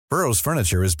Burrow's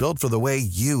furniture is built for the way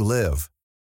you live.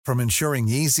 From ensuring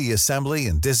easy assembly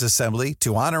and disassembly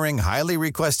to honoring highly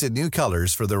requested new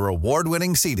colors for their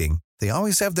award-winning seating, they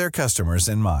always have their customers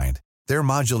in mind. Their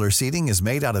modular seating is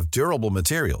made out of durable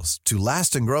materials to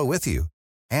last and grow with you.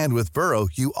 And with Burrow,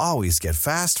 you always get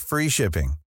fast, free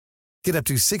shipping. Get up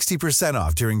to 60%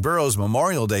 off during Burrow's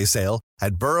Memorial Day sale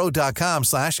at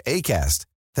burrow.com/ACAST.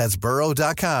 That's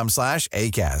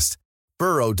burrow.com/ACAST.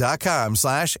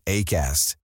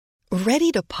 burrow.com/ACAST.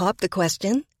 Ready to pop the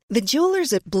question? The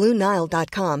jewelers at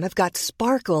BlueNile.com have got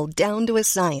sparkle down to a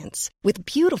science with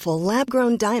beautiful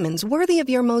lab-grown diamonds worthy of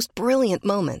your most brilliant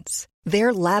moments.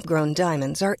 Their lab-grown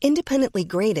diamonds are independently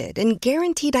graded and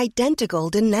guaranteed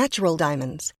identical to natural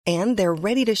diamonds, and they're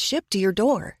ready to ship to your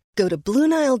door. Go to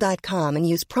BlueNile.com and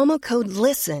use promo code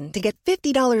LISTEN to get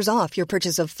 $50 off your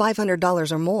purchase of $500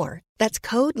 or more. That's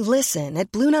code LISTEN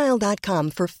at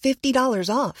BlueNile.com for $50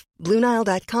 off.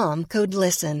 BlueNile.com, code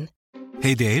LISTEN.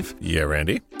 Hey, Dave. Yeah,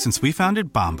 Randy. Since we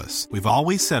founded Bombas, we've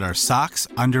always said our socks,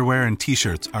 underwear, and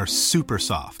T-shirts are super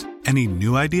soft. Any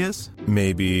new ideas?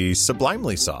 Maybe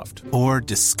sublimely soft. Or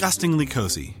disgustingly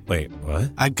cozy. Wait,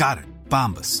 what? I got it.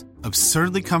 Bombas.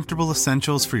 Absurdly comfortable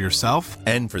essentials for yourself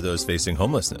and for those facing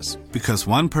homelessness. Because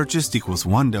one purchased equals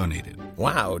one donated.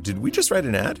 Wow, did we just write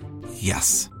an ad?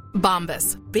 Yes.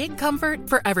 Bombas. Big comfort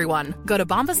for everyone. Go to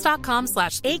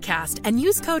bombas.com/ACAST and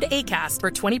use code ACAST for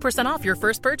 20% off your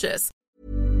first purchase.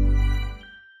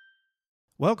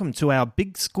 Welcome to our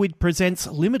Big Squid Presents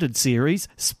limited series,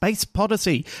 Space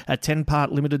Podyssey, a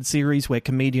 10-part limited series where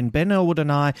comedian Ben Elwood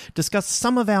and I discuss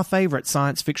some of our favourite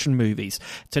science fiction movies.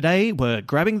 Today, we're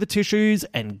grabbing the tissues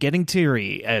and getting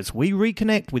teary as we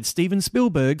reconnect with Steven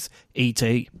Spielberg's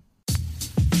E.T.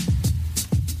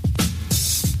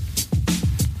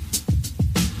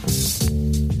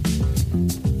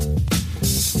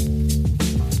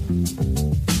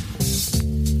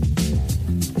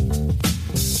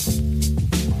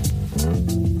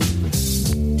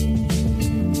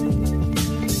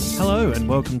 Hello and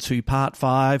welcome to part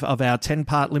 5 of our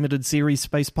 10-part limited series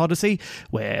Space Podyssey,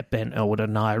 where Ben Elwood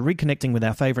and I are reconnecting with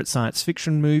our favourite science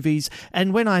fiction movies.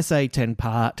 And when I say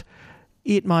 10-part,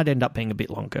 it might end up being a bit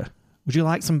longer. Would you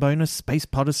like some bonus Space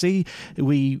Podyssey?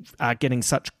 We are getting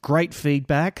such great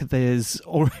feedback. There's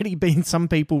already been some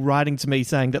people writing to me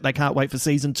saying that they can't wait for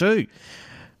Season 2.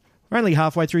 We're only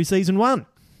halfway through Season 1.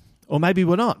 Or maybe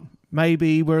we're not.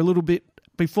 Maybe we're a little bit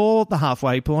before the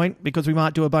halfway point because we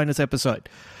might do a bonus episode.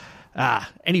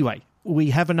 Anyway,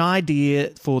 we have an idea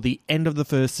for the end of the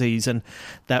first season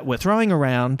that we're throwing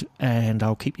around, and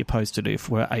I'll keep you posted if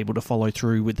we're able to follow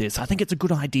through with this. I think it's a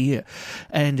good idea,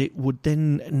 and it would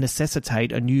then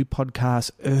necessitate a new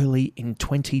podcast early in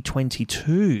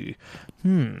 2022.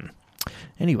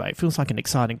 Anyway, it feels like an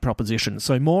exciting proposition.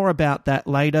 So more about that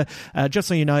later. Just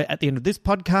so you know, at the end of this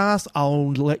podcast,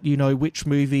 I'll let you know which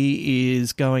movie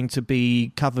is going to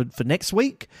be covered for next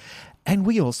week. And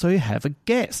we also have a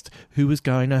guest who is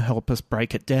going to help us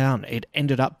break it down. It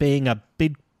ended up being a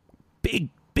big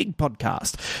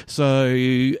podcast. So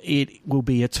it will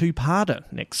be a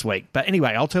 2-parter next week. But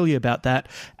anyway, I'll tell you about that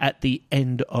at the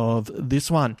end of this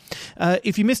one.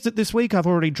 If you missed it this week, I've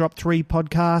already dropped 3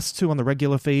 podcasts, 2 on the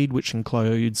regular feed, which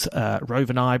includes Rove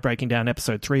and I breaking down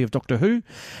episode 3 of Doctor Who,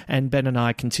 and Ben and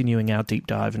I continuing our deep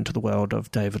dive into the world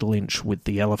of David Lynch with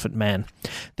The Elephant Man.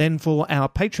 Then for our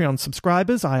Patreon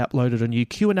subscribers, I uploaded a new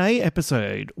Q&A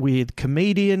episode with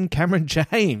comedian Cameron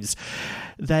James.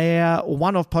 They are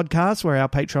one-off podcasts where our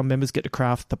Patreon members get to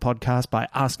craft the podcast by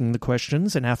asking the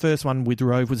questions, and our first one with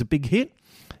Rove was a big hit,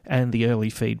 and the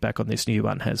early feedback on this new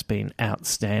one has been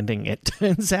outstanding. It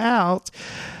turns out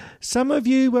some of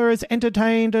you were as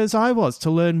entertained as I was to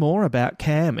learn more about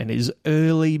Cam and his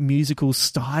early musical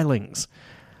stylings.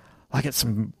 Like, it's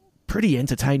some pretty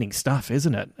entertaining stuff,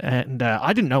 isn't it? And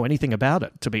I didn't know anything about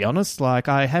it, to be honest. Like,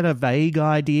 I had a vague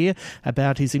idea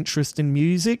about his interest in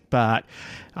music, but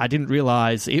I didn't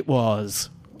realise it was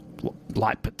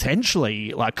like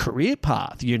potentially like career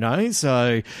path, you know?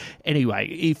 So anyway,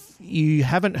 if you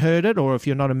haven't heard it or if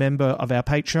you're not a member of our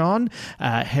Patreon,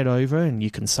 head over and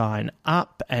you can sign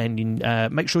up and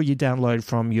make sure you download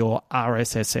from your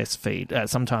RSS feed.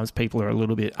 Sometimes people are a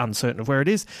little bit uncertain of where it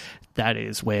is. That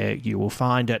is where you will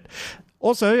find it.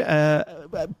 Also,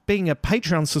 being a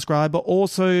Patreon subscriber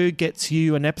also gets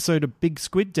you an episode of Big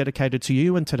Squid dedicated to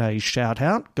you, and today's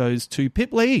shout-out goes to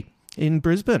Pip Lee in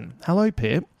Brisbane. Hello,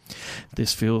 Pip.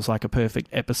 This feels like a perfect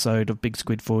episode of Big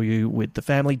Squid for you with the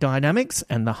family dynamics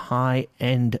and the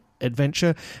high-end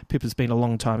adventure. Pip has been a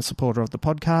long-time supporter of the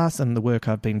podcast and the work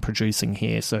I've been producing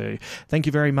here. So thank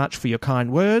you very much for your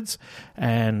kind words,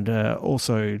 and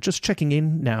also just checking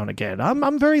in now and again.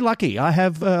 I'm very lucky. I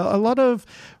have a lot of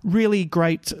really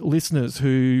great listeners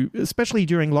who, especially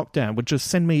during lockdown, would just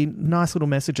send me nice little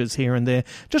messages here and there,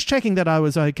 just checking that I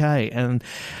was okay. And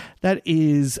that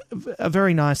is a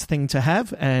very nice thing to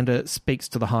have, and it speaks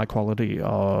to the high quality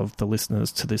of the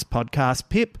listeners to this podcast.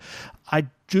 Pip, I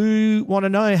do want to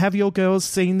know, have your girls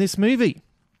seen this movie?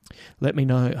 Let me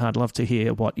know. I'd love to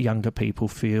hear what younger people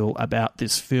feel about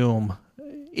this film,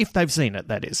 if they've seen it,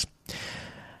 that is.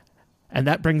 And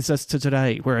that brings us to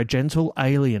today, where a gentle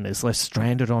alien is left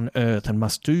stranded on Earth and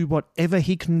must do whatever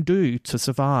he can do to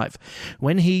survive.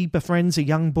 When he befriends a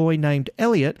young boy named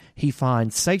Elliot, he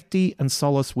finds safety and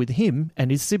solace with him and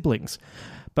his siblings.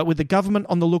 But with the government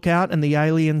on the lookout and the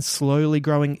alien slowly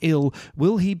growing ill,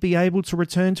 will he be able to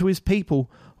return to his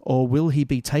people, or will he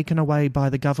be taken away by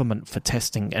the government for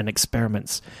testing and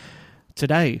experiments?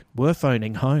 Today, we're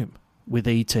phoning home with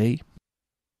E.T.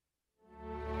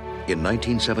 In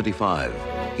 1975,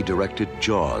 he directed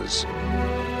Jaws.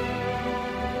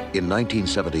 In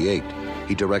 1978,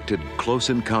 he directed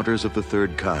Close Encounters of the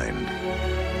Third Kind.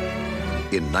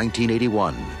 In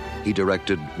 1981, he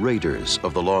directed Raiders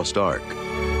of the Lost Ark.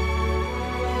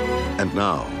 And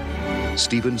now,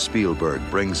 Steven Spielberg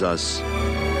brings us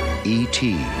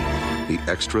E.T., the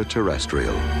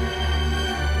Extraterrestrial.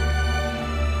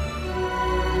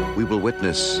 We will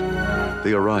witness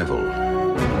the arrival,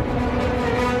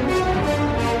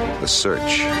 the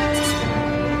search,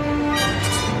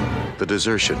 the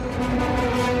desertion,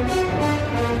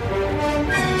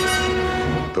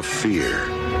 the fear,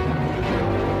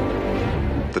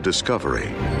 the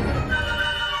discovery,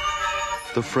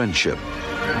 the friendship.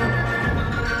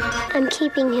 I'm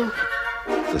keeping him.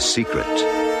 The secret,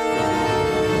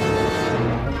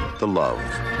 the love,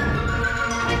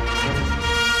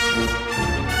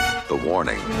 the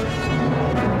warning,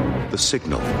 the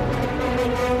signal,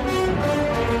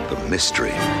 the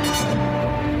mystery,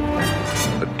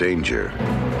 the danger,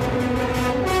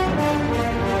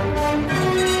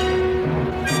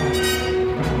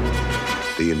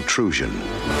 the intrusion,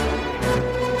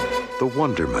 the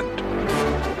wonderment,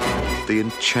 the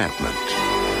enchantment,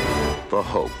 the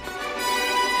hope.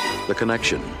 The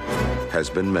connection has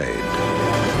been made.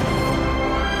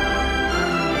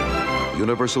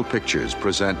 Universal Pictures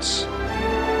presents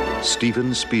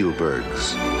Steven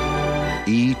Spielberg's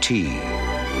E.T.,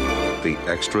 the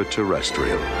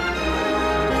Extraterrestrial.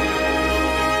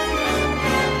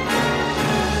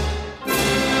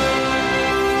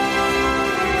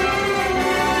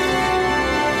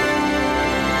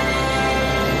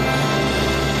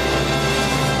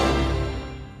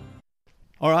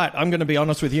 All right, I'm going to be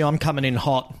honest with you. I'm coming in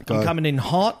hot. I'm coming in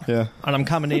hot, Yeah. and I'm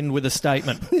coming in with a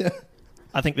statement. Yeah.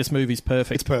 I think this movie's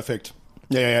perfect. It's perfect.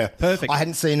 Yeah. Perfect. I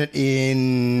hadn't seen it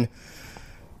in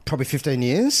probably 15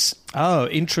 years. Oh,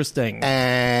 interesting.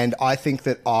 And I think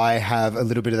that I have a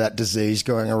little bit of that disease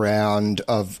going around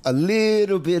of a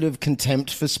little bit of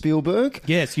contempt for Spielberg.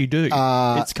 Yes, you do.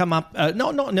 It's come up.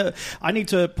 No. I need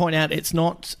to point out it's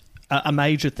not a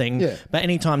major thing. Yeah. But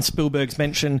anytime Spielberg's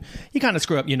mentioned, you kind of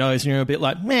screw up your nose and you're a bit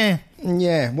like, meh.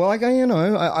 Yeah. Well,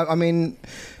 I mean,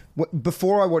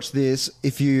 before I watched this,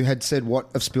 if you had said,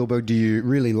 what of Spielberg do you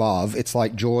really love? It's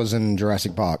like Jaws and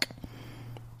Jurassic Park.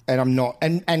 And I'm not...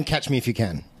 And Catch Me If You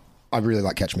Can. I really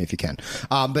like Catch Me If You Can.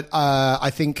 But I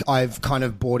think I've kind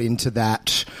of bought into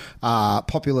that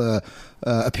popular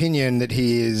opinion that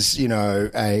he is,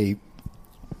 a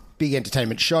big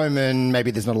entertainment showman.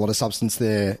 Maybe there's not a lot of substance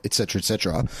there, etc.,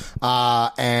 etc.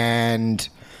 And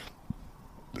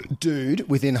dude,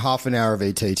 within half an hour of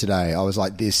ET today, I was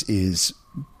like, this is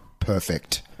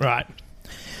perfect. Right.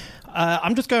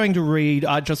 I'm just going to read...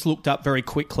 I just looked up very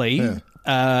quickly...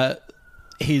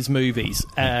 his movies,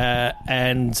 and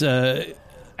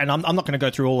I'm not going to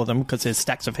go through all of them because there's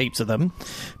stacks of heaps of them,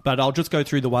 but I'll just go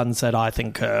through the ones that I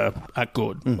think are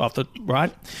good.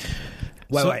 Right?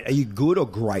 Wait, are you good or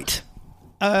great?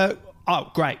 Great.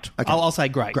 Okay. I'll say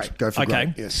great. Great, go for great,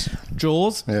 yes.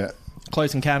 Jaws, Yeah.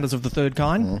 Close Encounters of the Third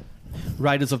Kind,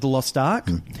 Raiders of the Lost Ark,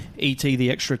 E.T.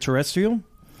 the Extraterrestrial.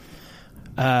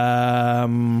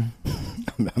 I'm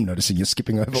noticing you're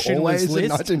skipping over Schindler's Always in List.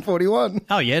 1941.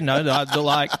 Oh yeah, no,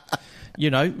 like,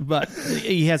 but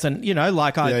he hasn't, I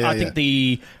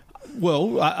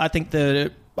think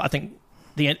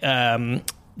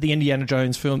the Indiana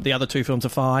Jones film, the other two films are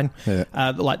fine. Yeah.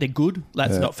 They're good.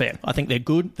 That's not fair. I think they're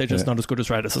good. They're just not as good as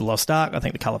Raiders of the Lost Ark. I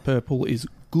think The Colour Purple is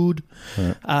good.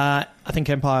 Yeah. I think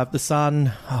Empire of the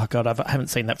Sun. Oh God, I haven't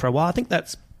seen that for a while. I think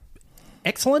that's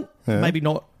excellent. Yeah. Maybe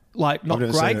not like not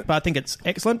never seen great, it. but I think it's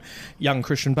excellent. Young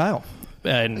Christian Bale.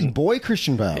 And Boy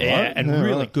Christian Bale, yeah, right? and Yeah,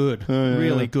 really right. good.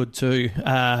 Really good too.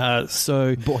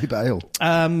 So Boy Bale.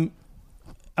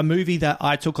 a movie that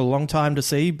I took a long time to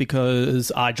see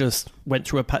because I just went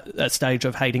through a stage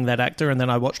of hating that actor, and then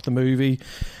I watched the movie.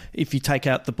 If you take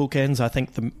out the bookends, I think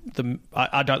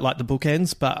I don't like the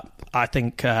bookends, but I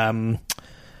think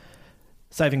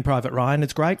Saving Private Ryan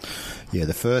is great. Yeah,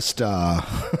 the first I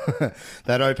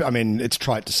mean, it's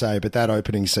trite to say, but that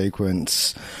opening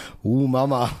sequence, ooh,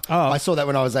 mama! Oh. I saw that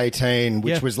when I was 18,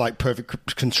 which Yeah. was like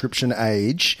perfect conscription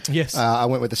age. Yes. I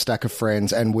went with a stack of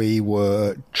friends, and we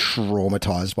were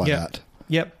traumatized by that.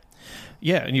 Yep.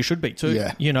 Yeah, and you should be too.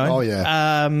 Yeah. You know. Oh,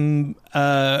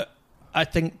 yeah.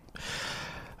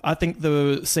 I think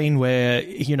the scene where,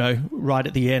 you know, right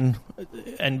at the end,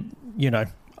 and, you know,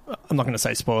 I'm not going to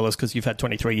say spoilers because you've had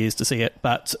 23 years to see it,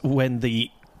 but when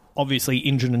the obviously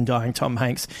injured and dying Tom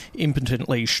Hanks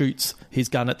impotently shoots his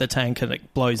gun at the tank and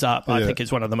it blows up, I think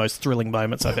is one of the most thrilling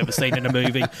moments I've ever seen in a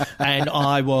movie. And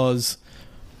there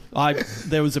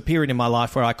was a period in my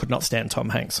life where I could not stand Tom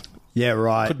Hanks. Yeah,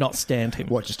 right. Could not stand him.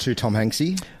 What, just too Tom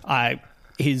Hanksy?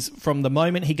 From the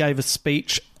moment he gave a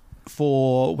speech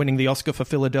for winning the Oscar for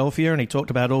Philadelphia and he talked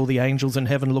about all the angels in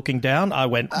heaven looking down, I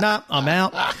went, nah, I'm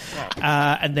out.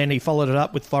 And then he followed it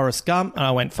up with Forrest Gump and I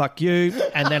went, fuck you.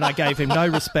 And then I gave him no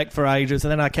respect for ages,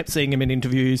 and then I kept seeing him in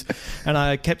interviews and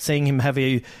I kept seeing him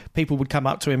people would come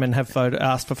up to him and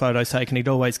ask for photos taken. He'd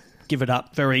always give it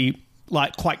up very,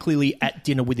 like, quite clearly at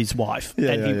dinner with his wife.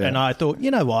 And I thought, you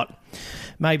know what?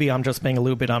 Maybe I'm just being a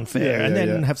little bit unfair, and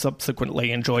then have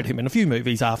subsequently enjoyed him in a few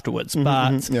movies afterwards.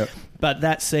 But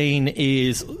that scene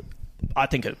is, I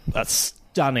think, a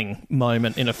stunning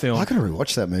moment in a film. I got to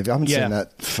rewatch that movie. I haven't seen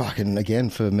that fucking again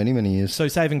for many, many years. So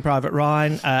Saving Private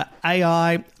Ryan,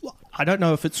 AI, I don't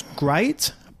know if it's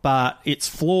great, but it's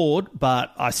flawed,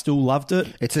 but I still loved it.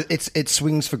 It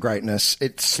swings for greatness.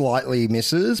 It slightly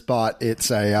misses, but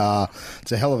it's a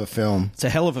hell of a film. It's a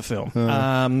hell of a film.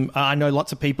 I know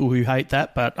lots of people who hate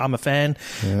that, but I'm a fan.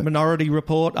 Yeah. Minority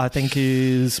Report, I think,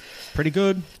 is pretty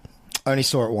good. Only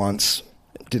saw it once.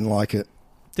 Didn't like it.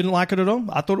 Didn't like it at all.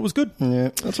 I thought it was good.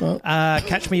 Yeah, that's right.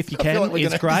 Catch Me If You Can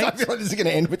is great. I feel like this is going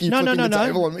to end with you flipping the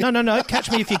table on me. No.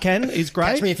 Catch Me If You Can is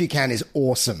great. Catch Me If You Can is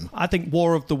awesome. I think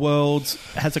War of the Worlds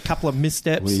has a couple of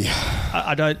missteps.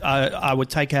 I would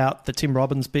take out the Tim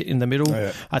Robbins bit in the middle.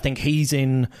 Yeah. I think he's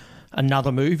in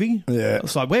another movie. Yeah.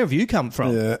 It's like, where have you come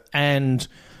from? Yeah. And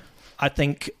I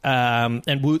think,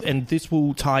 and this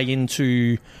will tie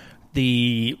into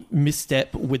the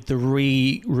misstep with the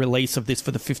re-release of this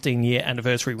for the 15-year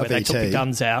anniversary where they took the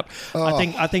guns out. Oh.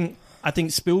 I think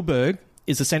Spielberg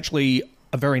is essentially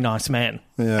a very nice man,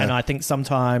 and I think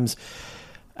sometimes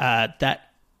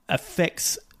that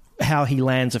affects how he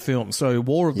lands a film. So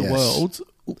War of the Worlds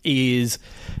is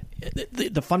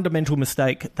the fundamental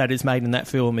mistake that is made in that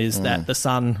film is that the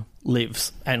son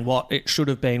lives, and what it should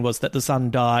have been was that the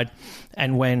son died,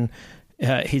 and when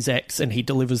his ex and he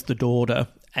delivers the daughter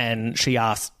and she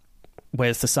asks,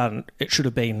 where's the son? It should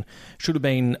have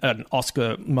been an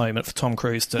Oscar moment for Tom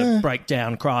Cruise to break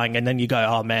down crying, and then you go,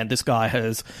 oh man, this guy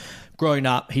has grown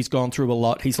up, he's gone through a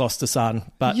lot, he's lost a son,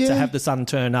 but to have the son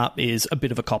turn up is a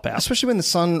bit of a cop-out. Especially when the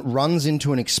son runs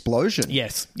into an explosion.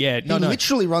 Yes, yeah. He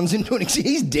literally runs into an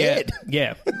explosion. He's dead.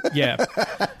 Yeah.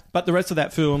 But the rest of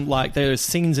that film, like, there's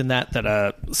scenes in that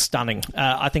are stunning.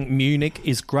 I think Munich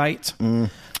is great. You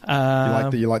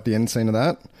like the end scene of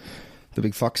that? The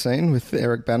big fuck scene with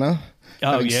Eric Bana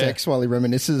having sex while he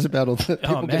reminisces about all the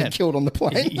people getting killed on the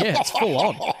plane. Yeah, it's full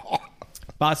on.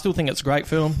 But I still think it's a great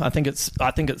film. I think it's.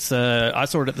 I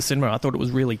saw it at the cinema. I thought it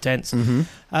was really tense. Mm-hmm.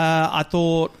 I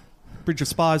thought Bridge of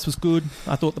Spies was good.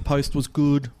 I thought The Post was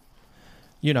good.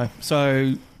 You know,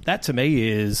 so that to me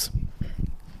is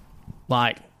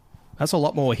like, that's a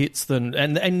lot more hits than.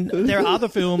 And there are other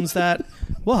films that.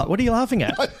 What are you laughing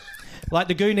at? Like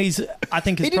The Goonies, I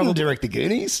think is he didn't direct The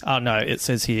Goonies. Oh no, it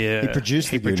says here he produced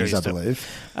The Goonies, I believe.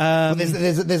 Well,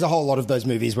 there's a whole lot of those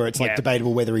movies where it's like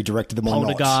debatable whether he directed them or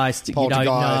Poltergeist, not.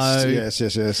 Poltergeist, you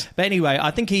don't know. Yes. But anyway, I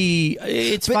think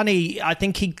it's funny. I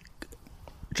think he.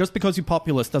 Just because you're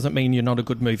populist doesn't mean you're not a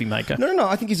good movie maker. No.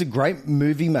 I think he's a great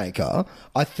movie maker.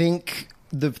 I think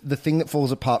the thing that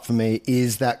falls apart for me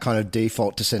is that kind of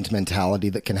default to sentimentality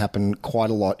that can happen quite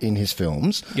a lot in his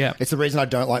films. Yeah, it's the reason I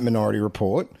don't like Minority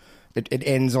Report. It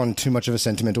ends on too much of a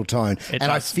sentimental tone.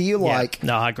 I feel like...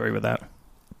 No, I agree with that.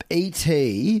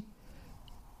 E.T.,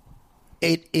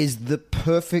 it is the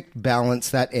perfect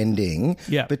balance, that ending,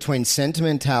 between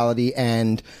sentimentality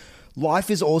and life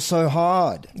is also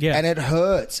hard. Yeah. And it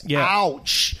hurts. Yeah.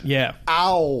 Ouch. Yeah.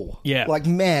 Ow. Yeah. Like,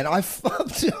 man, I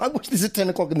watched this at 10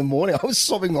 o'clock in the morning. I was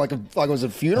sobbing like I was at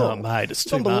a funeral. Oh, mate, it's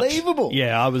too unbelievable. much.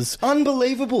 Yeah, I was...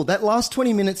 Unbelievable. That last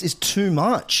 20 minutes is too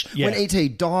much. Yeah. When E.T.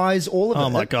 dies, all of it. Oh,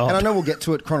 my God. And I know we'll get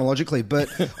to it chronologically, but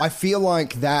I feel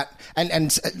like that...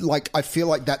 And like, I feel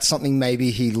like that's something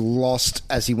maybe he lost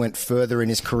as he went further in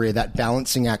his career, that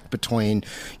balancing act between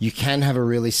you can have a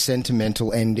really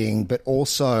sentimental ending, but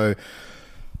also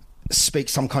speak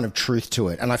some kind of truth to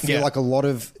it. And I feel like a lot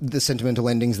of the sentimental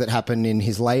endings that happen in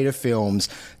his later films,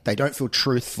 they don't feel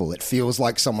truthful. It feels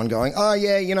like someone going, oh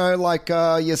yeah, you know, like,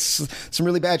 yes, some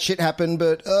really bad shit happened,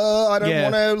 but I don't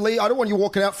want to leave. I don't want you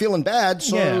walking out feeling bad.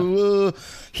 So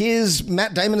here's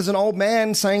Matt Damon as an old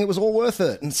man saying it was all worth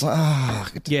it. And it's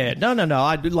like, yeah, no.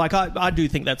 I do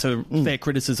think that's a fair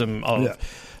criticism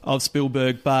of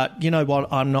Spielberg, but you know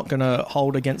what? I'm not going to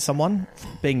hold against someone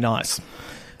being nice.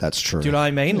 That's true. Do you know what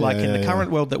I mean? Like in the current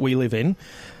world that we live in,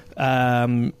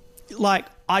 like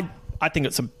I think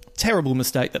it's a terrible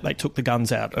mistake that they took the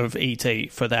guns out of E.T.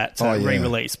 for that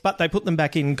re-release, but they put them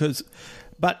back in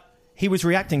but he was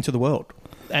reacting to the world,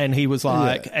 and he was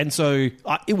like, and so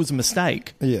it was a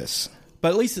mistake. Yes.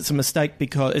 But at least it's a mistake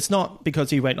because it's not because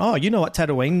he went, oh, you know what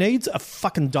Tatooine needs? A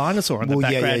fucking dinosaur in the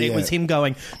background. It was him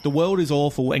going, the world is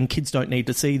awful and kids don't need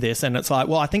to see this. And it's like,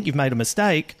 well, I think you've made a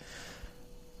mistake,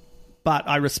 but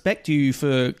I respect you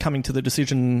for coming to the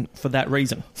decision for that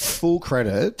reason. Full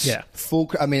credit. Yeah.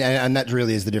 I mean, and that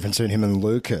really is the difference between him and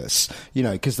Lucas. You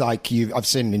know, because like I've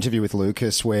seen an interview with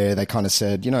Lucas where they kind of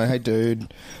said, you know, hey,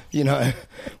 dude, you know,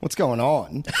 what's going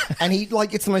on? And he,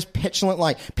 like, it's the most petulant,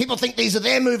 like, people think these are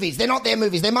their movies. They're not their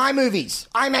movies. They're my movies.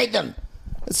 I made them.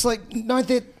 It's like, no,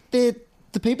 they're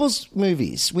the people's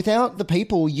movies. Without the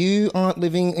people, you aren't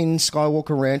living in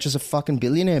Skywalker Ranch as a fucking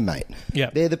billionaire, mate. Yeah.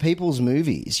 They're the people's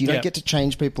movies. You don't get to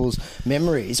change people's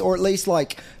memories, or at least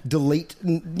like delete.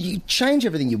 You change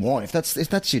everything you want if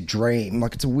that's your dream.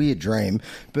 Like, it's a weird dream,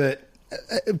 but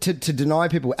to deny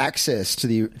people access to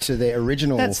their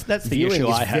original that's the viewing issue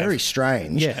is I have. very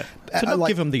strange. Yeah. To not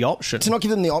give them the option. To not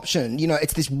give them the option. You know,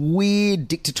 it's this weird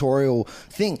dictatorial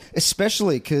thing,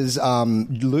 especially because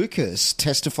Lucas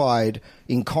testified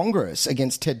in Congress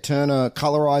against Ted Turner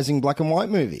colorizing black and white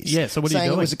movies. Yeah, so what are you saying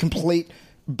doing? It was a complete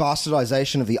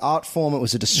bastardization of the art form. It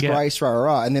was a disgrace,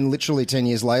 rah. And then literally 10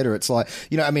 years later, it's like,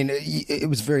 you know, I mean, it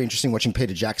was very interesting watching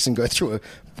Peter Jackson go through a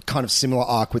kind of similar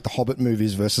arc with the Hobbit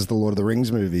movies versus the Lord of the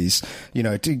Rings movies, you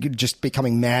know, to just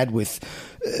becoming mad with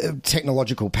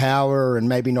technological power and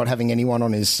maybe not having anyone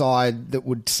on his side that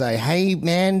would say, hey,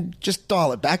 man, just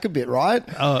dial it back a bit, right?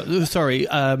 Sorry.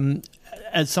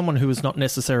 As someone who is not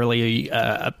necessarily...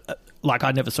 like,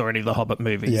 I never saw any of the Hobbit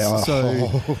movies. Yeah.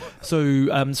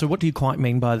 So what do you quite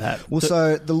mean by that? Well,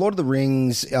 so the Lord of the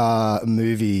Rings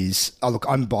movies... Oh, look,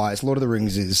 I'm biased. Lord of the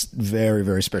Rings is very,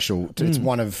 very special. It's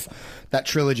one of... That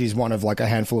trilogy is one of, like, a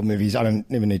handful of movies. I don't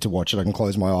even need to watch it. I can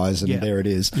close my eyes and there it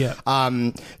is. Yeah.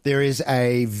 There is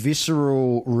a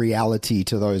visceral reality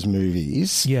to those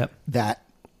movies that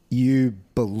you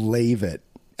believe it.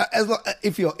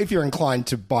 If you're inclined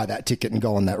to buy that ticket and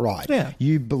go on that ride,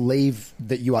 you believe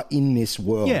that you are in this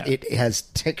world. Yeah. It has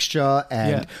texture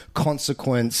and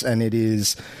consequence, and it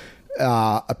is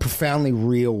a profoundly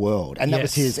real world. And that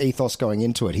was his ethos going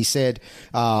into it. He said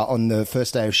on the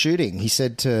first day of shooting, he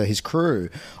said to his crew,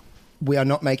 "We are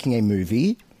not making a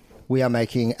movie. We are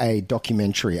making a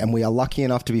documentary, and we are lucky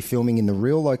enough to be filming in the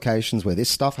real locations where this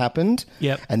stuff happened.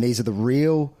 And these are the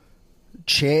real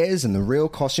chairs and the real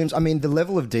costumes. I mean, the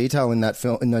level of detail in that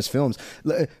in those films.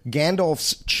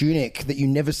 Gandalf's tunic that you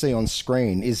never see on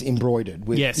screen is embroidered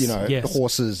with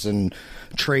horses and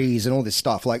trees and all this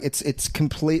stuff. Like, it's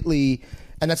completely,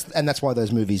 and that's why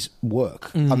those movies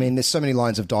work. I mean, there's so many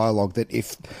lines of dialogue that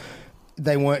if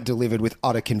they weren't delivered with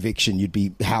utter conviction, you'd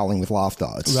be howling with laughter.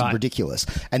 It's ridiculous.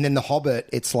 And then The Hobbit,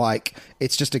 it's like,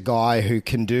 it's just a guy who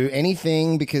can do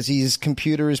anything because his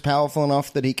computer is powerful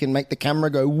enough that he can make the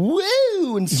camera go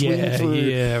woo and swing through.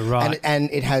 Yeah, right. And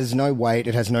it has no weight.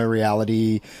 It has no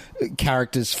reality.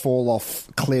 Characters fall off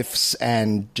cliffs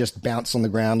and just bounce on the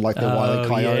ground like they're Wile E.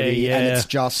 Coyote. And it's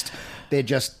just, they're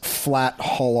just flat,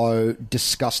 hollow,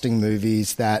 disgusting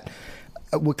movies that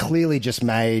were clearly just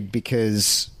made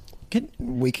because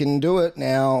we can do it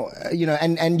now, you know,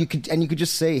 and you could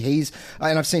just see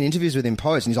and I've seen interviews with him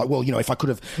post, and he's like, well, you know, if I could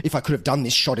have done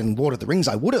this shot in Lord of the Rings,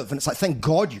 I would have. And it's like, thank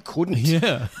God you couldn't.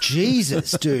 Yeah.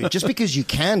 Jesus, dude. Just because you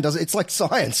can it's like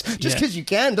science. Just because you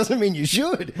can doesn't mean you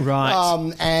should.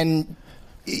 Right. And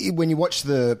when you watch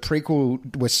the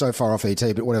prequel, we're so far off ET,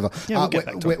 but whatever. Yeah, we'll get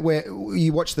back to it. Where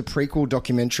you watch the prequel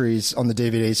documentaries on the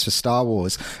DVDs for Star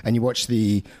Wars, and you watch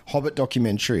the Hobbit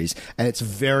documentaries, and it's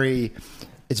very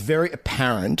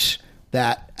apparent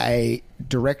that a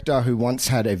director who once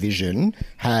had a vision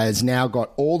has now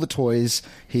got all the toys.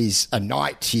 He's a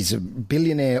knight, he's a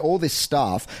billionaire, all this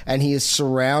stuff, and he is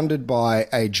surrounded by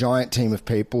a giant team of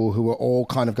people who are all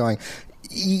kind of going,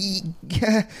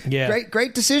 yeah.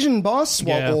 Great decision, boss.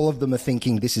 While Yeah. all of them are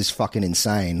thinking, this is fucking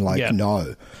insane. Like, Yeah.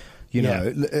 no. You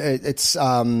know, it's,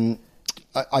 I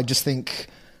just think,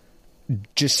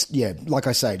 like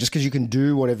I say, just because you can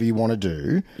do whatever you want to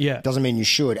do doesn't mean you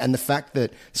should. And the fact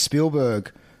that Spielberg,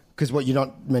 because what you're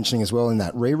not mentioning as well in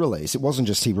that re-release, it wasn't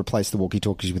just he replaced the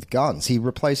walkie-talkies with guns. He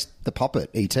replaced the puppet,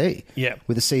 E.T.,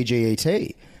 with a CG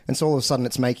E.T., and so all of a sudden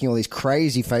it's making all these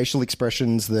crazy facial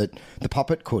expressions that the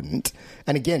puppet couldn't.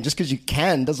 And again, just because you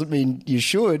can doesn't mean you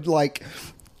should. Like,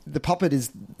 the puppet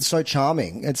is so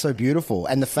charming and so beautiful.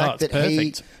 And the fact that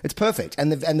perfect. it's perfect.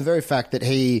 And the very fact that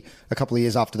he, a couple of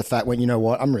years after the fact, went, you know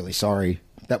what, I'm really sorry.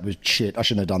 That was shit. I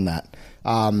shouldn't have done that.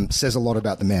 Says a lot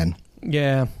about the man.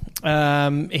 Yeah.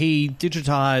 He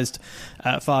digitized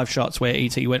 5 shots where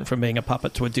E.T. went from being a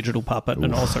puppet to a digital puppet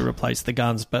and also replaced the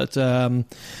guns. But,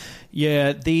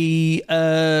 yeah, by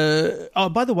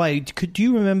the way, do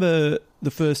you remember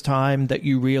the first time that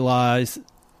you realised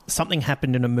something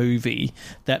happened in a movie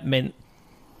that meant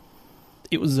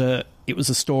it was a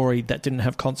story that didn't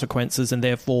have consequences and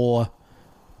therefore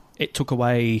it took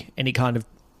away any kind of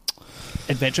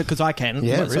adventure? Because I can.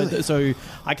 Yeah, really. So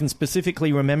I can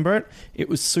specifically remember it. It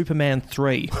was Superman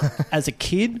 3. As a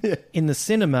kid in the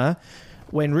cinema,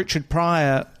 when Richard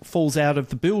Pryor falls out of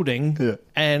the building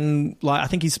and, like, I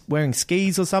think he's wearing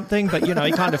skis or something, but, you know,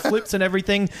 he kind of flips and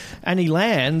everything and he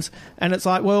lands and it's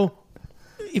like, well,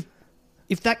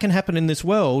 if that can happen in this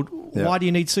world, why do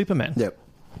you need Superman? Yep.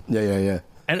 Yeah.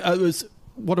 And it was,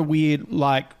 what a weird,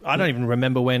 like, I don't even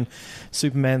remember when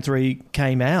Superman 3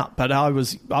 came out, but I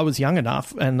was young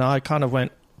enough and I kind of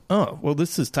went, oh, well,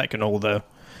 this has taken all the...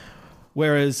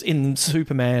 Whereas in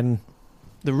Superman,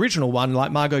 the original one,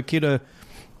 like, Margot Kidder,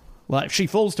 like, she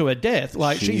falls to her death.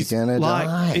 Like, she's gonna like,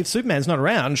 die. if Superman's not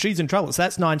around, she's in trouble. So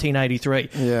that's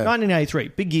 1983. Yeah. 1983,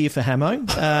 big year for Hamo.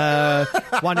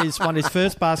 Won his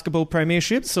first basketball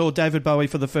premiership, saw David Bowie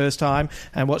for the first time,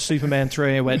 and watched Superman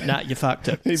 3 and went, nah, you fucked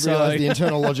it. He realised the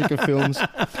internal logic of films.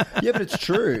 Yeah, but it's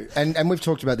true. And we've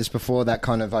talked about this before, that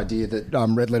kind of idea that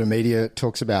Red Letter Media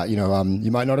talks about. You know,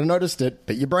 you might not have noticed it,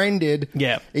 but your brain did.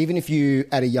 Yeah. Even if you,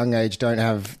 at a young age, don't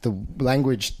have the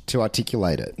language to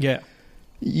articulate it. Yeah.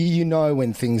 You know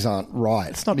when things aren't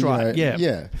right. It's not You right, know,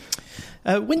 yeah.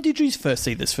 When did you first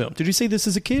see this film? Did you see this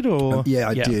as a kid or? Yeah,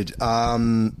 I did.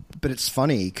 But it's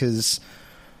funny because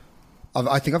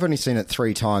I think I've only seen it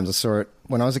 3 times. I saw it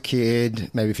when I was a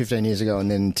kid, maybe 15 years ago, and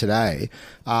then today.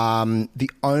 The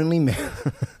only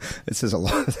it says a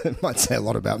lot. It might say a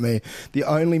lot about me. The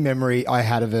only memory I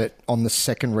had of it on the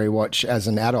second rewatch as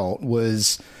an adult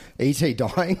was E.T.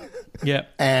 dying. Yeah.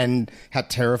 And how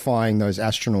terrifying those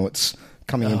astronauts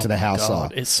coming into the house are.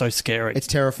 It's so scary. It's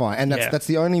terrifying. And that's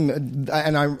the only...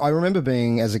 And I remember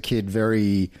being, as a kid,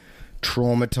 very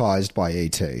traumatized by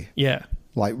E.T. Yeah.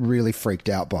 Like, really freaked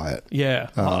out by it. Yeah.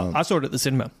 I saw it at the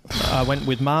cinema. I went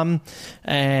with Mum,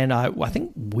 and I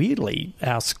think, weirdly,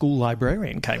 our school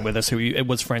librarian came with us, who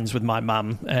was friends with my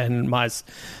mum, and my Miss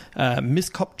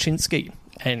Kopczynski,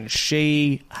 and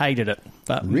she hated it.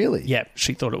 But really? Yeah,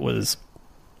 she thought it was...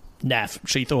 naff.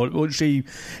 She thought, well,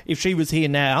 if she was here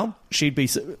now, she'd be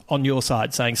on your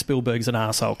side saying Spielberg's an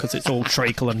arsehole because it's all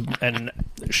treacle and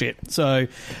shit. So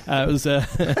it was,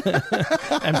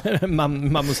 and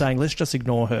Mum was saying, let's just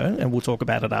ignore her and we'll talk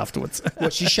about it afterwards.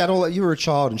 What, she shat all? You were a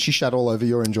child and she shat all over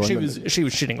your enjoyment. She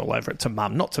was shitting all over it to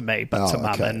Mum, not to me, but to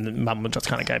Mum, okay. and Mum just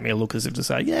kind of gave me a look as if to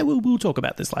say, yeah, we'll talk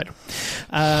about this later.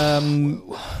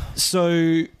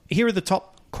 So here are the top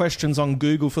questions on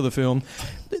Google for the film.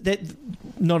 They're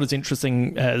not as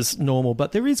interesting as normal,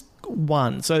 but there is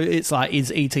one. So it's like,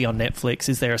 is E.T. on Netflix?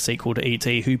 Is there a sequel to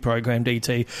E.T.? Who programmed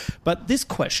E.T.? But this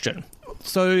question,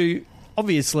 so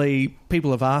obviously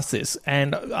people have asked this,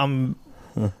 and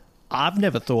I've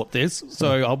never thought this,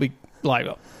 so I'll be like...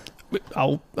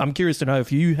 I'm curious to know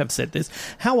if you have said this.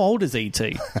 How old is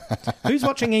E.T.? Who's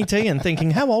watching E.T. and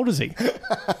thinking, how old is he?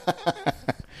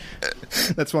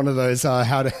 That's one of those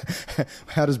how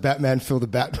does Batman fill the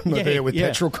Batmobile with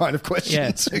petrol kind of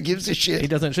questions. Who gives a shit? He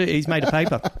doesn't. He's made a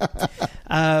paper.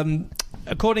 Do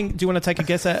you want to take a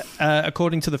guess at,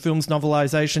 according to the film's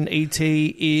novelisation,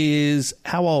 E.T. is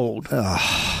how old?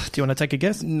 Do you want to take a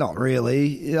guess? Not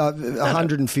really.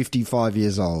 155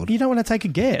 years old. You don't want to take a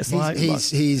guess.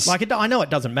 He's I know it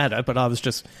doesn't matter, but I was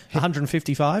just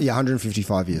 155. Yeah,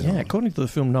 155 years old. Yeah, according to the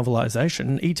film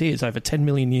novelisation, E.T. is over 10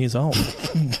 million years old.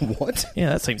 What?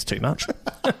 Yeah, that seems too much.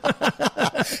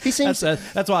 He seems.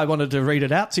 That's why I wanted to read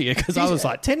it out to you, because I was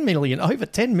like, 10 million, over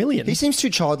 10 million. He seems too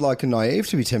childlike and naive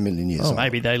to be 10 million years old.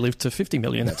 Maybe they lived to 50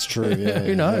 million. That's true, yeah.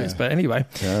 Who knows? Yeah. But anyway,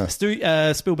 Yeah.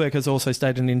 Spielberg has also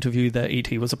stated in an interview that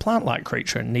E.T. was a plant-like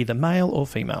creature, neither male or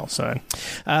female. So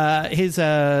here's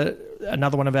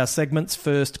another one of our segments,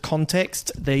 First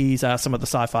Context. These are some of the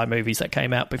sci-fi movies that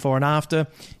came out before and after.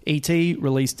 E.T.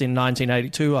 released in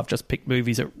 1982. I've just picked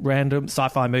movies at random,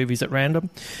 sci-fi movies at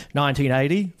random.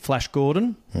 1980, Flash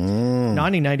Gordon.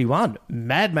 1981,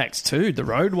 Mad Max 2, The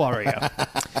Road Warrior.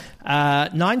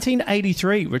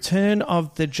 1983, Return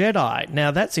of the Jedi.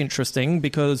 Now, that's interesting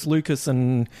because Lucas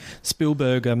and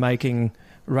Spielberg are making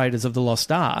Raiders of the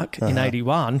Lost Ark in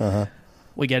 81.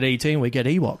 We get E.T. and we get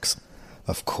Ewoks.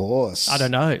 Of course. I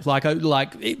don't know.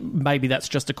 Maybe that's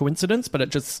just a coincidence, but it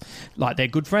just, like, they're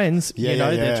good friends.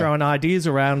 They're throwing ideas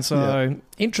around. So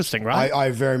interesting, right?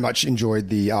 I very much enjoyed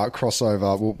the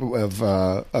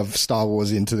crossover of Star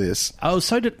Wars into this. Oh,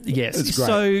 so did... Yes. It's great.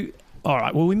 So, all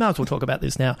right. Well, we might as well talk about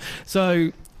this now.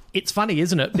 So... It's funny,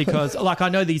 isn't it? Because, I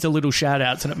know these are little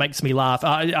shout-outs and it makes me laugh.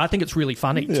 I think it's really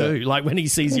funny, too. Like, when he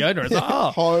sees Yoda, it's like,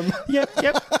 oh. Home.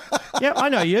 Yep, I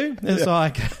know you. It's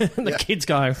like, the kids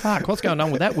going, fuck, what's going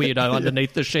on with that weirdo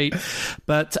underneath the sheet?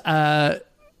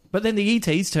 But then the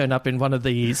ETs turn up in one of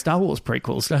the Star Wars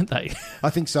prequels, don't they? I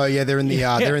think so. Yeah, they're in the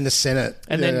they're in the Senate,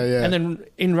 and then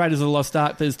in Raiders of the Lost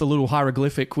Ark, there's the little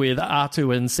hieroglyphic with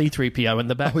R2 and C-3PO in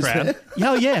the background.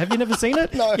 Oh, yeah. Have you never seen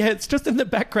it? No. Yeah, it's just in the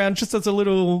background, just as a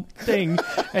little thing,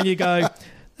 and you go.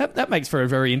 That makes for a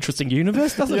very interesting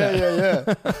universe, doesn't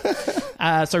it?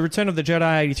 Yeah. So Return of the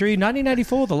Jedi 83,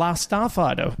 1984, The Last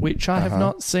Starfighter, which I have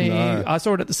not seen. No. I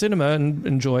saw it at the cinema and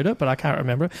enjoyed it, but I can't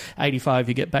remember. 85,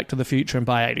 you get Back to the Future, and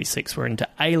by 86, we're into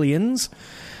Aliens.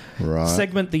 Right.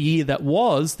 Segment The Year That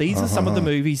Was. These are some of the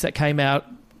movies that came out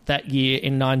that year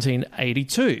in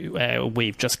 1982.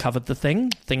 We've just covered The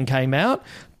Thing. Thing came out.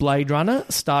 Blade Runner,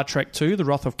 Star Trek II, The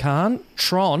Wrath of Khan,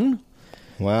 Tron...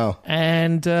 Wow.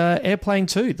 And Airplane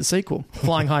 2, the sequel.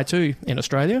 Flying High 2 in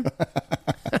Australia.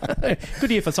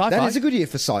 Good year for sci-fi. That is a good year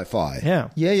for sci-fi. Yeah.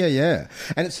 Yeah.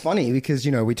 And it's funny because,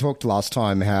 we talked last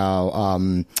time how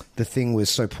The Thing was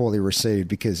so poorly received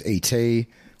because E.T.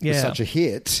 was such a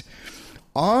hit.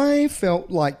 I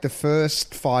felt like the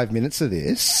first 5 minutes of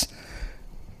this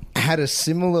had a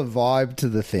similar vibe to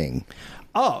The Thing.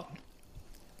 Oh,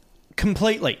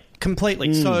 completely.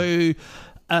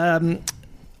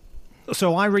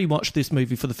 So I rewatched this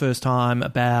movie for the first time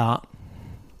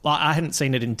I hadn't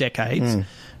seen it in decades,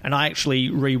 and I actually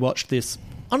rewatched this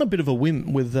on a bit of a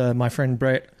whim with my friend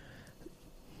Brett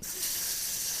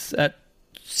 6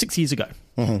 years ago.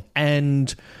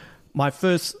 And my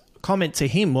first comment to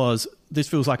him was, this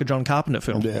feels like a John Carpenter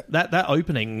film. Yeah. That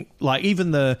opening, like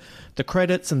even the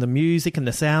credits and the music and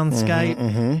the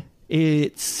soundscape,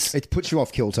 it puts you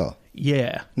off kilter.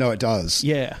 Yeah. No, it does.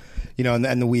 Yeah.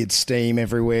 And the weird steam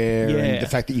everywhere, and the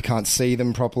fact that you can't see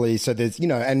them properly. So there's,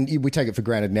 and we take it for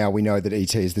granted now. We know that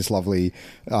E.T. is this lovely,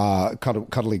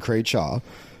 cuddly creature,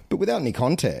 but without any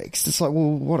context, it's like,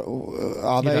 well, what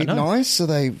are they nice? Are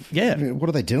they? Yeah. What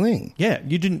are they doing? Yeah,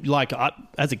 you didn't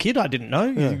as a kid. I didn't know.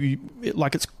 Yeah.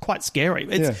 It's quite scary.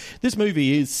 This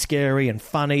movie is scary and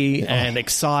funny and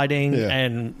exciting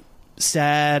and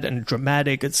sad and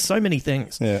dramatic. It's so many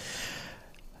things. Yeah.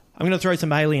 I'm going to throw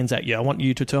some aliens at you. I want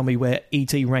you to tell me where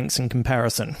E.T. ranks in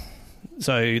comparison.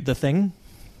 So, The Thing,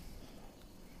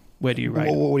 where do you rate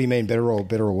it? What do you mean, better or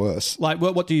worse? Like,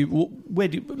 what do you...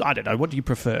 I don't know. What do you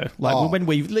prefer? Like,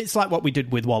 it's like what we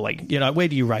did with WALL-E. Where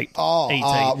do you rate E.T.?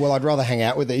 Well, I'd rather hang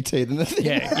out with E.T. than The Thing.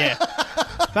 Yeah.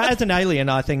 But as an alien,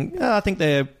 I think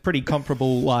they're pretty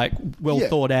comparable,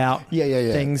 thought out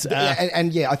things.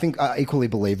 I think equally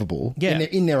believable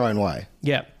in their own way.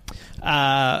 Yeah.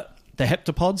 The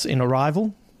heptapods in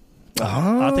Arrival.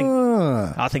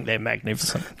 I think they're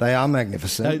magnificent. They are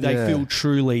magnificent. They feel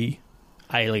truly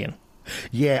alien.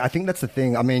 Yeah, I think that's the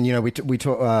thing. I mean, we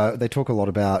talk. They talk a lot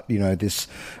about this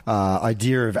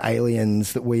idea of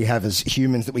aliens that we have as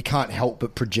humans that we can't help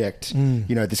but project.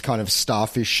 This kind of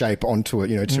starfish shape onto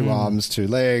it. 2 arms, 2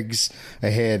 legs, a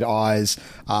head, eyes.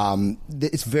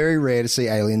 It's very rare to see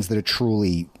aliens that are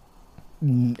truly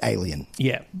alien.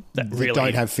 Yeah, that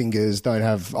don't have fingers, don't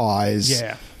have eyes.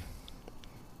 Yeah.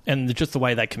 And just the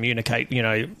way they communicate,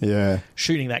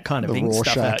 shooting that kind of ink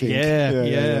stuff out. Ink.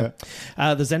 Yeah.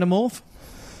 The Xenomorph?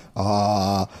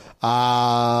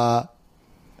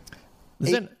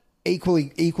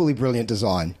 equally brilliant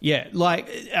design. Yeah, like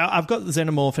I've got the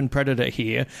Xenomorph and Predator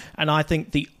here, and I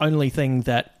think the only thing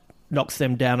that knocks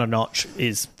them down a notch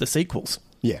is the sequels.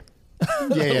 Yeah.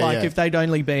 If they'd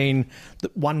only been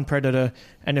one Predator,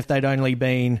 and if they'd only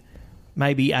been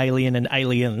maybe Alien and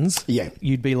Aliens,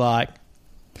 you'd be like...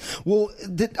 Well,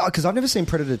 because I've never seen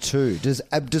Predator 2.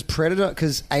 Does Predator...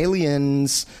 Because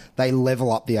Aliens, they level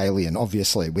up the alien,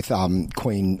 obviously, with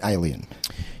Queen Alien.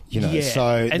 You know,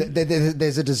 so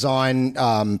there's a design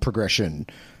progression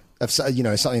of, you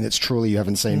know, something that's truly you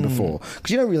haven't seen before.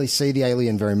 Because you don't really see the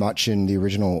alien very much in the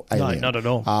original Alien. No, not at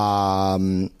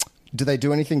all. Do they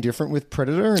do anything different with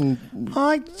Predator? And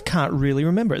I can't really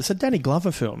remember. It's a Danny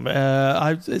Glover film.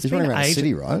 It's running around a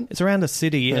city, right? It's around a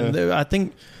city, and I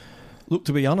think... Look,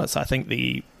 to be honest, I think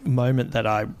the moment that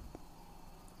I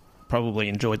probably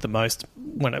enjoyed the most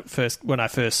when I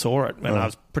first saw it, when I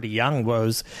was pretty young,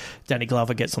 was Danny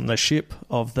Glover gets on the ship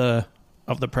of the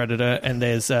Predator, and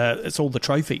there's it's all the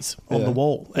trophies on the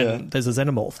wall, and there's a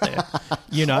Xenomorph there.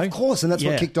 You know, of course, and that's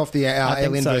what kicked off the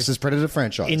Alien versus Predator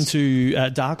franchise into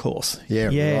Dark Horse. Yeah,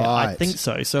 right. I think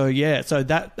so. So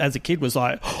that as a kid was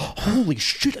like, holy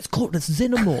shit, it's called a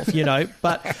Xenomorph. You know,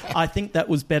 but I think that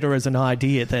was better as an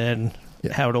idea than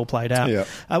how it all played out. Yeah.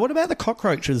 What about the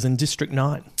cockroaches in District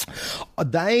 9?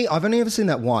 I've only ever seen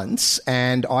that once,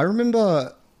 and I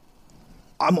remember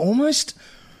I'm almost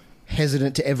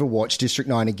hesitant to ever watch District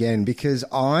 9 again, because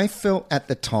I felt at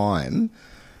the time,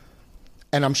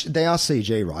 and they are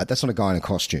CG, right? That's not a guy in a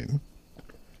costume.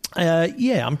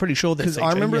 I'm pretty sure that's CG. Because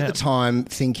I remember at the time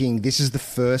thinking, this is the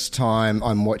first time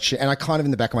I'm watching, and I kind of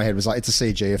in the back of my head was like, it's a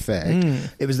CG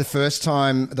effect. It was the first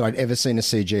time that I'd ever seen a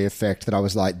CG effect that I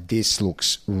was like, this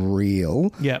looks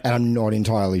real. Yeah. And I'm not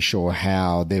entirely sure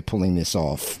how they're pulling this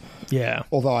off. Yeah.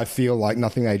 Although I feel like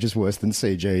nothing ages worse than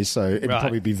CG, so it'd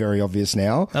probably be very obvious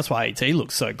now. That's why E.T.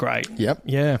 looks so great. Yep.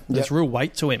 Yeah. There's real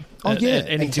weight to him. At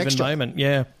any given moment.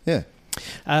 Yeah.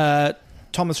 Yeah.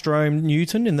 Thomas Jerome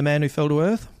Newton in The Man Who Fell to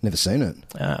Earth. Never seen it.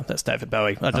 That's David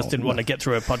Bowie. I just didn't want to get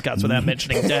through a podcast without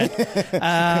mentioning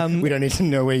Dad. We don't need to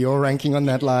know where your ranking on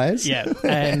that lies. Yeah,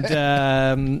 and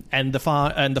the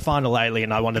final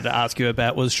alien I wanted to ask you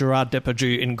about was Gerard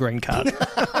Depardieu in Green Card.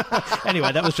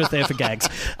 Anyway, that was just there for gags.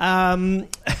 So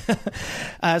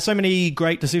many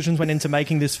great decisions went into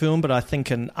making this film, but I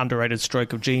think an underrated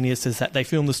stroke of genius is that they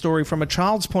filmed the story from a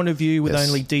child's point of view, with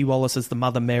only Dee Wallace as the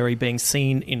mother, Mary, being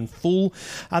seen in full.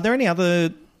 Are there any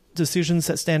other decisions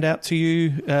that stand out to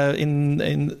you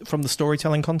from the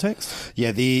storytelling context?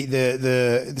 Yeah,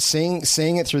 the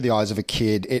seeing it through the eyes of a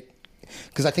kid,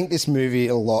 because I think this movie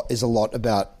is a lot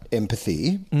about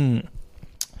empathy.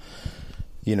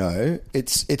 You know,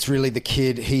 it's really the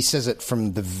kid. He says it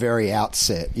from the very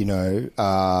outset. You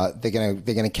know, they're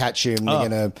gonna catch him.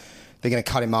 They're gonna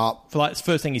cut him up. Like, it's the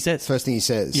first thing he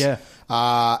says. Yeah.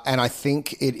 And I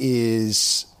think it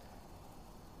is.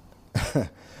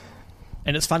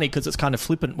 And it's funny because it's kind of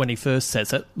flippant when he first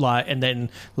says it, like, and then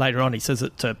later on he says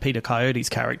it to Peter Coyote's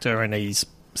character, and he's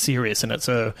serious, and it's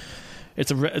a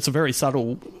very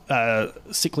subtle,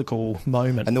 cyclical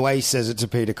moment. And the way he says it to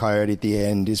Peter Coyote at the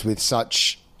end is with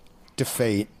such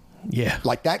defeat. Yeah,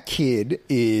 like, that kid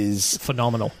is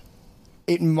phenomenal.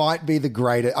 It might be the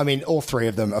greatest. I mean, all three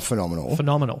of them are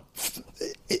phenomenal.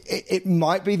 It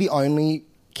might be the only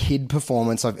kid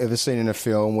performance I've ever seen in a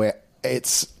film where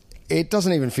it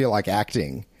doesn't even feel like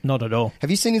acting. Not at all. Have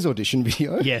you seen his audition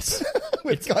video? Yes.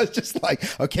 The guy's just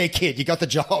like, okay, kid, you got the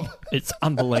job. It's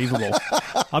unbelievable.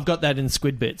 I've got that in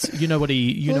Squid Bits. Do you know what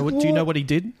he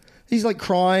did? He's like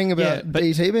crying about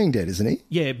E.T. being dead, isn't he?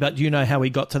 Yeah, but do you know how he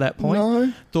got to that point?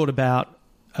 No. Thought about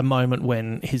a moment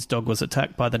when his dog was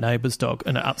attacked by the neighbour's dog,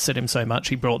 and it upset him so much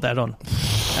he brought that on,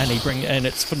 and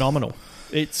it's phenomenal.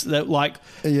 It's like,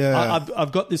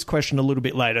 I've got this question a little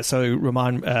bit later, so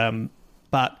remind.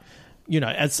 But you know,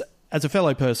 as a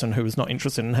fellow person who is not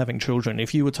interested in having children,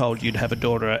 if you were told you'd have a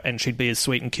daughter and she'd be as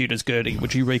sweet and cute as Gertie,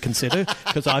 would you reconsider?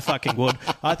 Because I fucking would.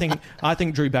 I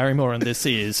think Drew Barrymore in this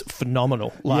is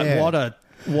phenomenal. Like,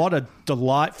 what a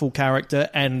delightful character,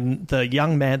 and the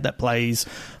young man that plays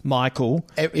Michael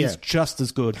is just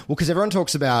as good. Well, because everyone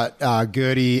talks about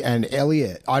Gertie and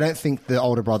Elliot. I don't think the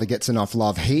older brother gets enough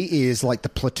love. He is like the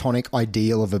platonic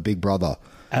ideal of a big brother.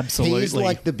 Absolutely. He's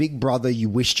like the big brother you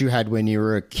wished you had when you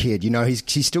were a kid. You know, he's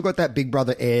still got that big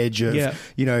brother edge of,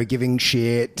 you know, giving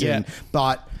shit.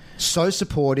 But So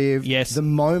supportive. Yes. The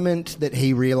moment that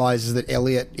he realizes that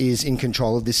Elliot is in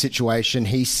control of this situation,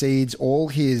 he cedes all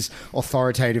his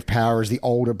authoritative power as the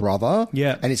older brother.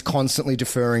 Yeah. And is constantly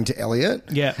deferring to Elliot.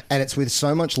 Yeah. And it's with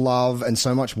so much love and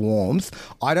so much warmth.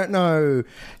 I don't know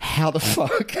how the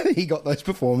fuck he got those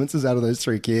performances out of those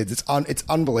three kids. It's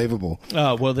unbelievable.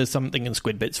 Oh, well, there's something in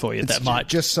Squid Bits for you that might...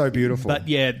 just so beautiful. But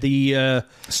yeah, the...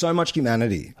 so much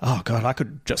humanity. Oh, God, I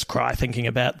could just cry thinking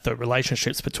about the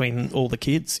relationships between all the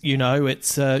kids. You know,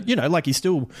 it's, like he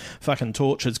still fucking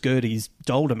tortures Gertie's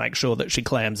doll to make sure that she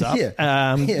clams up.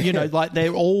 You know, like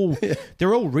they're all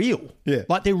real. Yeah.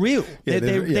 Like they're real. Yeah,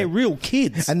 they're real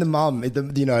kids. And the mum,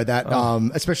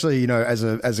 especially, as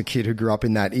a kid who grew up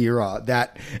in that era,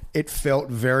 that it felt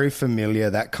very familiar,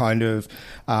 that kind of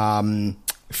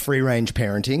free range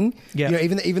parenting. Yeah. You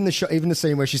know, even the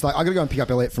scene where she's like, I gotta go and pick up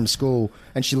Elliot from school,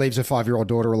 and she leaves her 5-year-old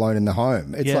daughter alone in the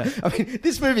home. It's like, I mean,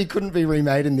 this movie couldn't be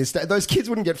remade in this day. Those kids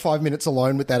wouldn't get 5 minutes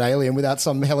alone with that alien without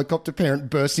some helicopter parent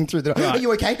bursting through the door. Right. Are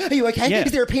you okay? Are you okay? Yeah.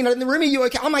 Is there a peanut in the room? Are you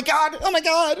okay? Oh my god.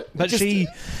 But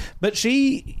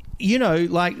she you know,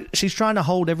 like she's trying to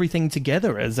hold everything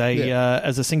together as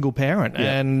a single parent.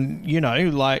 Yeah. And, you know,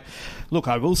 like, look,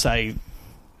 I will say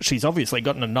she's obviously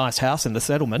gotten a nice house in the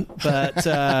settlement,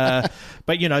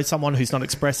 but you know, someone who's not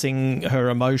expressing her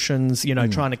emotions, you know,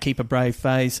 trying to keep a brave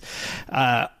face.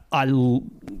 I know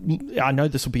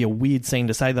this will be a weird scene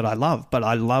to say that I love, but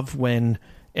I love when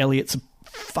Elliot's a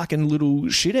fucking little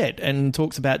shithead and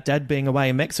talks about dad being away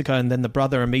in Mexico, and then the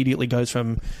brother immediately goes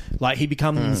from, like, he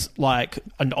becomes like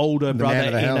an older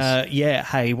brother in a,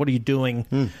 hey, what are you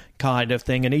doing kind of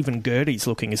thing. And even Gertie's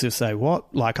looking as if say,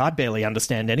 what? Like, I barely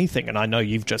understand anything, and I know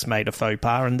you've just made a faux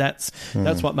pas. And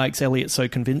that's what makes Elliot so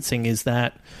convincing, is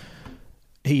that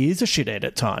he is a shithead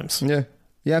at times. Yeah.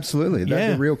 Yeah, absolutely.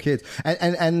 The real kids.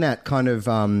 And that kind of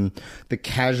the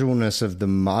casualness of the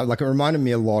mother. Like, it reminded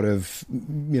me a lot of,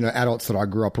 you know, adults that I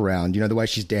grew up around. You know, the way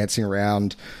she's dancing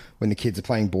around when the kids are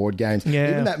playing board games.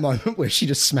 Yeah. Even that moment where she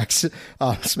just smacks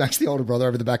the older brother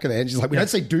over the back of the head. She's like, we don't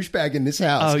say douchebag in this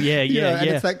house. Oh, yeah, you yeah, know, and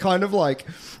it's that kind of like,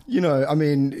 you know, I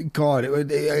mean, God,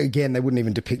 again, they wouldn't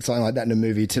even depict something like that in a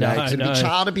movie today. No, It'd be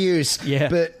child abuse. Yeah.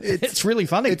 But it's really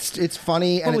funny. It's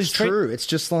funny, and it's true. It's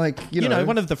just like, you know,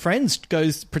 one of the friends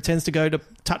pretends to go to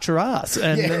touch her ass,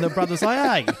 and then the brother's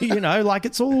like, hey, you know, like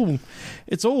it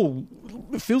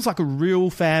feels like a real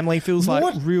family, feels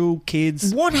like real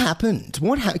kids. What happened?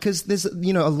 Because there's,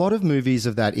 you know, a lot of movies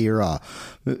of that era,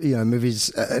 you know,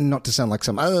 movies, not to sound like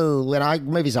some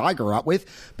movies I grew up with,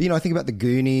 but, you know, I think about the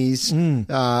Goonies.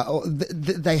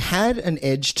 They had an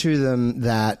edge to them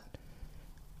that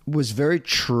was very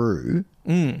true.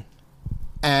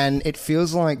 And it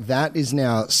feels like that is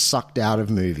now sucked out of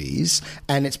movies,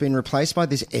 and it's been replaced by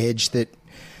this edge that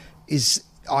is,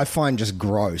 I find, just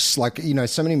gross. Like, you know,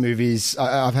 so many movies,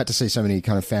 I've had to see so many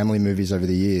kind of family movies over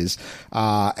the years,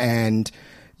 and,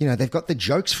 you know, they've got the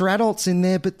jokes for adults in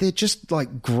there, but they're just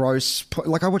like gross.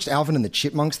 Like, I watched Alvin and the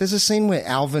Chipmunks. There's a scene where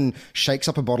Alvin shakes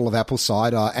up a bottle of apple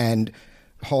cider and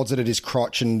holds it at his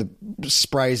crotch and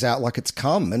sprays out like it's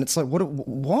cum. And it's like,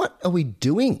 what are we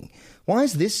doing? Why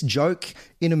is this joke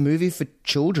in a movie for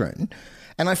children?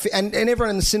 And and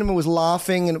everyone in the cinema was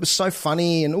laughing, and it was so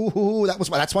funny, and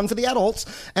that's one for the adults.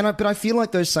 But I feel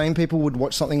like those same people would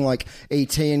watch something like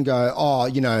E.T. and go, oh,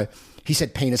 you know, he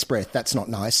said penis breath, that's not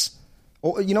nice.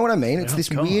 Or, you know what I mean? It's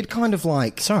this weird kind of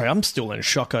like... Sorry, I'm still in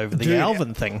shock over the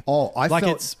Alvin thing. Oh,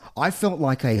 I felt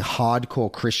like a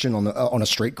hardcore Christian on a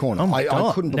street corner. Oh my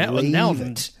God. I couldn't believe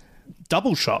it.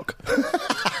 Double shock.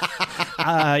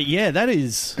 Yeah, that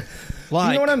is...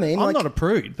 Like, you know what I mean? I'm not a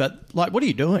prude, but, like, what are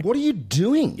you doing? What are you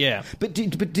doing? Yeah. But do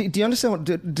you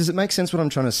understand does it make sense what I'm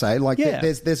trying to say? Like,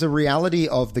 there's a reality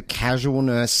of the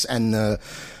casualness and the,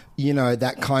 you know,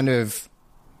 that kind of,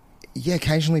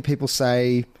 occasionally people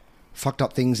say fucked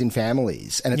up things in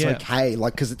families, and it's okay,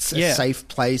 like, because it's a safe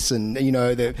place, and, you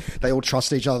know, they all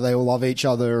trust each other, they all love each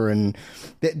other, and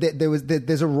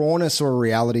there's a rawness or a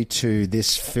reality to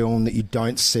this film that you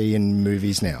don't see in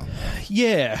movies now.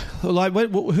 Yeah, like,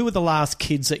 who were the last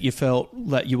kids that you felt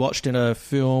that you watched in a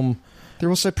film? They're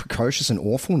all so precocious and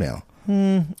awful now.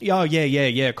 Oh,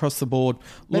 yeah, across the board.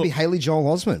 Maybe Haley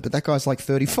Joel Osment, but that guy's like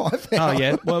 35 now. Oh,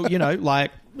 yeah. Well, you know,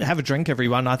 like, have a drink,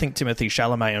 everyone. I think Timothy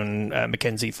Chalamet and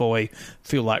Mackenzie Foy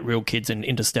feel like real kids in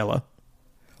Interstellar.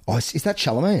 Oh, is that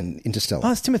Chalamet in Interstellar?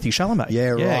 Oh, it's Timothy Chalamet. Yeah,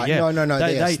 right. Yeah.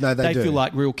 No. They do. feel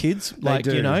like real kids. Like,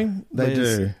 they do. You know, they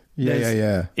do.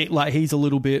 Yeah. Like, he's a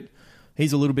little bit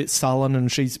sullen,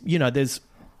 and she's, you know,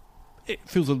 it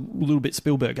feels a little bit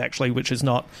Spielberg, actually, which is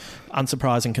not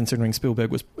unsurprising considering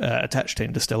Spielberg was attached to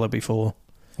Interstellar before.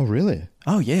 Oh, really?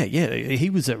 Oh, yeah. He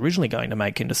was originally going to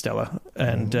make Interstellar.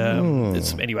 And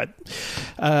anyway,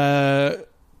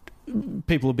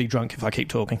 people will be drunk if I keep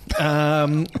talking.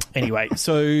 Anyway,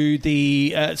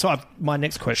 my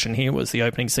next question here was the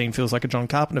opening scene feels like a John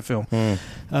Carpenter film.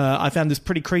 I found this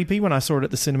pretty creepy when I saw it at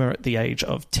the cinema at the age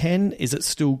of 10. Is it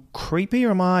still creepy,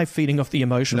 or am I feeding off the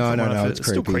emotion? No, it's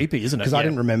creepy. Still creepy, isn't it? Because I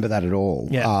didn't remember that at all.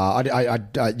 Yeah. I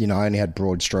only had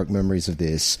broad stroke memories of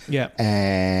this. Yeah.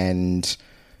 And...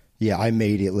 yeah, I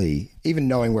immediately, even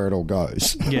knowing where it all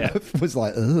goes, was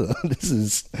like, ugh, this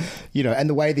is, and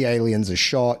the way the aliens are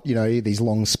shot, these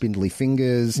long spindly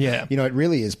fingers, it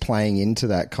really is playing into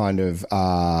that kind of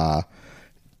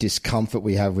discomfort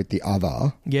we have with the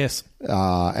other. Yes.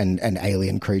 And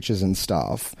alien creatures and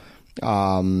stuff,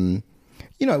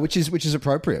 which is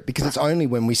appropriate, because it's only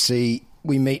when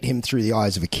we meet him through the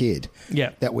eyes of a kid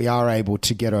that we are able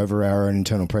to get over our own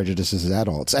internal prejudices as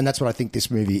adults. And that's what I think this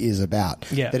movie is about.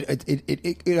 Yeah. That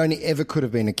it only ever could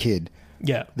have been a kid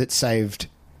that saved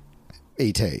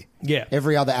E.T. Yeah.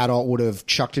 Every other adult would have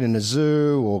chucked it in a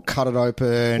zoo or cut it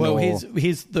open. Well,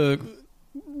 here's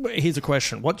a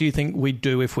question. What do you think we'd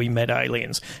do if we met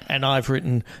aliens? And I've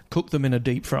written, cook them in a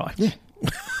deep fry. Yeah.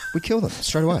 We kill them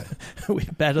straight away. We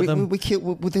batter them. We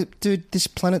kill... dude, this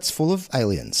planet's full of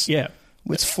aliens. Yeah.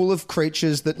 It's full of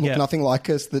creatures that look nothing like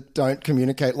us, that don't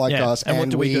communicate like us, and what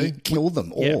do we do? Kill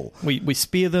them all. We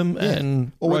spear them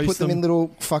and or we roast put them in little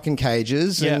fucking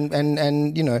cages. And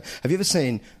have you ever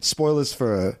seen, spoilers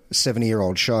for a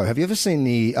 70-year-old show, have you ever seen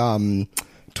the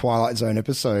Twilight Zone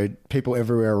episode, People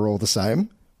Everywhere Are All the Same?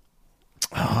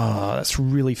 Oh, that's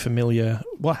really familiar.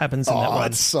 What happens in that one?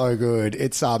 It's so good.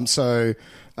 It's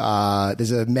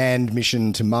there's a manned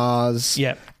mission to Mars.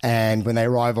 Yep. And when they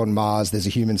arrive on Mars, there's a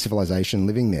human civilization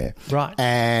living there. Right.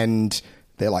 And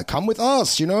they're like, come with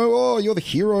us, you're the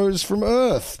heroes from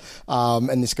Earth.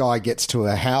 And this guy gets to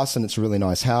a house, and it's a really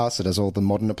nice house. It has all the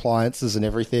modern appliances and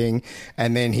everything.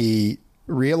 And then he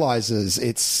realizes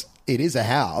it is a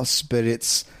house, but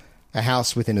it's a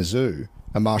house within a zoo.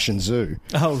 A Martian zoo.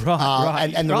 Oh,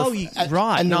 right.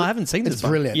 Right. No, I haven't seen this. It's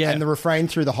brilliant. Yeah. And the refrain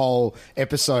through the whole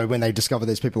episode when they discover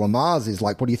there's people on Mars is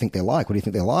like, what do you think they're like? What do you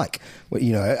think they're like? Well,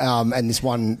 and this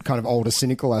one kind of older,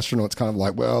 cynical astronaut's kind of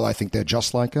like, well, I think they're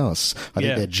just like us. I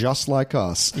think they're just like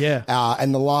us. Yeah.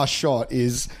 And the last shot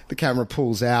is the camera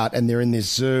pulls out and they're in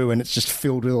this zoo and it's just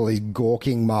filled with all these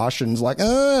gawking Martians like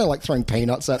throwing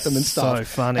peanuts at them and stuff. So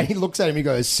funny. And he looks at him and he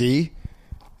goes, see?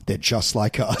 They're just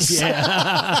like us.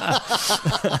 Yeah.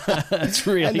 It's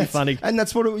really funny. And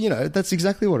that's what that's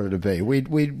exactly what it would be.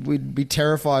 We'd be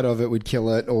terrified of it, we'd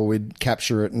kill it, or we'd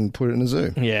capture it and put it in a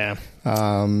zoo. Yeah.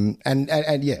 And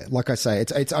yeah, like I say,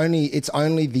 it's only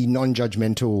the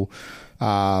non-judgmental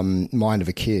mind of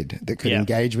a kid that could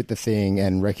engage with the thing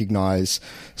and recognize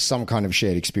some kind of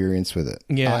shared experience with it.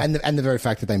 Yeah. And the very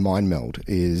fact that they mind meld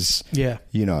is,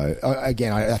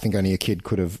 again, I think only a kid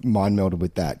could have mind melded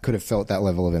with that, could have felt that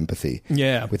level of empathy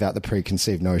without the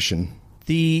preconceived notion.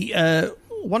 The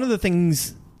one of the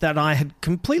things that I had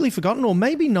completely forgotten, or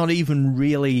maybe not even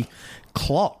really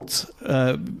clocked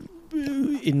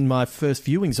in my first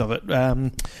viewings of it,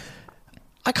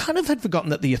 I kind of had forgotten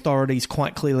that the authorities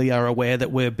quite clearly are aware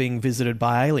that we're being visited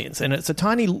by aliens. And it's a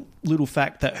tiny little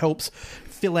fact that helps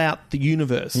fill out the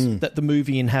universe that the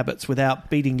movie inhabits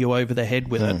without beating you over the head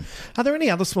with it. Are there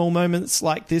any other small moments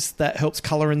like this that helps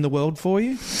colour in the world for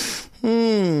you?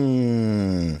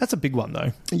 That's a big one,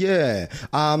 though. Yeah.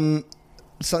 Something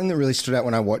that really stood out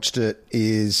when I watched it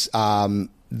is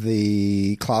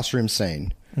the classroom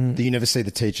scene. That you never see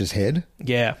the teacher's head.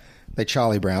 Yeah. They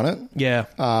Charlie Brown it. Yeah.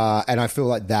 And I feel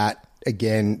like that,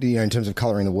 again, in terms of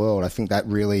colouring the world, I think that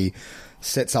really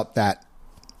sets up that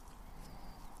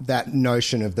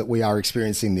notion of that we are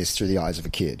experiencing this through the eyes of a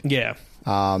kid. Yeah.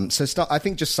 I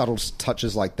think just subtle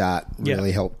touches like that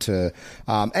really help to...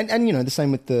 and the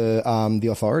same with the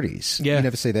authorities. Yeah. You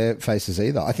never see their faces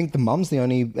either. I think the mum's the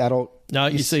only adult... No,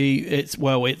 you see, it's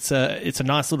a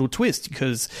nice little twist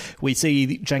because we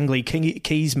see Jangly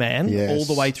Keys man all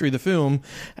the way through the film,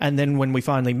 and then when we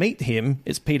finally meet him,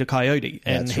 it's Peter Coyote,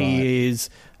 and he is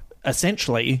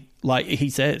essentially, like he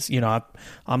says,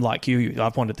 I'm like you.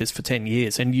 I've wanted this for 10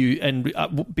 years, and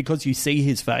because you see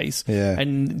his face,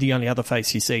 and the only other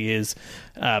face you see is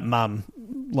Mum.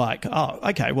 Like, oh,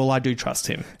 okay, well, I do trust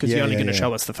him because you're only going to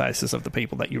show us the faces of the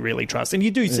people that you really trust. And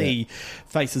you do see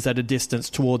faces at a distance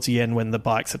towards the end when the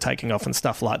bikes are taking off and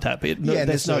stuff like that. But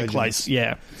there's no place.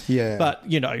 Yeah. But,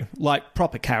 like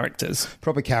proper characters.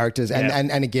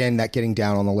 And again, that getting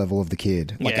down on the level of the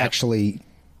kid. Like actually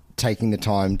taking the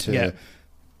time to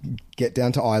get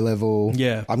down to eye level.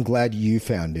 Yeah. I'm glad you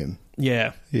found him.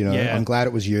 Yeah. You know, yeah. I'm glad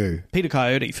it was you. Peter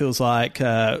Coyote feels like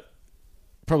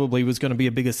probably was going to be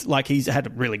a biggest, like he's had a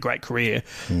really great career,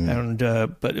 and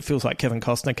but it feels like Kevin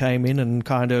Costner came in and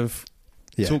kind of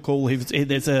took all his.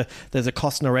 There's a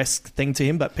Costner-esque thing to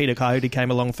him, but Peter Coyote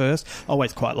came along first. I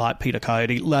always quite liked Peter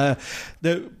Coyote.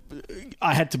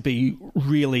 I had to be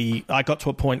really. I got to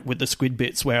a point with the Squid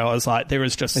Bits where I was like, there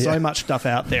is just so much stuff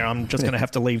out there. I'm just going to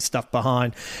have to leave stuff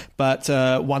behind. But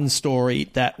one story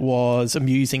that was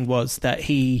amusing was that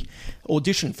he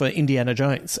auditioned for Indiana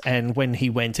Jones, and when he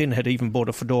went in, had even bought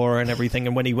a fedora and everything.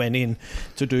 And when he went in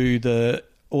to do the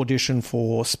audition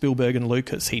for Spielberg and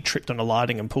Lucas, he tripped on a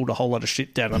lighting and pulled a whole lot of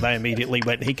shit down, and they immediately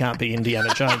went, he can't be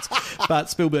Indiana Jones. But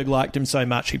Spielberg liked him so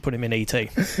much he put him in E.T.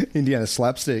 Indiana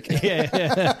slapstick.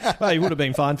 Yeah. Well, he would have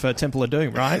been fine for Temple of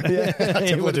Doom, right? Yeah,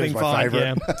 he would have been fine.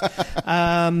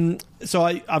 Yeah. So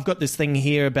I've got this thing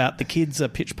here about the kids are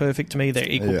pitch perfect to me. They're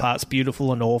equal parts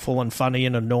beautiful and awful and funny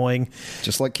and annoying.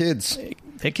 Just like kids.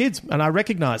 They're kids, and I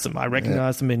recognise them. I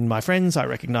recognise them in my friends. I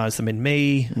recognise them in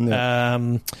me.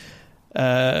 Yeah.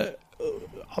 I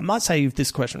might save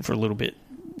this question for a little bit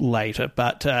later,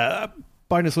 but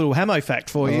bonus little Hamo fact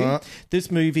for you.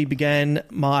 This movie began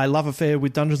my love affair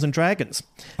with Dungeons & Dragons.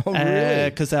 Oh, really?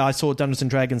 Because I saw Dungeons &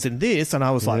 Dragons in this, and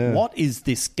I was like, what is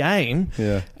this game?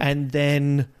 Yeah. And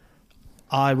then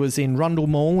I was in Rundle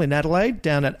Mall in Adelaide,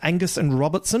 down at Angus and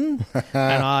Robertson,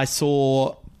 and I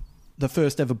saw the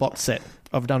first ever box set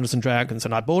of Dungeons and Dragons,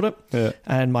 and I bought it,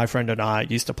 and my friend and I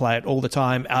used to play it all the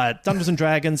time. Dungeons and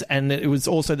Dragons, and it was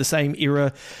also the same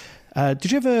era.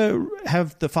 Did you ever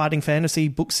have the Fighting Fantasy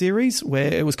book series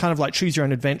where it was kind of like Choose Your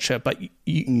Own Adventure, but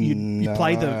you'd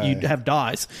play you'd have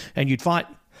dice and you'd fight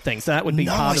things? That would be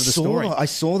part of the story. I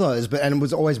saw those, and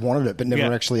was always wanted it, but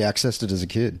never actually accessed it as a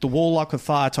kid. The Warlock of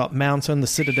Firetop Mountain, the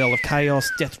Citadel of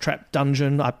Chaos, Death Trap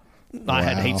Dungeon. I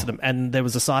had heaps of them, and there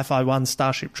was a sci-fi one,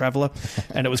 Starship Traveller,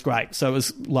 and it was great. So it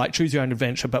was like Choose Your Own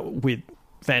Adventure, but with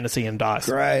fantasy and dice.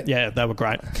 Great. Yeah, they were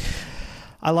great.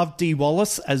 I love Dee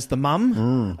Wallace as the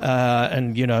mum,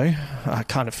 and, you know, I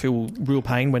kind of feel real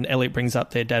pain when Elliot brings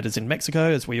up their dad is in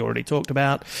Mexico, as we already talked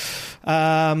about.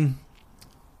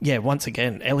 Yeah, once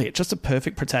again, Elliot, just a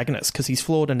perfect protagonist because he's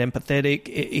flawed and empathetic.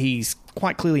 He's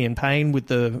quite clearly in pain with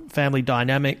the family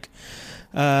dynamic.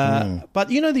 But,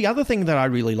 you know, the other thing that I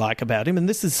really like about him, and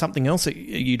this is something else that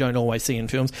you don't always see in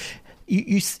films,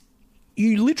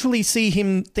 you literally see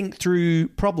him think through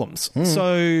problems.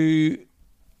 So,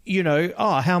 you know,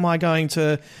 how am I going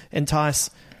to entice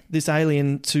this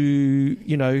alien to,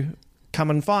 you know, come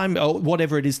and find me, or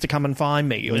whatever it is to come and find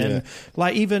me. And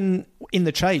like even in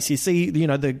the chase, you see, you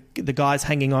know, the guy's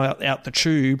hanging out the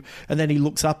tube, and then he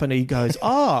looks up and he goes,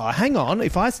 hang on,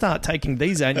 if I start taking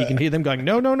these out, you can hear them going,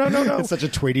 no. It's such a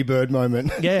Tweety Bird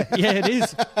moment. Yeah, it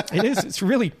is. It is. It's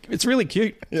really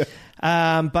cute. Yeah.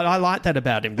 But I like that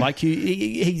about him. Like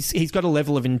he's got a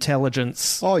level of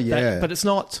intelligence. Oh yeah, but it's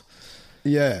not.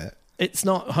 Yeah. It's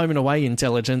not Home and Away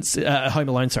intelligence, Home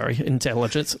Alone, sorry,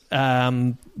 intelligence.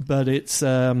 But it's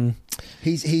there's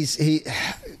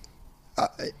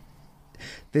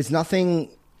nothing,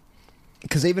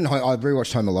 because even I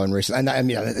rewatched Home Alone recently, and I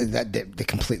mean they're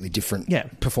completely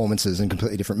different performances and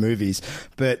completely different movies.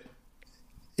 But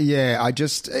yeah, I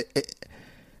just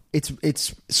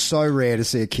it's so rare to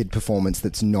see a kid performance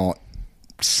that's not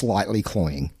slightly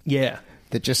cloying. Yeah,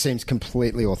 that just seems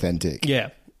completely authentic. Yeah.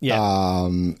 Yeah.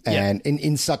 And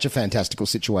in such a fantastical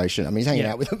situation. I mean, he's hanging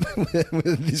out with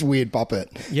this weird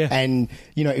puppet. Yeah. And,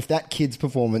 you know, if that kid's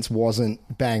performance wasn't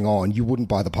bang on, you wouldn't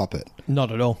buy the puppet.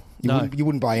 Not at all. You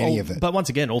wouldn't buy any of it. But once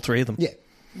again, all three of them.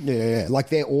 Yeah. Like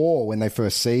their awe when they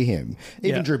first see him.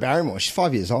 Even Drew Barrymore, she's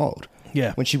 5 years old.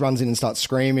 Yeah. When she runs in and starts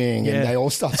screaming and they all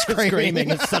start screaming.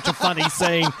 It's such a funny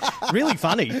scene. Really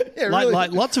funny. Yeah, really.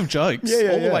 Like lots of jokes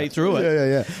all the way through it.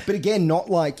 Yeah. But again, not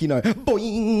like, you know,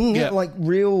 boing, like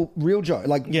real joke.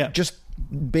 Like just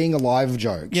being alive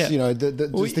jokes. Yeah. You know,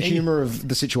 just the humour of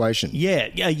the situation.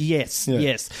 Yes.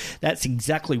 That's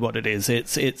exactly what it is.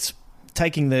 It's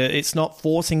taking it's not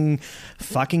forcing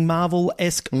fucking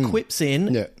Marvel-esque quips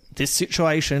in. Yeah. This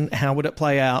situation, how would it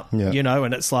play out? Yeah. You know,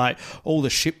 and it's like all the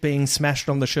shit being smashed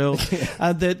on the shelf.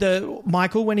 The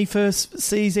Michael, when he first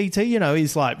sees E.T., you know,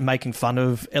 he's like making fun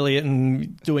of Elliot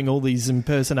and doing all these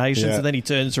impersonations, and then he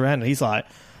turns around and he's like,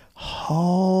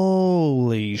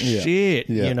 holy shit,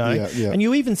 you know. And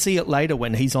you even see it later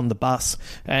when he's on the bus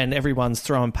and everyone's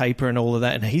throwing paper and all of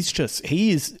that, and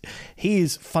he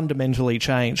is fundamentally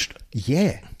changed.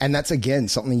 Yeah, and that's again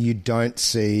something you don't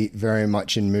see very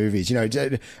much in movies, you know.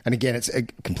 And again, it's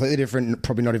completely different,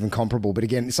 probably not even comparable. But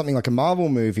again, it's something like a Marvel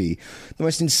movie, the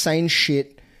most insane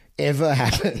shit ever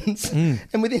happens.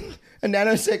 And within a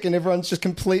nanosecond, everyone's just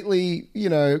completely,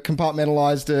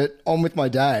 compartmentalized it, on with my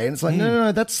day. And it's like,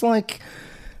 no, that's like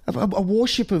a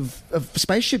warship of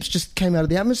spaceships just came out of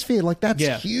the atmosphere. Like, that's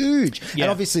huge. Yeah.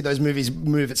 And obviously those movies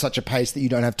move at such a pace that you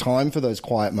don't have time for those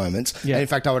quiet moments. Yeah. And in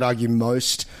fact, I would argue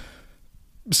most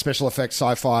special effects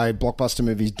sci-fi blockbuster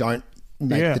movies don't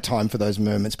make the time for those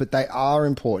moments, but they are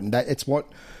important. That it's what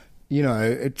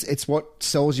it's what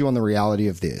sells you on the reality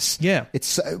of this. Yeah,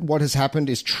 it's what has happened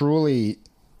is truly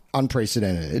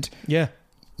unprecedented. Yeah,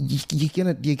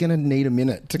 you're gonna need a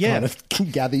minute to kind of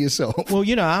gather yourself. Well,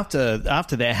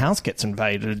 after their house gets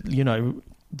invaded,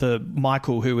 the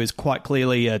Michael, who is quite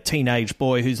clearly a teenage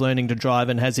boy who's learning to drive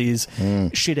and has his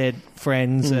shithead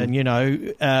friends, and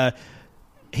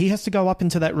he has to go up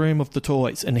into that room of the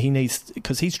toys, and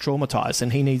because he's traumatized,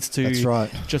 and he needs to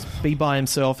just be by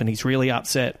himself, and he's really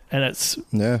upset, and that's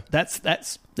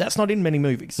not in many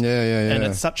movies. And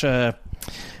it's such a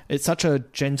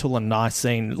gentle and nice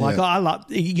scene. Like, I love,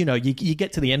 you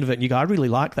get to the end of it and you go, I really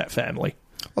like that family.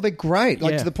 Oh, they're great.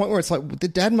 Like, to the point where it's like, the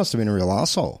dad must have been a real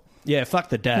asshole. Yeah, fuck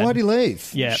the dad. Why'd he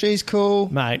leave? Yeah, she's cool,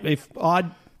 mate. If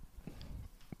I'd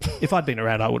been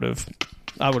around, I would have.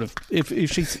 I would have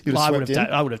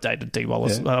dated Dee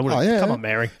Wallace. Yeah. I would have. Come on,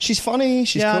 Mary. She's funny.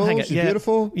 She's cool. She's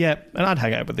beautiful. Yeah, and I'd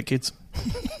hang out with the kids.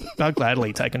 I'd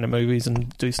gladly take them to movies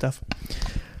and do stuff.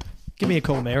 Give me a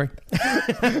call, Mary.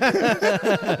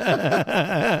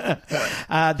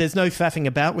 There's no faffing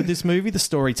about with this movie. The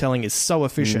storytelling is so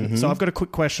efficient. So I've got a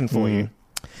quick question for you.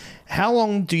 How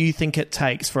long do you think it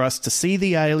takes for us to see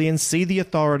the aliens, see the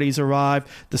authorities arrive,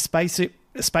 the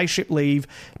spaceship leave,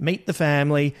 meet the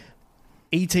family,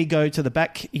 E.T. go to the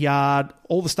backyard,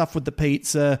 all the stuff with the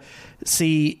pizza,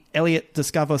 see Elliot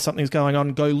discover something's going on,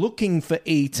 go looking for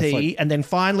E.T., and then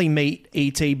finally meet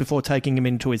E.T. before taking him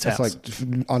into his house? It's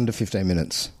like under 15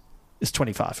 minutes. It's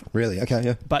 25. Really? Okay,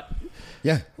 yeah. But...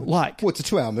 yeah. Like... well, it's a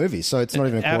 2-hour movie, so it's not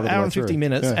even a quarter of the way hour and 50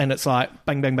 minutes, and it's like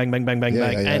bang, bang, bang, bang, bang, bang,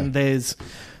 bang. And there's...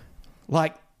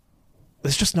 like...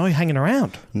 there's just no hanging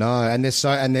around. No, and there's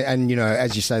and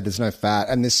as you say, there's no fat,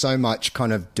 and there's so much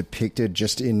kind of depicted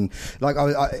just in like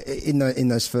in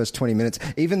those first 20 minutes.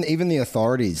 Even the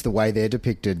authorities, the way they're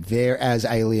depicted, they're as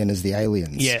alien as the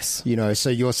aliens. Yes, so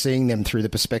you're seeing them through the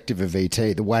perspective of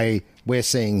E.T. The way we're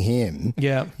seeing him.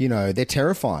 Yeah, they're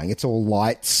terrifying. It's all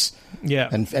lights. Yeah,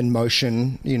 and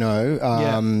motion.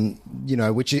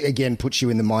 Which again puts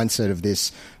you in the mindset of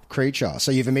this creature.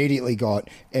 So you've immediately got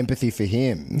empathy for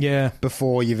him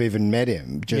before you've even met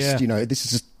him. Just, this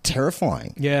is just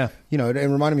terrifying. Yeah. It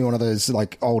reminded me of one of those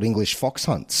like old English fox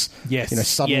hunts. Yes.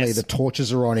 Suddenly the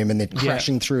torches are on him and they're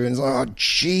crashing through and it's like, oh,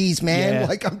 geez, man.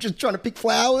 Like, I'm just trying to pick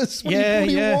flowers. What do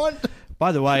you want?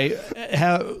 By the way,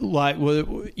 how, like,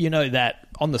 that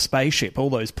on the spaceship, all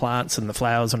those plants and the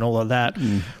flowers and all of that,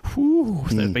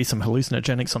 there'd be some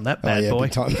hallucinogenics on that bad boy.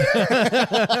 Big time. You're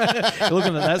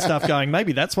looking at that stuff going,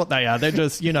 maybe that's what they are. They're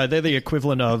just, they're the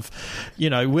equivalent of,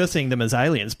 we're seeing them as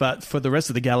aliens, but for the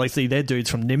rest of the galaxy, they're dudes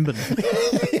from Nimbin.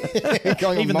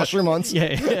 Going on mushroom hunts.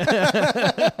 Yeah.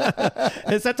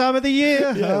 It's that time of the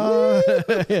year.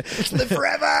 Live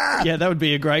forever. Yeah, that would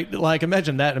be a great, like,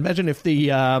 imagine that. Imagine if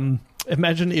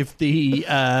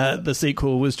the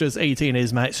sequel was just E.T. and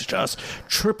his mates just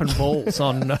tripping balls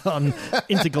on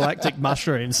intergalactic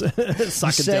mushrooms. Psychedelic.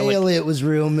 You say Elliot was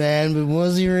real, man, but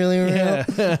was he really real? Yeah.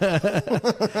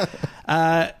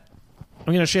 I'm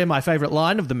going to share my favourite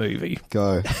line of the movie.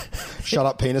 Go. Shut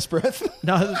up, penis breath.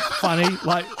 No, funny.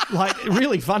 Like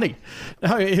really funny.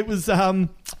 No, it was... how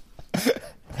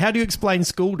do you explain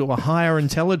school to a higher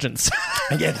intelligence?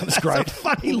 Yeah, that was great. That's a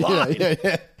funny line.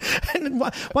 Yeah. And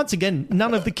once again,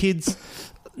 none of the kids.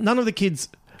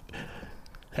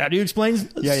 How do you explain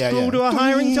school to a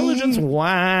higher intelligence?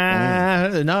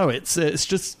 Wow. No, it's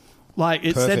just like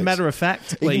it's said matter of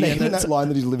factly. Even that line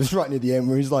that he delivers right near the end,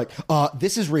 where he's like,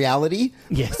 "This is reality."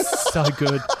 Yes, so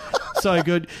good. So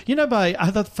good. My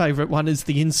other favourite one is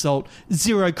the insult,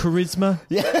 zero charisma.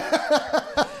 Yeah.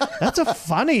 That's a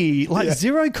funny,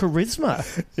 zero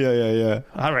charisma. Yeah.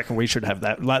 I reckon we should have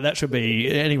that. Like, that should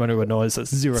be anyone who annoys us,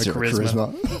 zero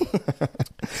charisma.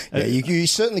 You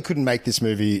certainly couldn't make this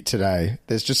movie today.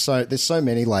 There's so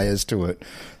many layers to it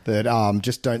that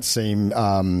just don't seem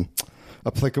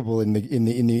applicable in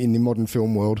the modern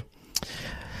film world.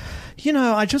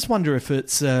 I just wonder if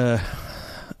it's...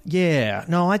 yeah,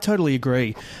 no, I totally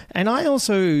agree. And I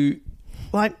also,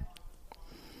 like...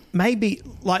 maybe,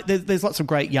 like, there's lots of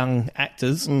great young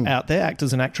actors out there,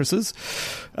 actors and actresses.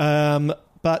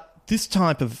 But this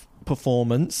type of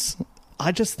performance,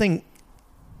 I just think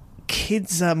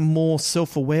kids are more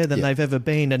self-aware than Yeah. they've ever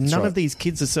been, and That's none right. of these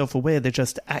kids are self-aware. They're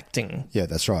just acting. Yeah,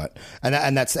 that's right,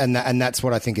 and that's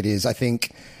what I think it is. I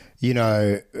think, you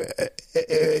know,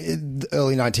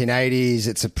 early 1980s.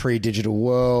 It's a pre-digital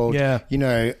world. Yeah. You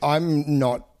know, I'm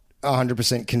not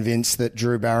 100% convinced that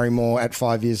Drew Barrymore at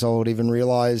 5 years old even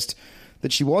realized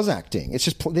that she was acting. It's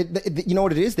just, you know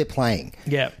what it is? They're playing.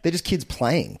 Yeah. They're just kids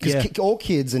playing. Because Yeah. all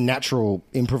kids are natural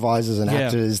improvisers and Yeah.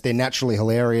 actors. They're naturally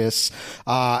hilarious,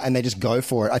 and they just go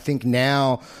for it. I think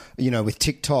now, you know, with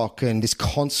TikTok and this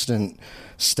constant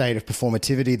state of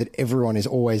performativity that everyone is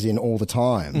always in all the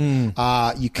time,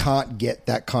 you can't get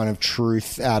that kind of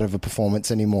truth out of a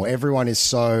performance anymore. Everyone is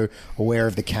so aware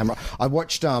of the camera. I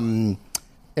watched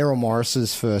Errol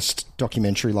Morris's first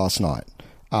documentary last night,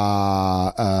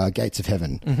 Gates of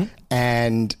Heaven,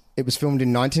 and it was filmed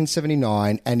in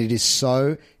 1979, and it is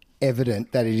so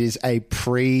evident that it is a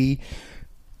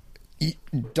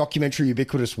documentary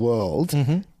ubiquitous world.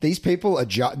 These people are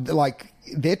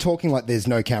they're talking like there's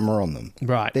no camera on them.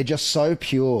 Right. They're just so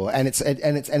pure, and it's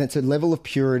a level of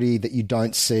purity that you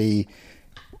don't see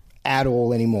at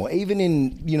all anymore. Even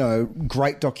in, you know,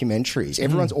 great documentaries,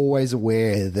 everyone's always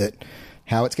aware that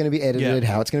how it's going to be edited,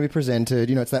 how it's going to be presented.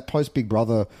 You know, it's that post Big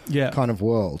Brother kind of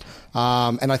world.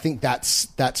 And I think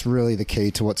that's really the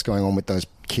key to what's going on with those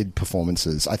kid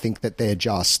performances. I think that they're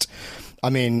just, I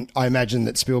mean, I imagine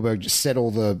that Spielberg just set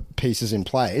all the pieces in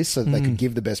place so that they could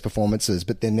give the best performances,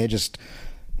 but then they're just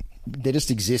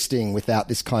existing without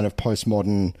this kind of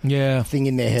postmodern thing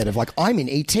in their head of like, I'm in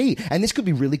E.T. and this could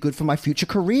be really good for my future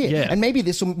career. And maybe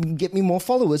this will get me more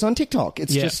followers on TikTok.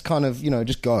 It's just kind of, you know,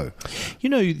 just go. You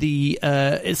know,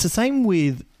 it's the same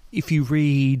with if you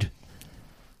read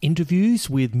interviews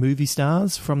with movie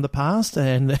stars from the past,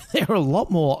 and they're a lot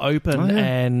more open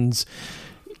and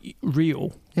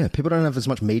real. Yeah, people don't have as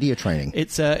much media training.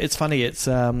 It's funny. It's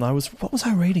what was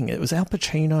I reading? It was Al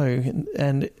Pacino,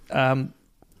 and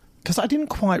because I didn't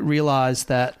quite realize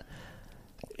that,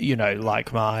 you know,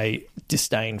 like my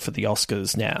disdain for the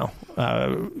Oscars now,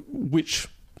 which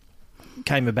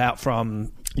came about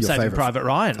from Saving Private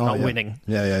Ryan not winning.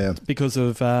 Yeah. Because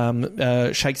of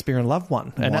Shakespeare in Love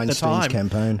one. And at the time,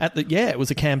 campaign. It was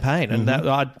a campaign. And that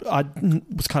I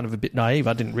was kind of a bit naive.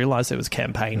 I didn't realise there was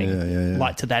campaigning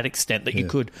like to that extent that you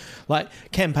could, like,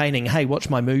 campaigning, hey, watch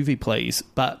my movie, please,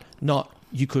 but not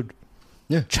you could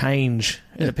change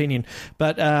an opinion.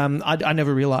 But I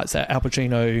never realised that Al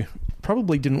Pacino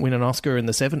probably didn't win an Oscar in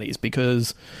the 70s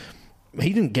because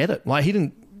he didn't get it. Like,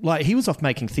 he was off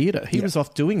making theatre. He was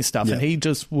off doing stuff, and he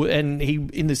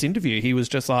in this interview, he was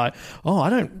just like, oh, I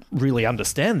don't really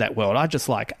understand that world. I just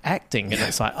like acting. And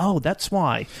it's like, oh, that's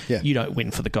why you don't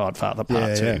win for The Godfather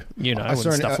Part 2, you know, and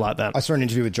stuff like that. I saw an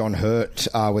interview with John Hurt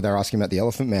where they were asking about The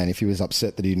Elephant Man, if he was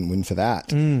upset that he didn't win for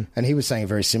that. And he was saying a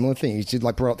very similar thing. He did,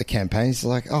 like, brought up the campaign. He's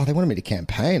like, oh, they wanted me to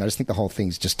campaign. I just think the whole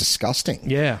thing's just disgusting.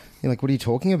 Yeah. You're like, what are you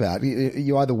talking about?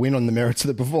 You either win on the merits of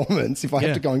the performance. If I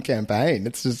have to go and campaign,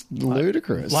 it's just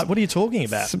ludicrous. Like, what are you talking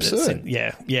about? It's absurd.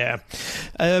 Yeah.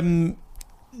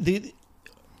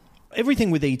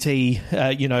 Everything with E.T.,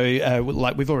 you know,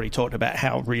 like we've already talked about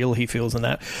how real he feels and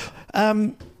that.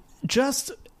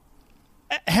 Just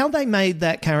how they made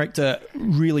that character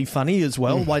really funny as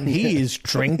well when he is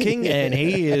drinking and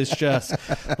he is just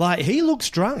like, he looks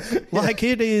drunk. Like,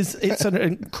 it's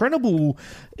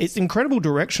incredible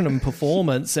direction and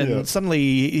performance, and suddenly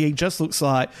he just looks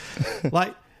like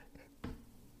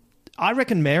I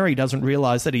reckon Mary doesn't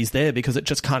realise that he's there because it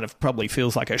just kind of probably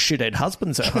feels like a shithead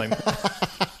husband's at home.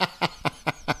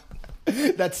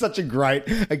 That's such a great,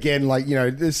 again, like, you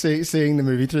know, seeing the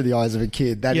movie through the eyes of a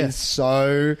kid. That is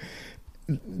so...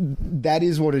 That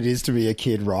is what it is to be a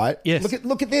kid, right? Yes.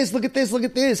 Look at this.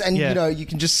 And, you know, you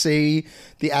can just see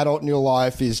the adult in your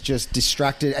life is just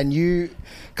distracted, and you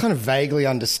kind of vaguely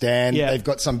understand they've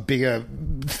got some bigger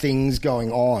things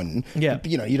going on. Yeah.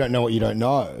 You know, you don't know what you don't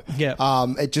know. Yeah.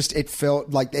 It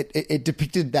felt like it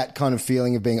depicted that kind of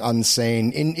feeling of being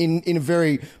unseen in a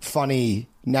very funny,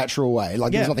 natural way.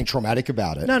 Like, there's nothing traumatic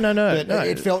about it. No.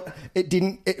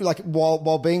 But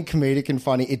while being comedic and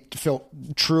funny, it felt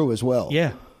true as well.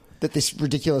 Yeah. That this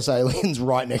ridiculous alien's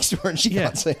right next to her and she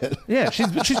can't see it. Yeah,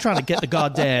 she's trying to get the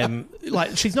goddamn...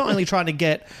 Like, she's not only trying to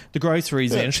get the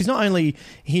groceries in, she's not only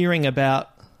hearing about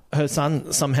her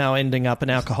son somehow ending up an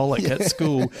alcoholic at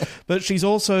school, but she's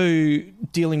also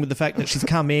dealing with the fact that she's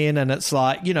come in and it's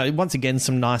like, you know, once again,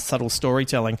 some nice subtle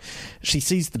storytelling. She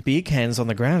sees the beer cans on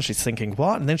the ground. She's thinking,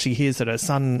 what? And then she hears that her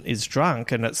son is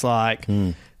drunk, and it's like...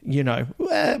 you know.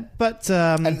 But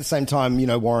and at the same time, you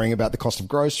know, worrying about the cost of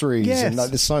groceries. Yes. And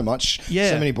there's so much, so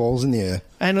many balls in the air.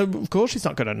 And of course she's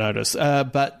not going to notice.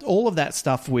 But all of that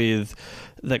stuff with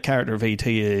the character of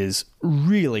E.T. is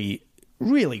really,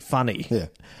 really funny. Yeah.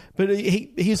 But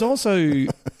he's also,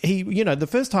 you know, the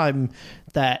first time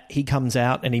that he comes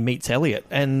out and he meets Elliot,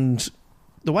 and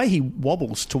the way he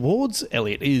wobbles towards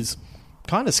Elliot is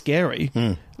kind of scary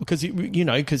because, you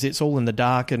know, because it's all in the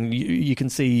dark and you can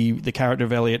see the character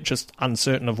of Elliot just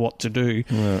uncertain of what to do.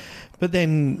 Yeah. But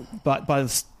then by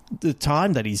the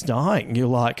time that he's dying, you're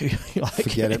like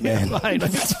forget it, man.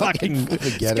 It's fucking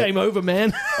game over,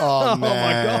 man. Oh,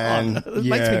 man. My God. It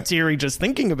makes me teary just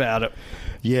thinking about it.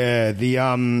 Yeah, the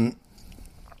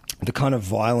kind of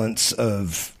violence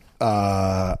of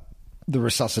the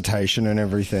resuscitation and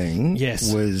everything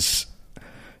was,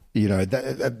 you know,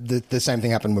 the same thing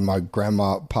happened when my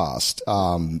grandma passed.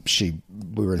 We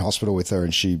were in hospital with her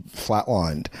and she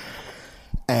flatlined.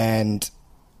 And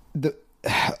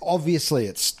obviously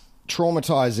it's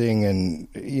traumatizing and,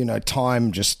 you know,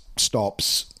 time just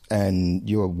stops and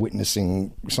you're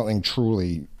witnessing something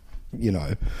truly, you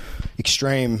know,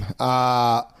 extreme.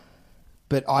 But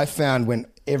I found when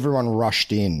everyone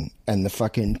rushed in and the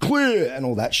fucking clear and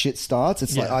all that shit starts,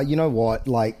 it's like, you know what?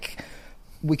 Like,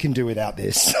 we can do without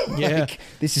this. Like,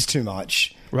 this is too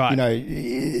much. Right.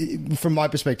 You know, from my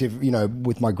perspective, you know,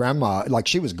 with my grandma, like,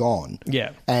 she was gone.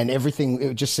 Yeah. And everything,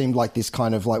 it just seemed like this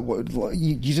kind of like,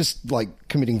 you're just like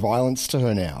committing violence to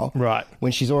her now. Right.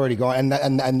 When she's already gone.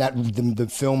 And the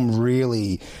film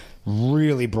really,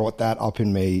 really brought that up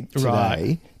in me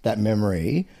today, that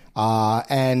memory.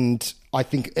 And I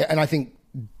think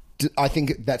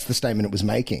that's the statement it was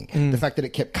making. The fact that it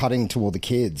kept cutting to all the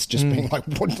kids, just being like,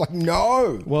 "What? Like,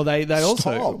 no." Well, they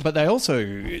also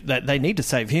they need to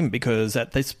save him because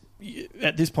at this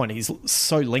point he's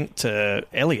so linked to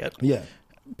Elliot. Yeah.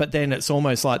 But then it's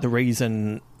almost like the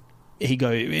reason he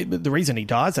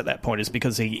dies at that point is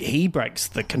because he breaks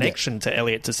the connection to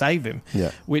Elliot to save him.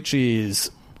 Yeah. Which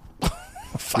is.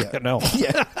 Fucking hell.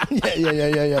 Yeah.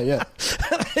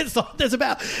 There's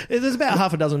about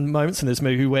half a dozen moments in this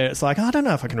movie where it's like, I don't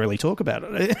know if I can really talk about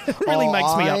it. It really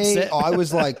makes me upset. I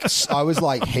was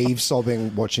like heave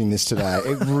sobbing watching this today.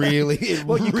 It really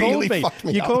fucked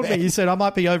me up. You called me. You said I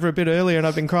might be over a bit earlier and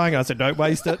I've been crying. I said, don't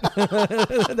waste it.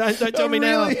 don't tell me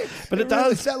now. But it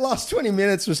does. That last 20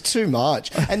 minutes was too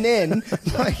much. And then,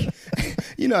 like,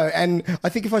 you know, and I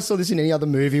think if I saw this in any other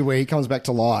movie where he comes back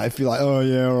to life, you're like, oh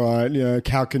yeah, all right, you know,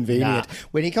 how convenient. Nah.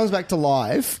 When he comes back to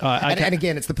life, and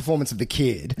again, it's the performance of the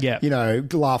kid, you know,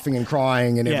 laughing and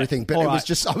crying and everything. But was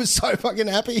just, I was so fucking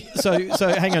happy. So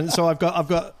hang on. So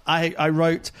I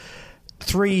wrote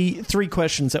three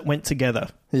questions that went together.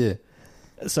 Yeah.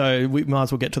 So we might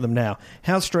as well get to them now.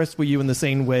 How stressed were you in the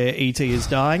scene where E.T. is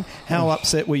dying? How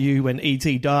upset were you when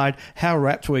E.T. died? How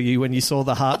rapt were you when you saw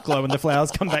the heart glow and the flowers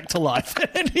come back to life?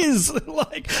 It is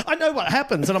like, I know what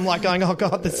happens, and I'm like going, oh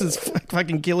God, this is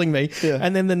fucking killing me. Yeah.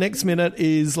 And then the next minute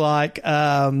is like,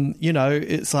 you know,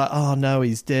 it's like, oh no,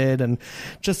 he's dead. And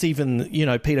just even, you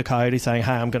know, Peter Coyote saying,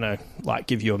 hey, I'm going to like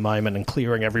give you a moment and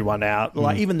clearing everyone out.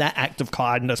 Like even that act of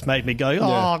kindness made me go,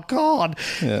 oh God,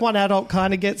 one adult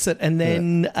kind of gets it. And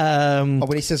then,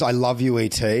 when he says "I love you,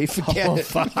 E.T.," forget it.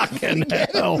 Fucking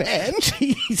hell, man!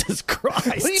 Jesus Christ!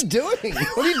 What are you doing?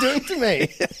 What are you doing to me?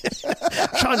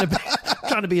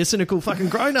 trying to be a cynical fucking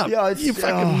grown up. Yeah, you're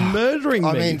fucking murdering me.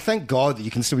 I mean, thank God that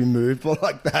you can still be moved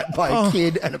like that by a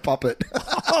kid and a puppet.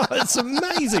 It's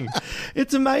amazing.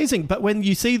 It's amazing. But when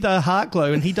you see the heart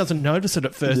glow and he doesn't notice it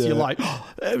at first, you're like,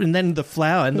 and then the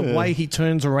flower and the way he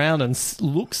turns around and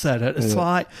looks at it, it's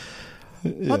like.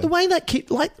 Like the way that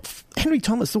kid, like Henry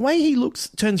Thomas, the way he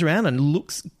turns around and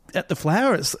looks at the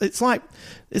flower, it's like,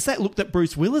 it's that look that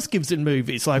Bruce Willis gives in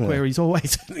movies, like where he's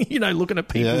always, you know, looking at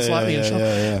people slightly in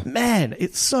shock. Man,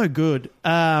 it's so good.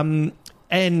 And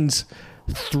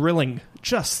thrilling.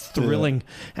 Just thrilling.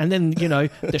 And then, you know,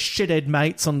 the shithead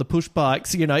mates on the push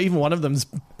bikes, you know, even one of them's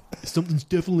something's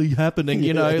definitely happening,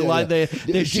 you know, like they're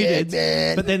shitheads.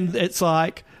 Man. But then it's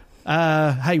like,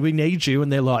 hey, we need you.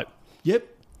 And they're like, yep.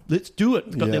 Let's do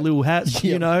it. Got their little hats,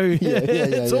 you know.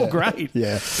 It's all great.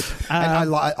 Yeah.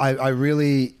 And I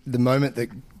really, the moment that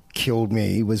killed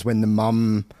me was when the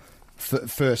mum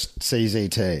first sees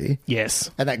E.T.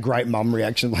 Yes. And that great mum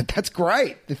reaction, like, that's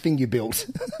great, the thing you built.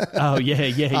 Oh,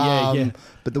 yeah.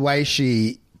 But the way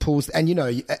she pulls, and you know,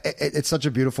 it's such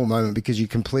a beautiful moment because you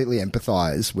completely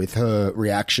empathize with her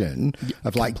reaction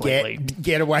of like,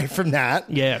 get away from that.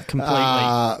 Yeah,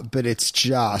 completely. But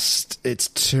it's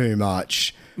too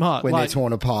much. when they're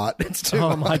torn apart. It's too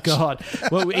much. Oh my god!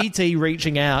 Well, E.T.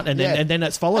 reaching out, and then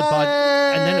it's followed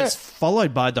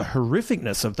by the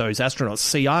horrificness of those astronauts.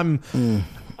 See, I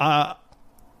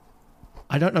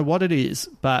don't know what it is,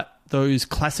 but those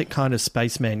classic kind of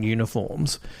spaceman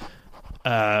uniforms,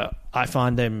 I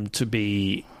find them to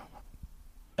be.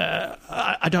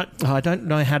 I don't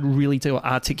know how to really to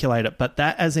articulate it, but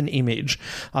that as an image,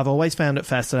 I've always found it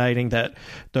fascinating that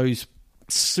those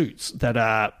suits that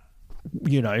are,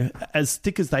 as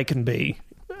thick as they can be,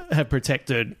 have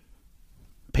protected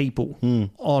people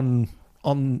on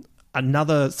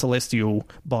another celestial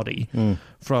body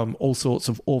from all sorts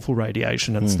of awful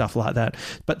radiation and stuff like that.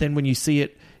 But then when you see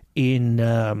it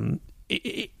when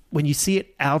you see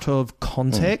it out of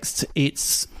context,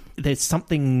 there's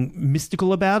something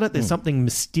mystical about it. There's something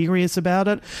mysterious about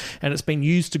it, and it's been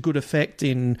used to good effect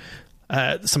in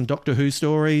some Doctor Who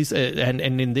stories, and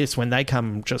in this, when they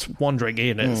come just wandering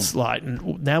in, it's like,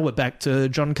 now we're back to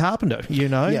John Carpenter,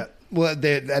 Yeah. Well,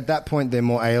 at that point, they're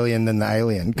more alien than the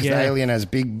alien, because the alien has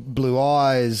big blue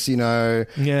eyes, it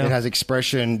has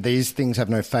expression. These things have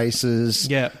no faces.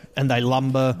 Yeah, and they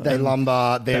lumber.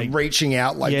 They're reaching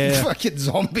out like fucking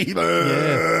zombie.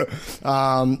 Yeah.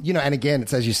 And again,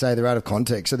 it's as you say, they're out of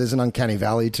context, so there's an uncanny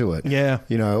valley to it. Yeah.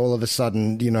 All of a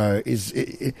sudden, do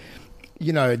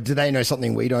they know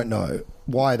something we don't know?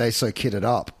 Why are they so kitted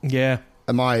up? Yeah.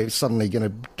 Am I suddenly going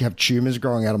to have tumours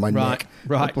growing out of my neck?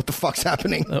 Right. What the fuck's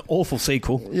happening? Awful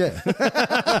sequel. Yeah.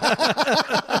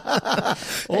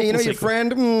 Hey, your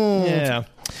friend? Yeah.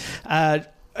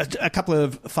 A couple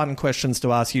of fun questions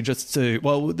to ask you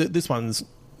this one's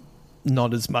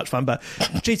not as much fun, but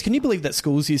geez, can you believe that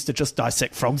schools used to just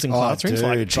dissect frogs in classrooms?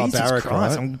 Dude, Jesus barbaric,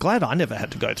 Christ, right? I'm glad I never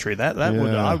had to go through that.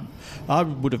 I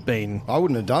would have been... I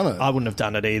wouldn't have done it. I wouldn't have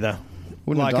done it either.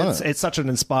 It's such an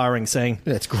inspiring scene.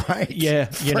 Yeah, it's great. Yeah,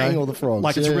 freeing all the frogs.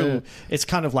 Like it's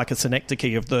kind of like a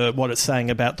synecdoche of what it's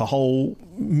saying about the whole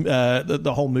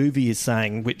the whole movie is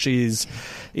saying, which is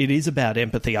it is about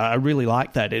empathy. I really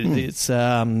like that. It's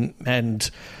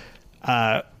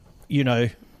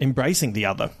embracing the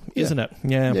other, isn't it?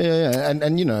 Yeah.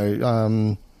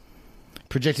 And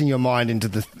projecting your mind into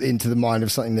the mind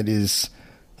of something that is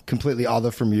completely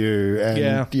other from you,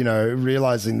 and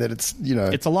realizing that it's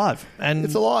alive and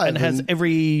has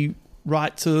every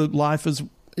right to life as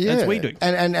we do,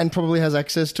 and probably has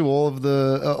access to all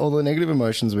the negative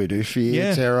emotions we do: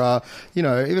 fear, terror.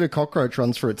 Even a cockroach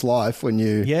runs for its life when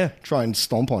you try and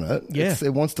stomp on it.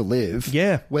 It wants to live.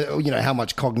 How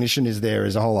much cognition is there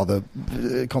is a whole other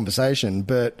conversation,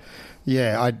 but.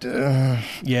 Our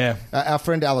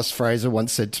friend Alice Fraser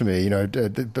once said to me,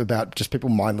 about just people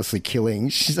mindlessly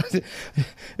killing.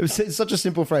 It's such a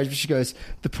simple phrase, but she goes,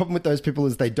 "The problem with those people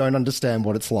is they don't understand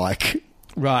what it's like."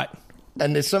 Right.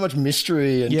 And there's so much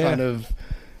mystery and kind of...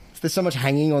 There's so much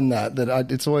hanging on that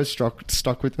it's always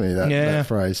stuck with me, that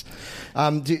phrase.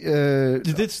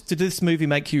 Did this movie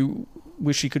make you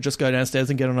wish you could just go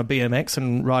downstairs and get on a BMX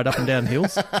and ride up and down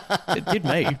hills? It did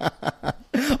me.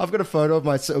 I've got a photo of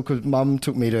myself because Mum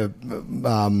took me to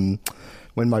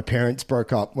when my parents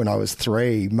broke up when I was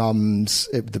 3.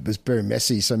 It was very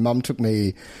messy, so Mum took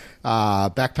me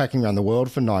backpacking around the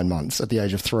world for 9 months at the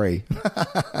age of 3.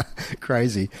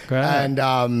 Crazy. Great.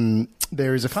 And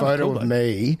there is a photo of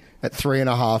me at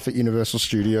 3.5 at Universal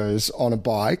Studios on a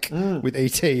bike with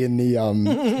E.T. in the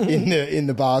in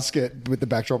the basket with the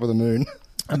backdrop of the moon.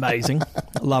 Amazing.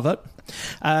 Love it.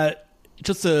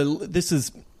 This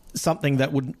is something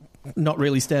that would not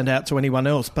really stand out to anyone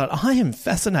else, but I am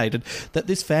fascinated that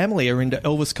this family are into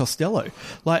Elvis Costello.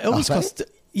 Like Elvis Costello.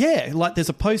 Yeah, like there's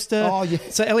a poster. Oh, yeah.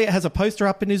 So Elliot has a poster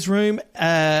up in his room,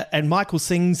 and Michael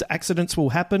sings "Accidents Will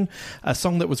Happen," a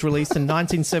song that was released in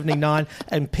 1979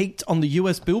 and peaked on the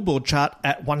US Billboard chart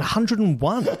at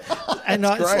 101. And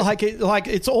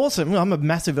it's awesome. I'm a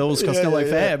massive Elvis Costello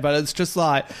fan, but it's just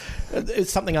like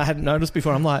it's something I hadn't noticed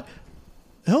before. I'm like,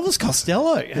 Elvis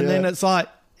Costello, and then it's like,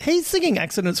 he's singing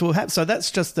 "Accidents Will Happen," so that's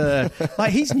just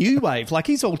he's new wave, like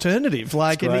he's alternative,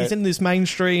 like, and he's in this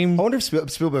mainstream. I wonder if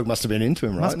Spielberg must have been into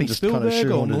him, right? Must be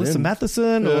Spielberg or Melissa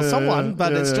Matheson or someone,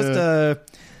 but it's just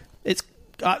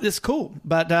it's cool.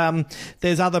 But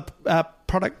there's other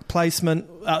product placement.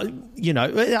 I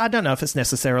don't know if it's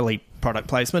necessarily product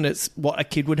placement. It's what a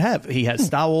kid would have. He has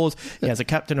Star Wars. He has a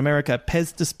Captain America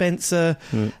Pez dispenser.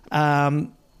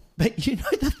 But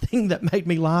the thing that made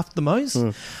me laugh the most.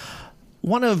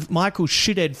 One of Michael's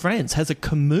shithead friends has a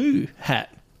Camus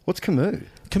hat. What's Camus?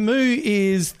 Camus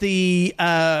is the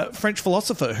French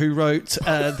philosopher who wrote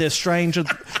 *The Stranger*,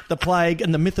 *The Plague*,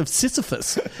 and *The Myth of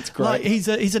Sisyphus*. That's great. Like, he's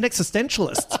an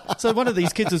existentialist. So one of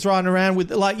these kids is riding around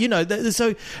with,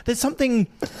 so there's something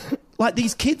like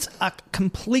these kids are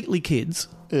completely kids.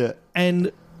 Yeah.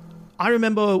 And I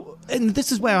remember, and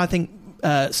this is where I think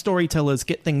storytellers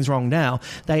get things wrong now.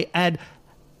 They add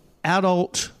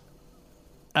adult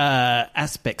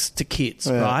aspects to kids,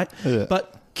 right? Yeah.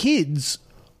 But kids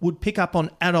would pick up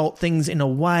on adult things in a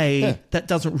way that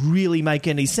doesn't really make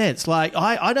any sense. Like,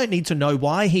 I don't need to know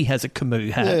why he has a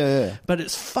Camus hat, but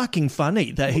it's fucking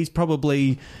funny that he's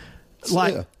probably...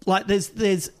 Like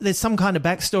there's some kind of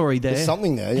backstory there. There's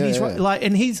something there,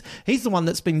 and he's the one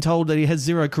that's been told that he has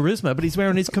zero charisma, but he's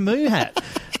wearing his Camus hat.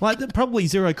 Like, probably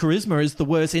zero charisma is the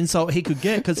worst insult he could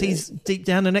get because he's deep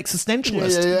down an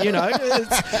existentialist. You know,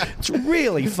 it's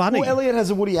really funny. Well, Elliot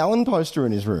has a Woody Allen poster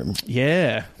in his room.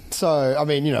 Yeah. So, I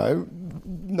mean, you know,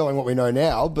 knowing what we know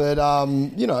now, but,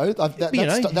 you know,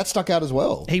 that stuck out as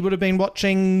well. He would have been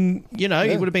watching, he would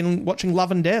have been watching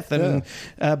Love and Death and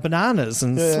Bananas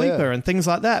and Sleeper and things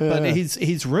like that. But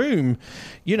his room,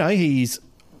 he's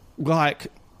like...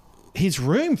 His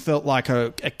room felt like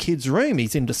a kid's room.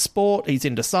 He's into sport. He's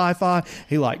into sci-fi.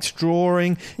 He likes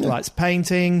drawing. He likes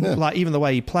painting. Like, even the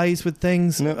way he plays with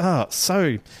things. Oh,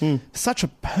 such a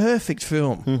perfect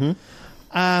film.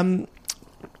 Mm-hmm.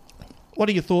 What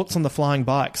are your thoughts on the flying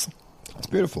bikes? It's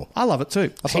beautiful. I love it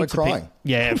too. I started crying.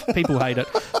 People hate it.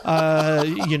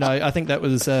 I think that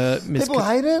was... people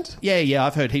hate it? Yeah,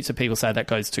 I've heard heaps of people say that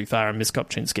goes too far, and Miss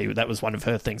Kopczynski, that was one of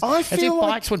her things. I feel as if like,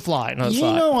 bikes would fly. And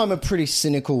I'm a pretty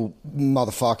cynical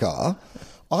motherfucker.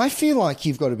 I feel like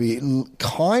you've got to be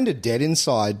kind of dead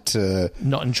inside to...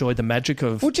 Not enjoy the magic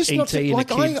of just E.T. and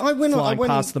like, a kid flying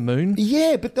past the moon?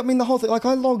 Yeah, but I mean, the whole thing... Like,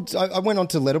 I went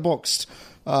onto Letterboxd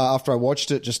after I watched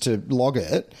it just to log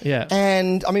it. Yeah.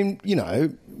 And, I mean,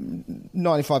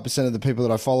 95% of the people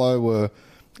that I follow were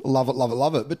love it, love it,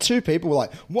 love it. But 2 people were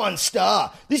like, 1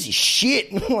 star, this is shit.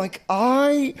 And I'm like,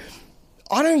 I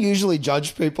don't usually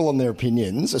judge people on their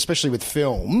opinions, especially with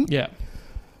film. Yeah.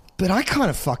 But I kind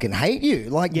of fucking hate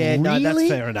you. Like, yeah, really? No, that's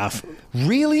fair enough.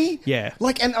 Really? Yeah.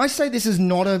 Like, and I say this is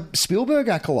not a Spielberg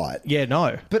acolyte. Yeah,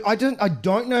 no. But I don't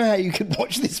know how you could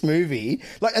watch this movie.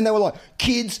 Like, and they were like,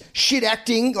 kids, shit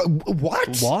acting. Like,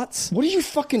 what? What are you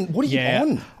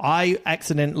on? I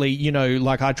accidentally,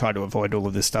 I try to avoid all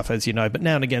of this stuff, as you know, but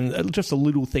now and again, just a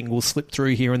little thing will slip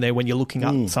through here and there when you're looking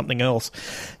up something else.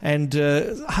 And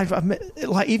I've met,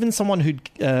 like, even someone who'd...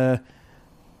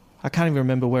 I can't even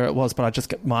remember where it was,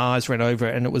 but my eyes ran over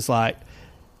it, and it was like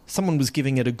someone was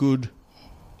giving it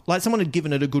someone had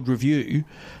given it a good review,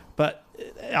 but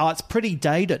it's pretty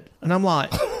dated. And I'm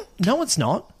like, no, it's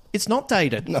not. It's not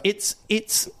dated. No. It's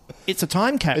a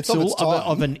time capsule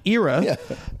of an era,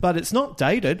 but it's not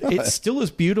dated. No. It's still as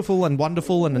beautiful and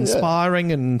wonderful and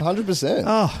inspiring and 100%.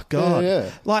 Oh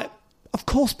God, like. Of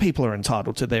course people are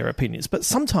entitled to their opinions, but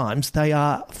sometimes they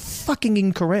are fucking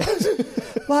incorrect.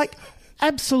 Like,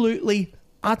 absolutely,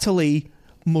 utterly,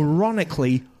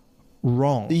 moronically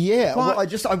wrong. Yeah, well, I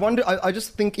just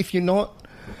think if you're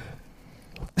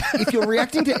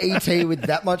reacting to E.T. with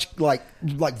that much like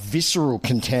visceral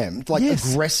contempt, like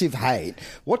aggressive hate,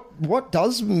 what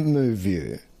does move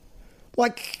you?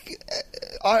 Like,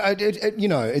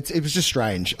 it was just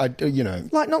strange.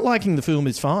 Like, not liking the film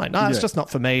is fine. No, it's just not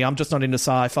for me. I'm just not into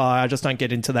sci-fi. I just don't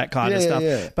get into that kind of stuff.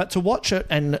 Yeah. But to watch it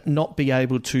and not be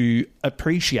able to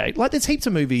appreciate, like, there's heaps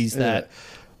of movies that,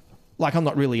 like, I'm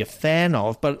not really a fan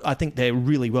of, but I think they're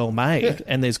really well made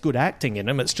and there's good acting in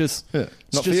them. It's just,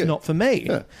 not for me.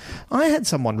 Yeah. I had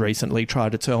someone recently try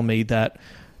to tell me that.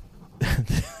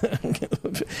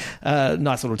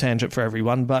 Nice little tangent for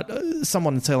everyone, but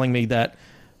someone telling me that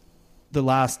The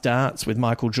Last Dance with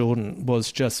Michael Jordan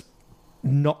was just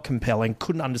not compelling,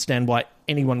 couldn't understand why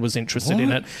anyone was interested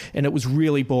in it, and it was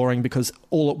really boring because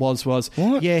all it was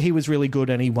he was really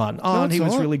good and he won. And he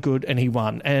was really good and he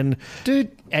won. And dude,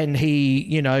 and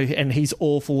he, and he's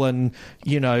awful and,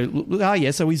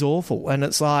 so he's awful. And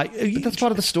it's like... But that's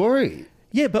part of the story.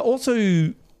 Yeah, but also,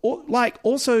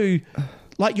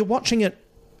 like, you're watching it,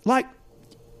 like,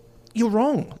 you're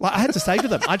wrong. Like, I had to say to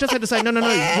them,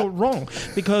 no, you're wrong.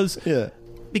 Because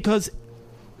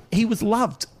he was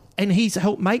loved and he's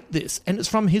helped make this and it's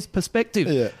from his perspective.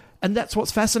 Yeah. And that's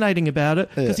what's fascinating about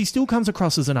it because he still comes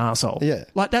across as an arsehole. Yeah.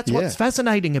 Like, that's what's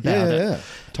fascinating about it. Yeah,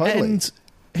 totally. And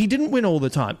he didn't win all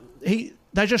the time.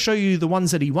 They just show you the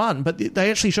ones that he won, but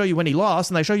they actually show you when he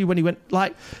lost, and they show you when he went,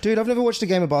 like... Dude, I've never watched a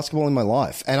game of basketball in my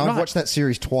life, and I've watched that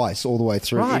series twice all the way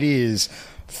through. Right. It is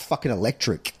fucking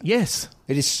electric. Yes.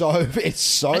 It's so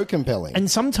compelling. And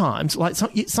sometimes,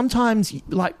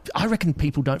 I reckon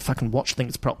people don't fucking watch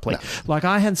things properly. No. Like,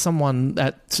 I had someone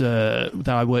that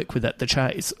I work with at the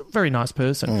Chase, very nice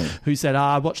person, who said,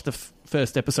 I watched the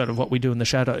first episode of What We Do in the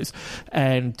Shadows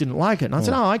and didn't like it. And I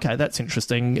said, oh, okay, that's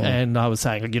interesting. And I was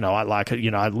saying, I like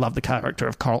it. I love the character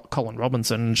of Colin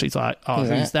Robinson. And she's like, oh,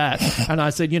 who's that? And I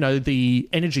said, the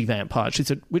energy vampire. She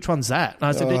said, which one's that? And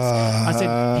I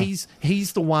said,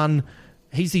 he's the one.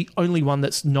 He's the only one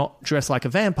that's not dressed like a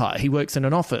vampire. He works in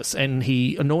an office and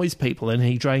he annoys people and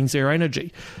he drains their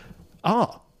energy.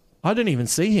 Oh, I didn't even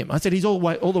see him. I said, he's all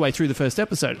the way through the first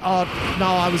episode. Oh, no,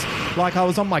 I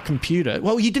was on my computer.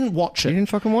 Well, you didn't watch it. You didn't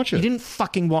fucking watch it. You didn't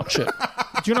fucking watch it.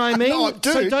 Do you know what I mean? No,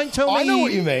 dude, so don't tell me. I know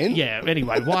what you mean. Yeah,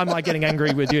 anyway, why am I getting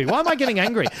angry with you? Why am I getting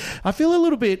angry? I feel a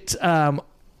little bit...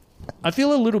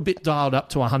 dialed up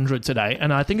to 100 today,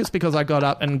 and I think it's because I got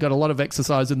up and got a lot of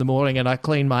exercise in the morning, and I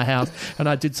cleaned my house, and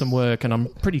I did some work, and I'm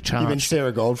pretty charged. You've been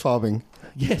Sarah Goldfarbing.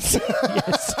 Yes,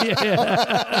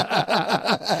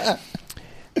 yeah.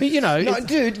 But, no,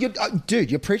 dude,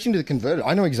 you're preaching to the converted.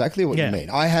 I know exactly what you mean.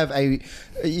 I have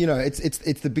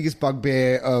it's the biggest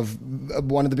bugbear of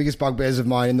one of the biggest bugbears of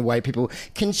mine in the way people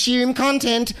consume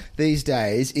content these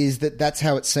days is that's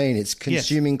how it's seen. It's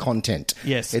consuming content.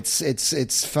 Yes,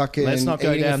 it's fucking. Let's not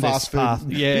go down fast this path.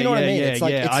 Food. Yeah, you know what I mean? It's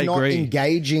like I not agree.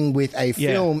 engaging with a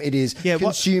film. It is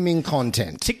consuming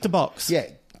content. Tick the box. Yeah.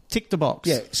 Tick the box.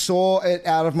 Yeah, saw it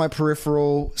out of my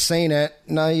peripheral, seen it.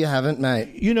 No, you haven't, mate.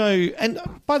 And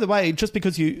by the way, just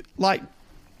because you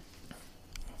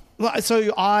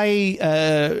so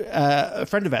a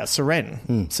friend of ours,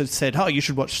 Seren, said, oh, you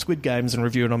should watch Squid Games and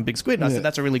review it on Big Squid. And I said,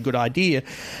 that's a really good idea.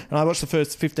 And I watched the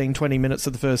first 15, 20 minutes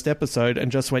of the first episode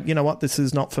and just went, you know what, this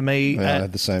is not for me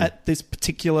at this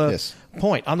particular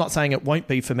point. I'm not saying it won't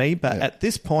be for me, but at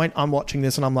this point, I'm watching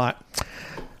this and I'm like,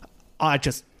 I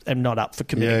just am not up for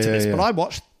committing to this. But I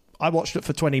watched it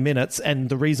for 20 minutes, and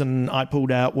the reason I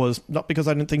pulled out was not because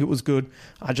I didn't think it was good.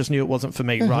 I just knew it wasn't for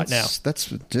me right now. That's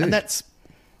perfect.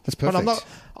 But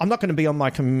I'm not going to be on my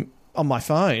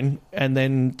phone and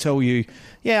then tell you,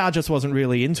 I just wasn't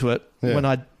really into it when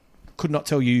I could not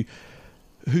tell you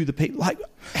who the people. Like,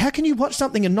 how can you watch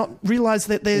something and not realize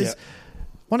that there's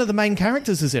one of the main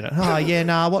characters is in it?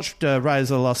 I watched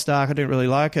Raiders of the Lost Ark. I didn't really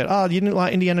like it. Oh, you didn't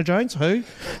like Indiana Jones? Who?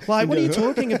 Like, what are you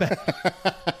talking about?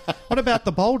 What about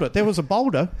the boulder? There was a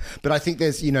boulder. But I think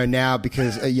there's, now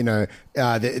because,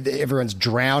 everyone's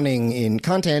drowning in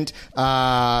content,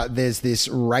 there's this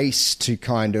race to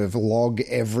kind of log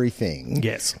everything.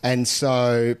 Yes. And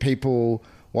so people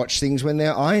watch things when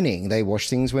they're ironing. They watch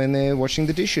things when they're washing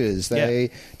the dishes.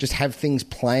 They just have things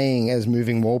playing as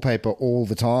moving wallpaper all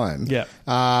the time. Yeah.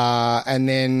 And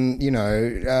then,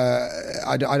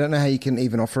 I don't know how you can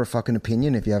even offer a fucking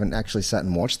opinion if you haven't actually sat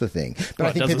and watched the thing. But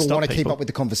I think people want to keep up with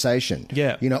the conversation.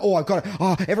 Yeah.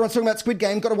 Everyone's talking about Squid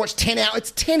Game. Got to watch 10 hours.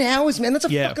 It's 10 hours, man. That's a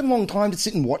fucking long time to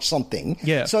sit and watch something.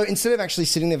 Yeah. So instead of actually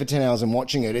sitting there for 10 hours and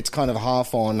watching it, it's kind of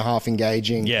half on, half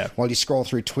engaging. Yeah. While you scroll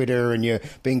through Twitter and you're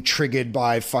being triggered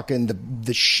by fucking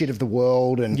the shit of the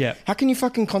world. And how can you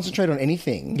fucking concentrate on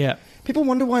anything? Yeah. People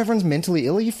wonder why everyone's mentally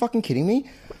ill. Are you fucking kidding me?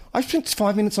 I spent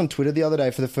 5 minutes on Twitter the other day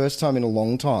for the first time in a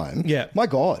long time. Yeah. My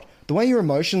God. The way your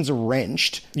emotions are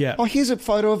wrenched. Yeah. Oh, here's a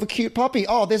photo of a cute puppy.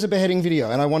 Oh, there's a beheading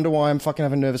video. And I wonder why I'm fucking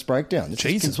having a nervous breakdown.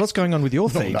 Jesus, what's going on with your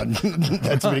feed?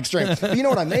 That's a bit extreme. But you know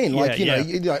what I mean? Like,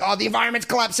 you're like, oh, the environment's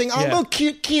collapsing. Oh, look,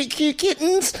 cute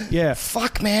kittens. Yeah.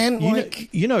 Fuck, man.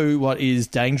 You know what is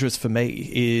dangerous for me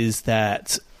is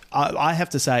that I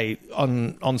have to say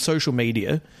on social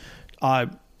media,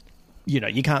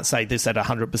 you can't say this at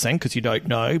 100% because you don't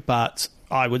know, but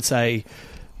I would say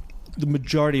the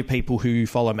majority of people who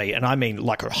follow me, and I mean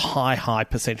like a high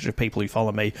percentage of people who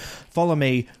follow me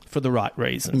for the right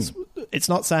reasons. It's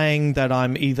not saying that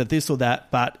I'm either this or that,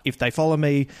 but if they follow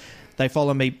me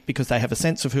because they have a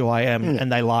sense of who I am and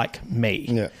they like me.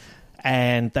 Yeah.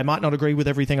 And they might not agree with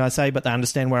everything I say, but they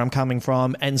understand where I'm coming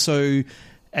from. And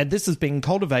this has been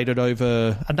cultivated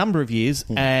over a number of years.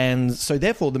 And so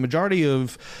therefore, the majority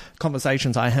of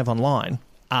conversations I have online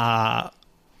are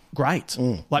great.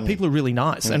 People are really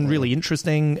nice and really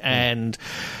interesting. And,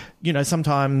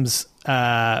 sometimes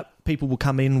people will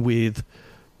come in with,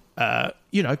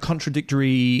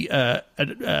 contradictory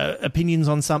opinions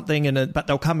on something, but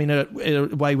they'll come in a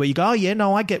way where you go, oh, yeah,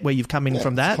 no, I get where you've come in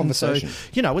from that. And so,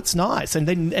 it's nice.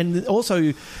 And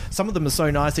also some of them are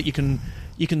so nice that you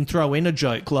can throw in a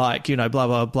joke like, blah,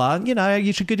 blah, blah.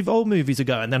 You should give all movies a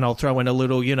go. And then I'll throw in a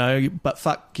little, but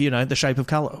fuck, The Shape of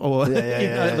Colour or,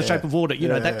 The Shape of Water,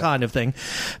 that kind of thing.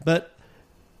 But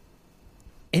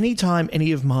anytime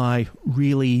any of my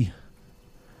really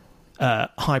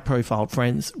high-profile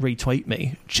friends retweet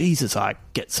me, Jesus, I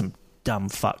get some dumb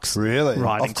fucks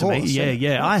writing to me.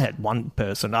 Yeah. I had one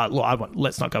person.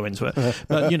 Let's not go into it.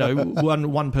 But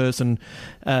one person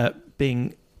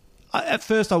being at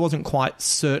first I wasn't quite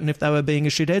certain if they were being a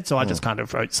shithead, so I just kind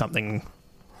of wrote something,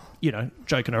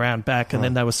 joking around back, and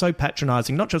then they were so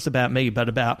patronising, not just about me, but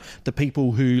about the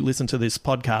people who listen to this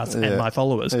podcast and my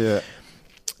followers,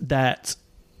 that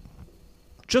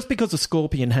just because a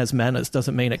scorpion has manners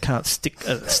doesn't mean it can't stick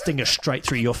a stinger straight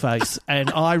through your face.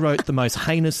 And I wrote the most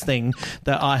heinous thing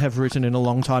that I have written in a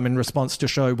long time in response to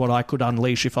show what I could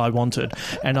unleash if I wanted,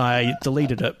 and I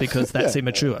deleted it because that's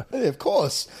immature. Yeah, of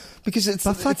course. Because it's...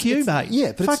 But fuck you, mate.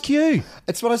 Yeah, but fuck you.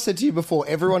 It's what I said to you before.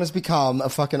 Everyone has become a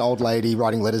fucking old lady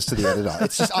writing letters to the editor.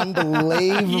 It's just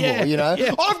unbelievable, Yeah.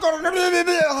 I've got...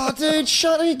 Oh, dude,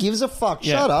 shut up. Who gives a fuck?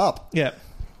 Yeah. Shut up. Yeah.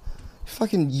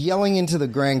 Fucking yelling into the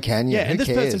Grand Canyon. Yeah, and Who this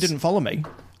cares? person didn't follow me.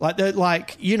 I've got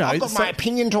my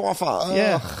opinion to offer.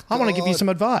 I want to give you some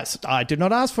advice. I did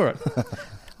not ask for it.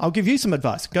 I'll give you some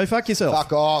advice. Go fuck yourself.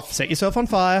 Fuck off. Set yourself on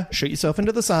fire. Shoot yourself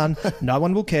into the sun. No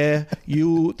one will care.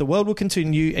 The world will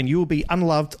continue, and you will be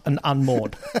unloved and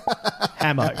unmourned.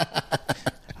 Hamo.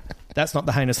 That's not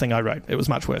the heinous thing I wrote. It was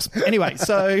much worse. Anyway,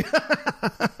 so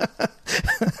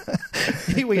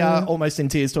here we are, almost in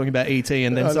tears, talking about E.T.,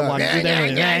 and then someone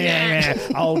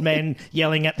old men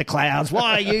yelling at the clouds.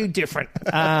 Why are you different?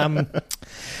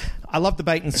 I love the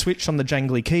bait and switch on the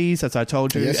jangly keys, as I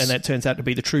told you, and that turns out to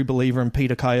be the true believer in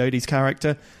Peter Coyote's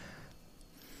character.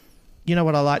 You know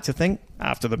what I like to think?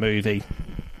 After the movie,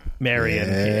 Marion,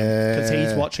 because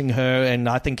he's watching her, and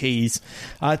I think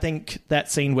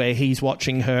that scene where he's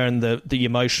watching her and the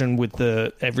emotion with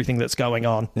the everything that's going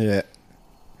on. Yeah.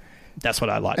 That's what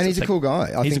I like. And he's a cool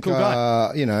guy. He's a cool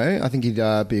guy. I think he'd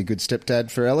be a good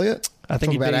stepdad for Elliot. I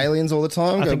think Talk about aliens all the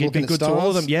time. I think he'd be good to all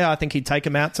of them. Yeah, I think he'd take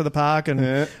him out to the park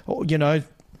and,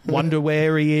 wonder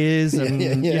where he is, and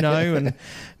and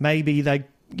maybe they,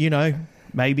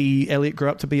 maybe Elliot grew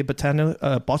up to be a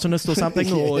botanist or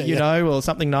something, or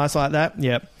something nice like that.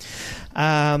 Yeah.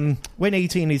 When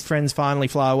E.T. and his friends finally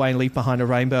fly away and leave behind a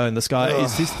rainbow in the sky,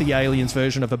 is this the aliens'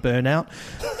 version of a burnout?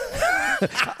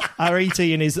 Are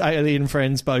E.T. and his alien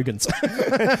friends bogans?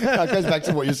 It goes back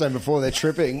to what you were saying before. They're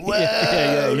tripping. Wow,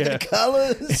 the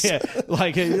colours. Yeah,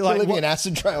 like leaving an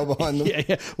acid trail behind them.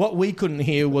 Yeah. What we couldn't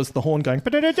hear was the horn going.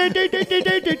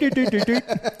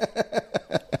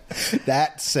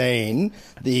 That scene,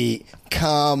 the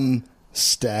come,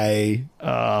 stay.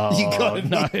 Oh, you got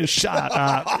no, shut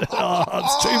up! Oh,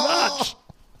 it's too much.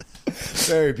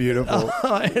 Very beautiful.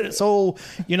 It's all,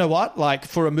 you know what? Like,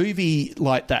 for a movie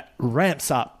like that,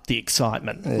 ramps up the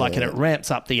excitement, and it ramps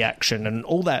up the action and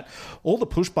all that. All the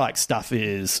push bike stuff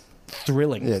is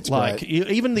thrilling. Yeah, it's great.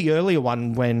 Even the earlier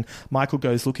one when Michael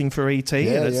goes looking for E.T.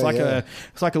 and it's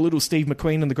like a little Steve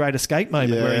McQueen in The Great Escape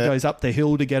moment where he goes up the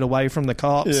hill to get away from the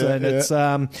cops, it's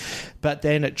but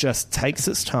then it just takes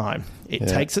its time. It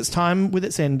takes its time with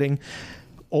its ending.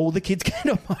 All the kids get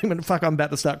a moment. Fuck, I'm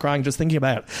about to start crying just thinking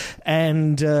about it.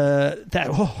 And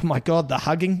oh my God, the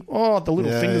hugging. Oh, the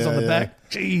little fingers on the back.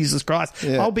 Jesus Christ.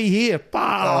 Yeah. I'll be here.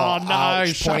 Oh, no.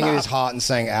 Pointing at his heart and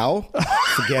saying, ow.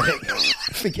 Forget it.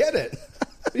 Forget it.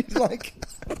 He's like...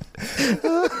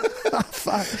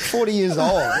 40 years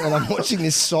old and I'm watching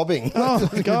this sobbing. Oh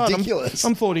my God, ridiculous.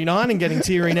 I'm 49 and getting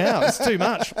teary now. It's too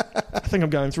much. I think I'm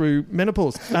going through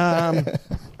menopause.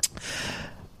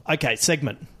 Okay,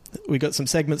 segment. We got some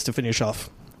segments to finish off.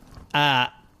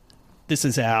 This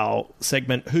is our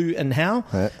segment, Who and How.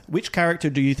 Yeah. Which character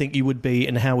do you think you would be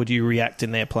and how would you react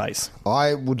in their place?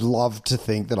 I would love to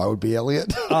think that I would be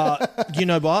Elliot. You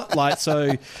know what?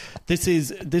 This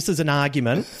is an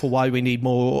argument for why we need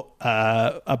more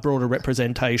a broader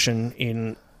representation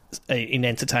in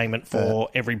entertainment for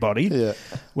everybody. Yeah.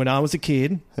 When I was a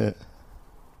kid... Yeah.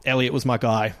 Elliot was my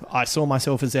guy. I saw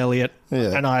myself as Elliot,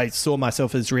 and I saw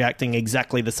myself as reacting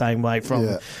exactly the same way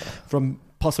from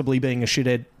possibly being a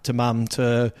shithead to mum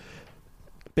to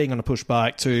being on a push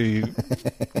bike to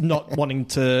not wanting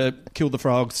to kill the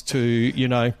frogs to,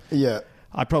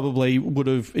 I probably would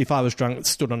have, if I was drunk,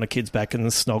 stood on a kid's back and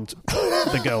snogged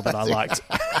the girl that I liked.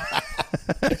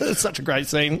 It's such a great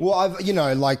scene. Well,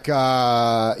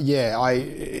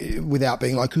 without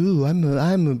being like, ooh,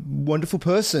 I'm a wonderful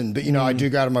person, but I do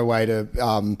go out of my way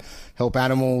to help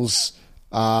animals,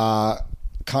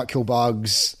 can't kill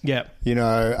bugs. Yeah,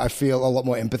 I feel a lot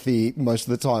more empathy most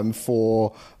of the time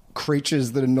for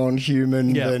creatures that are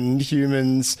non-human than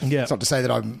humans. Yeah. It's not to say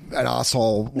that I'm an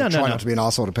asshole. Try not to be an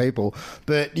asshole to people,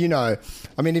 but even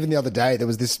the other day there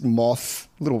was this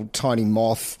little tiny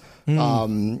moth. I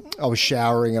was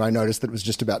showering and I noticed that it was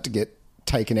just about to get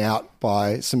taken out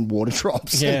by some water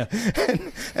drops. Yeah.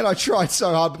 And I tried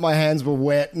so hard, but my hands were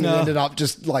wet and it ended up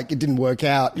just like it didn't work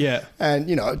out. Yeah. And,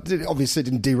 you know, it obviously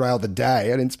didn't derail the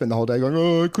day. I didn't spend the whole day going,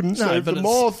 oh, I couldn't save the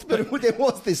moth. But there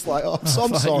was this like, oh,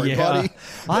 I'm sorry, buddy.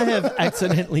 I have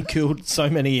accidentally killed so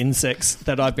many insects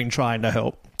that I've been trying to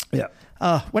help. Yeah.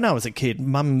 When I was a kid,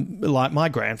 my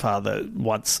grandfather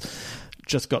once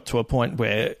just got to a point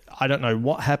where I don't know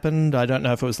what happened. I don't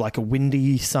know if it was like a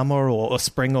windy summer or a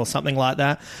spring or something like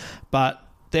that. But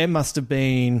there must have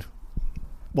been,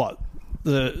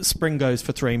 the spring goes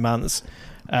for 3 months.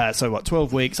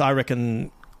 12 weeks? I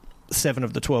reckon 7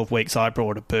 of the 12 weeks I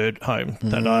brought a bird home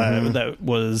that I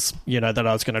was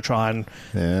going to try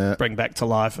and bring back to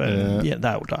life, and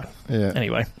that will die. Yeah.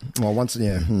 Anyway. Well, once,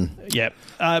 Yeah.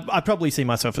 I probably see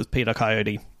myself as Peter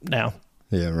Coyote now.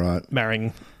 Yeah, right.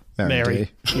 Marrying Mary.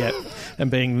 Yeah.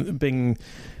 And being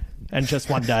and just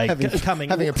one day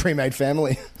having a pre-made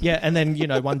family. Yeah, and then,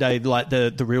 one day like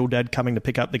the real dad coming to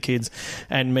pick up the kids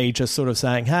and me just sort of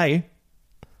saying, hey,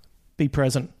 be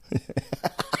present.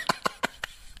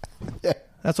 Yeah.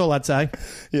 That's all I'd say.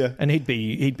 Yeah. And he'd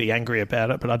be angry about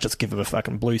it, but I'd just give him a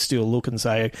fucking blue steel look and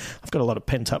say, I've got a lot of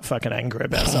pent-up fucking anger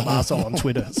about some arsehole on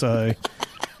Twitter, so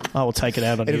I will take it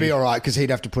out on you. It'd be all right, because he'd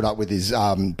have to put up with his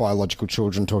biological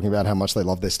children talking about how much they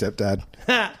love their stepdad.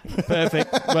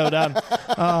 Perfect. Well done.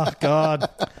 Oh, God.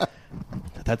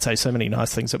 They'd say so many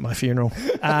nice things at my funeral.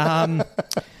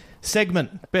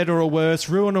 Segment, better or worse,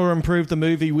 ruin or improve the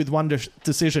movie with one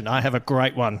decision. I have a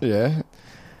great one. Yeah.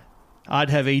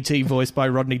 I'd have E.T. voiced by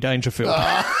Rodney Dangerfield.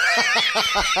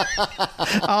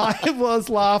 I was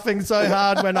laughing so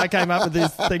hard when I came up with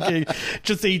this, thinking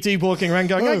just E.T. walking around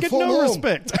going, I get no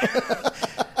respect.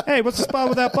 Hey, what's the spa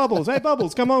without Bubbles? Hey,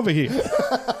 Bubbles, come over here.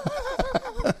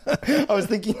 I was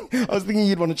thinking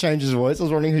you'd want to change his voice. I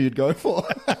was wondering who you'd go for.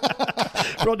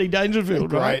 Rodney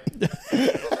Dangerfield, right?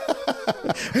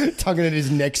 Tugging at his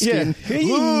neck skin.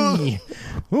 Yeah.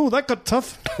 Ooh, that got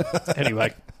tough.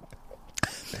 Anyway.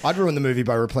 I'd ruin the movie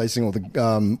by replacing all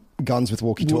the guns with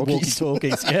walkie-talkies.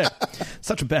 Walkie-talkies, yeah.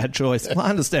 Such a bad choice. Well, I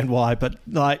understand why, but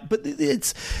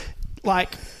it's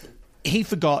like he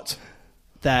forgot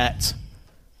that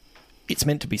it's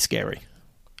meant to be scary.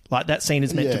 Like, that scene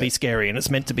is meant to be scary, and it's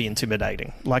meant to be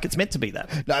intimidating. Like, it's meant to be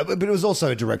that. No, but it was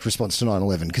also a direct response to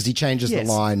 9/11, because he changes the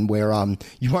line where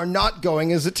you are not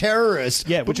going as a terrorist.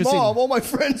 Yeah, which is Mom, all my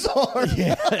friends are.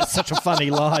 Yeah, it's such a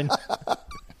funny line.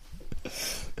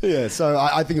 Yeah, so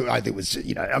I think it was,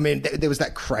 there was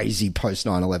that crazy post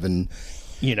 9/11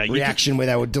 reaction where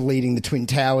they were deleting the Twin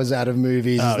Towers out of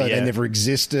movies as though they never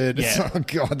existed. Yeah. Oh,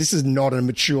 God, this is not a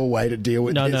mature way to deal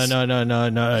with this. No.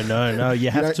 You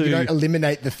don't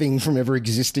eliminate the thing from ever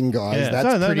existing, guys. Yeah.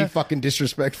 That's pretty fucking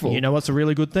disrespectful. You know what's a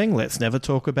really good thing? Let's never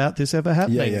talk about this ever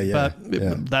happening. Yeah.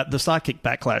 But the psychic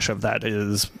backlash of that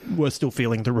is we're still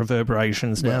feeling the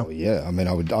reverberations now. Well, yeah. I mean,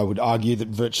 I would argue that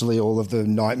virtually all of the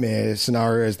nightmare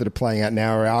scenarios that are playing out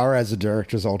now are as a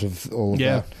direct result of all of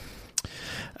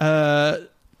that.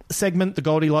 Segment, the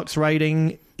Goldilocks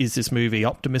rating. Is this movie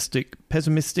optimistic,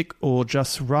 pessimistic, or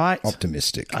just right?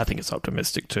 Optimistic. I think it's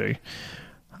optimistic too.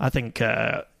 I think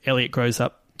Elliot grows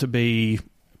up to be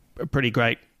a pretty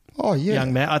great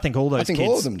young man. I think all those kids.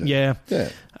 all of them do. Yeah.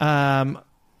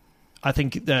 I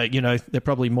think they're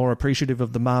probably more appreciative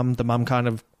of the mum. The mum kind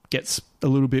of gets a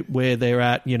little bit where they're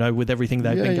at, with everything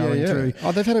they've been going through.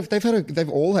 Oh, they've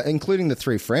all, including the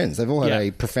 3 friends, they've all had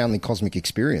a profoundly cosmic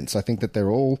experience. I think that they're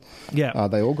all,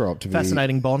 they all grow up to be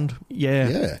fascinating bond.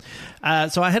 Yeah.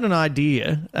 So I had an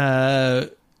idea. I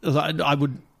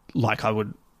would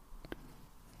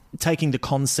taking the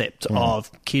concept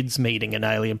of kids meeting an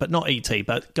alien, but not ET,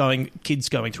 but kids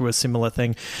going through a similar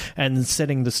thing, and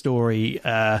setting the story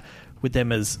with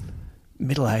them as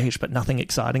middle-aged, but nothing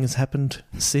exciting has happened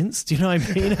since. Do you know what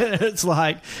I mean? It's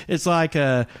like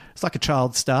a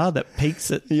child star that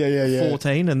peaks at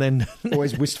 14 and then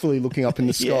always wistfully looking up in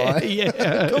the sky.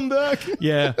 Yeah. Come back.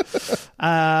 Yeah.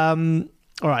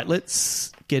 All right,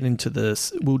 let's get into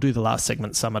this. We'll do the last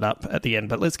segment, sum it up at the end,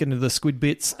 but let's get into the squid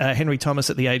bits. Henry Thomas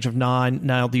at the age of 9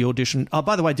 nailed the audition. Oh,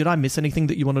 by the way, did I miss anything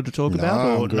that you wanted to talk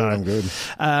about? I'm good.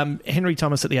 Henry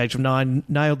Thomas at the age of 9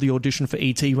 nailed the audition for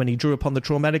E.T. when he drew upon the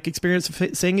traumatic experience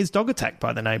of seeing his dog attacked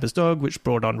by the neighbour's dog, which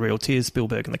brought on real tears.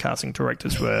 Spielberg and the casting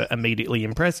directors were immediately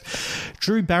impressed.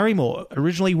 Drew Barrymore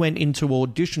originally went into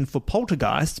audition for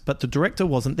Poltergeist, but the director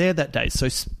wasn't there that day,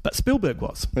 but Spielberg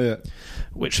was. Yeah.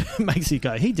 Which makes you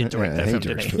go, he did direct that film,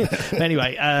 didn't funny.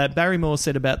 Anyway, Barrymore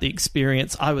said about the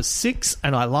experience, I was 6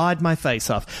 and I lied my face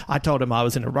off. I told him I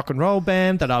was in a rock and roll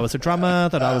band, that I was a drummer,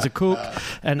 that I was a cook.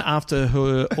 And after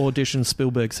her audition,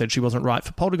 Spielberg said she wasn't right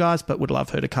for Poltergeist, but would love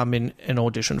her to come in and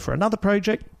audition for another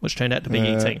project, which turned out to be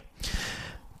E.T.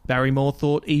 Barrymore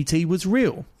thought E.T. was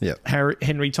real. Yep.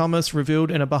 Henry Thomas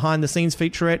revealed in a behind-the-scenes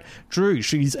featurette, Drew,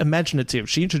 she's imaginative.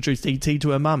 She introduced E.T. to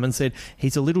her mum and said,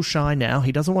 he's a little shy now.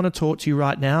 He doesn't want to talk to you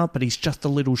right now, but he's just a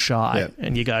little shy. Yep.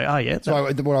 And you go, oh, yeah. So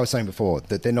what I was saying before,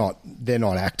 that they're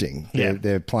not acting.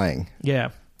 They're playing. Yeah.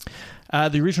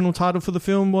 The original title for the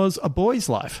film was A Boy's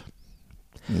Life.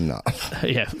 No.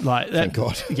 Yeah, like that, Thank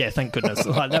God. Yeah, thank goodness.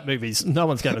 Like that movie's no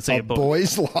one's going to see A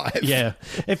Boy's Life. Yeah,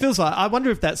 it feels like. I wonder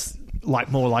if that's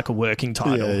like more like a working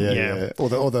title. Yeah. Or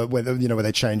the where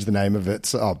they change the name of it.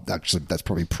 So, actually, that's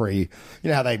probably pre. You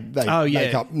know how they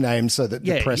make up names so that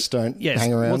the press don't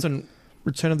hang around. Wasn't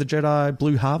Return of the Jedi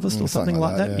Blue Harvest or something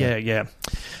like that? Yeah.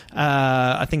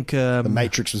 I think The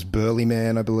Matrix was Burly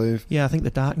Man, I believe. Yeah, I think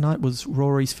The Dark Knight was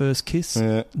Rory's First Kiss,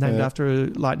 after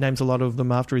names a lot of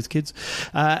them after his kids.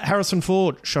 Harrison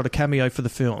Ford shot a cameo for the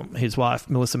film. His wife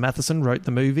Melissa Matheson wrote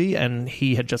the movie, and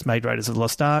he had just made Raiders of the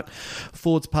Lost Ark.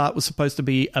 Ford's part was supposed to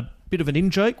be a bit of an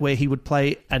in-joke where he would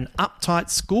play an uptight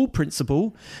school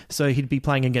principal, so he'd be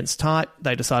playing against type.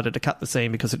 They decided to cut the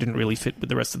scene because it didn't really fit with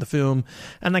the rest of the film,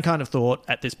 and they kind of thought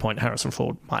at this point Harrison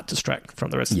Ford might distract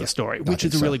from the rest of the story, which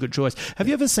is a really good choice. Have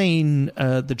you ever seen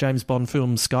the James Bond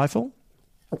film Skyfall?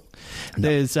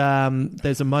 No. There's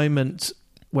a moment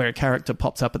where a character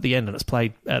pops up at the end, and it's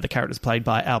played. The character's played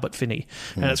by Albert Finney,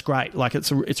 and it's great. Like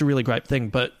it's a really great thing.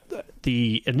 But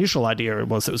the initial idea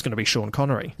was it was going to be Sean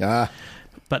Connery.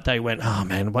 But they went, oh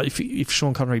man, what if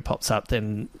Sean Connery pops up,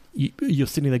 then you're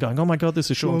sitting there going, oh my God,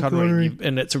 this is Sean Connery.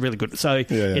 And it's a really good. So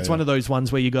it's one of those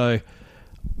ones where you go,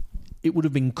 it would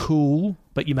have been cool,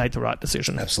 but you made the right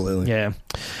decision. Absolutely.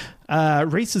 Yeah.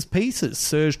 Reese's Pieces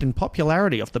surged in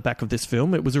popularity off the back of this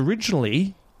film. It was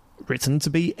originally written to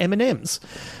be M&M's,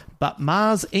 but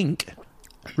Mars Inc.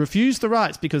 refused the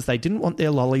rights because they didn't want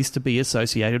their lollies to be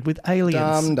associated with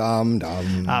aliens. Dumb.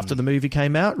 After the movie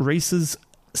came out, Reese's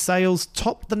sales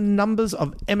topped the numbers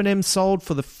of M&M's sold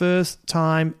for the first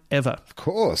time ever. Of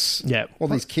course. Yeah. All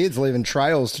these kids leaving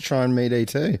trails to try and meet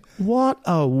E.T. What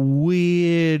a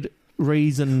weird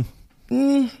reason.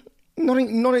 Not if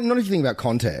you think about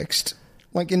context.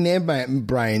 Like, in their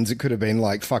brains, it could have been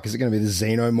like, fuck, is it going to be the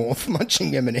xenomorph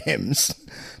munching M&M's?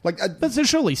 Like, but so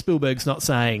surely Spielberg's not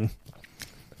saying...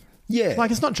 Yeah.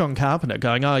 Like, it's not John Carpenter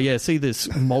going, oh, yeah, see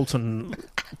this molten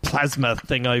plasma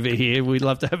thing over here. We'd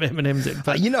love to have M&M's in.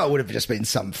 But, it would have just been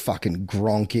some fucking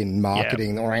Gronk in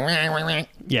marketing.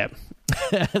 Yeah.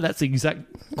 That's the exact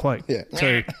quote,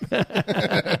 too.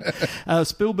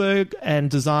 Spielberg and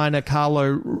designer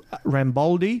Carlo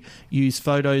Rambaldi used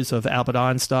photos of Albert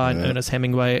Einstein, Ernest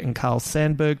Hemingway, and Carl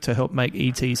Sandburg to help make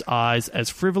E.T.'s eyes as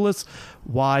frivolous,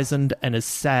 wizened, and as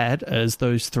sad as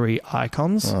those three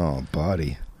icons. Oh,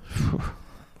 buddy.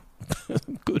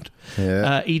 Good.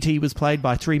 Yeah. E.T. was played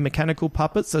by 3 mechanical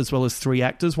puppets as well as 3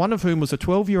 actors, one of whom was a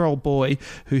 12-year-old boy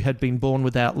who had been born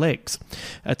without legs.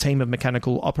 A team of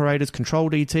mechanical operators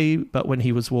controlled E.T., but when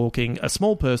he was walking, a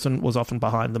small person was often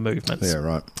behind the movements.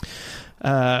 Yeah,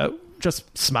 right.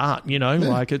 Just smart,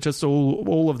 like it just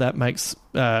all of that makes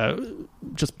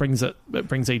just brings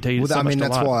E.T. to so much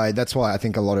delight. That's why I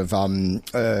think a lot of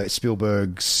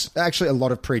Spielberg's, actually a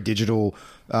lot of pre-digital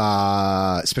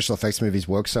special effects movies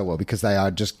work so well, because they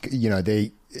are just they're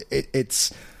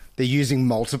using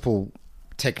multiple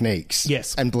techniques,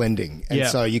 and blending, and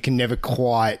so you can never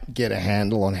quite get a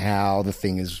handle on how the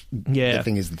thing is. The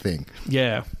thing is the thing.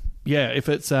 Yeah. If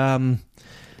it's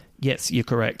yes, you're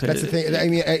correct. That's the thing.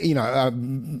 I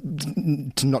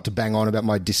mean, not to bang on about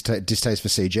my distaste for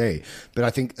CG, but I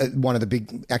think one of the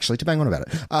big, actually, to bang on about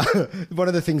it, one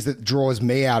of the things that draws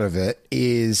me out of it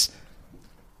is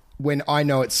when I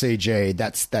know it's CG.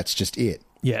 That's just it.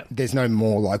 Yeah. There's no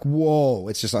more like, whoa.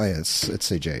 It's just, it's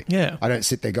CG. Yeah. I don't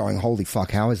sit there going, holy fuck,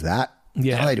 how is that?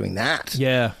 Yeah. How are they doing that?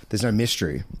 Yeah. There's no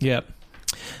mystery. Yeah.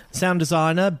 Sound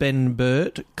designer Ben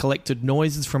Burt collected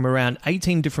noises from around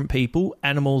 18 different people,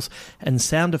 animals, and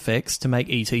sound effects to make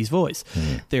E.T.'s voice.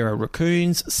 There are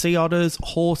raccoons, sea otters,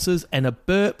 horses, and a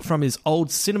burp from his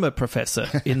old cinema professor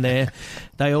in there.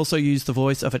 They also used the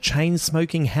voice of a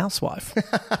chain-smoking housewife.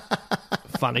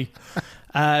 Funny.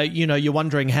 You're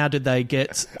wondering how did they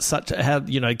get such a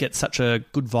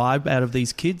good vibe out of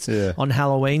these kids on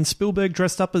Halloween. Spielberg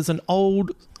dressed up as an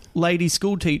old lady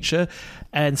school teacher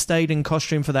and stayed in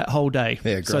costume for that whole day.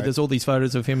 Yeah, great. So there's all these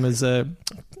photos of him as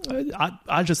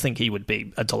I just think he would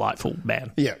be a delightful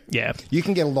man. Yeah. Yeah. You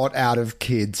can get a lot out of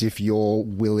kids if you're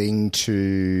willing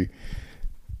to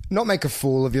not make a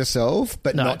fool of yourself,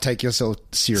 but not take yourself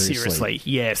seriously. Seriously,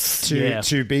 yes.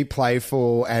 To be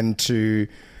playful and to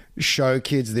show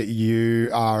kids that you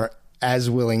are as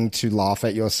willing to laugh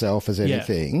at yourself as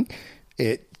anything,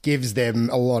 it gives them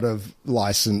a lot of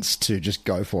license to just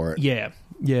go for it. Yeah.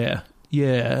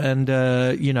 And,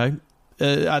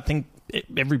 I think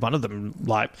every one of them,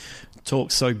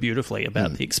 talks so beautifully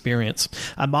about the experience.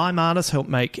 A mime artist helped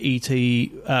make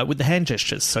E.T. With the hand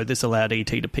gestures, so this allowed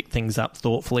E.T. to pick things up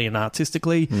thoughtfully and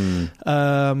artistically.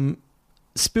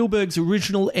 Spielberg's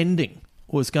original ending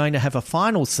was going to have a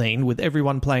final scene with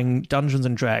everyone playing Dungeons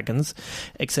and Dragons,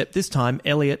 except this time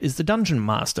Elliot is the dungeon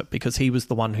master because he was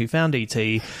the one who found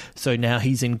E.T., so now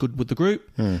he's in good with the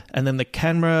group. And then the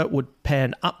camera would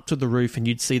pan up to the roof and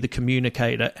you'd see the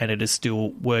communicator and it is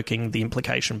still working, the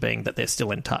implication being that they're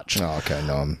still in touch. Oh, okay,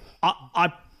 no.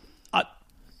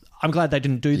 I'm glad they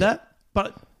didn't do that,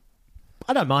 but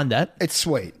I don't mind that. It's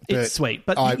sweet. It's sweet,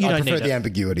 but I you don't prefer need the it.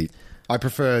 ambiguity. I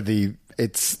prefer the...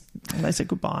 They said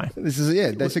goodbye. They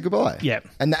said goodbye. Yeah.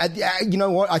 And you know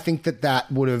what? I think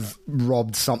that would have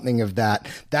robbed something of that.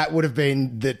 That would have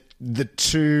been the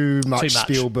too much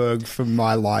Spielberg for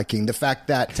my liking. The fact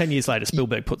that 10 years later,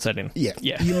 Spielberg puts that in. Yeah.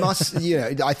 You must,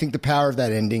 I think the power of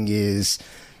that ending is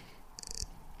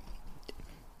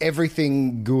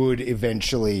everything good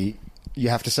eventually, you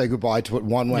have to say goodbye to it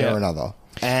one way or another.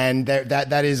 And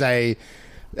that is a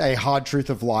hard truth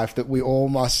of life that we all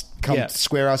must come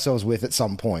square ourselves with at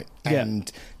some point.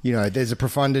 And, there's a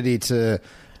profundity to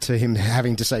him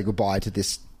having to say goodbye to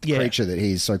this creature that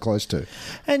he's so close to.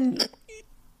 And,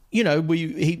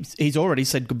 he's already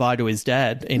said goodbye to his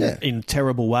dad in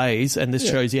terrible ways, and this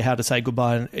shows you how to say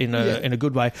goodbye in a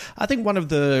good way. I think one of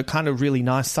the kind of really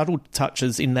nice subtle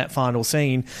touches in that final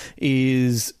scene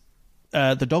is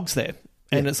the dog's there.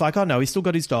 And it's like, oh no, he's still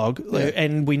got his dog.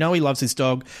 And we know he loves his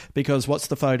dog because what's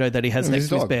the photo that he has next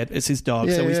to his bed? It's his dog.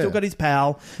 So he's still got his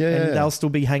pal and they'll still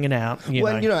be hanging out. And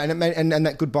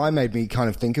that goodbye made me kind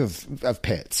of think of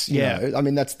pets. You know? I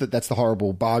mean, that's the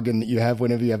horrible bargain that you have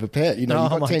whenever you have a pet. You've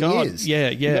got 10 years.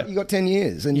 You got 10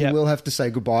 years and you will have to say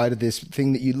goodbye to this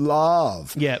thing that you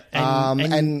love. Yeah.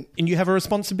 And you have a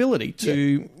responsibility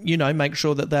to, make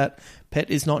sure that pet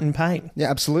is not in pain. Yeah,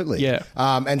 absolutely. Yeah.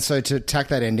 And so to tack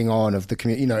that ending on of the community,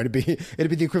 it'd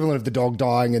be the equivalent of the dog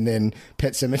dying and then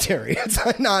Pet Cemetery. It's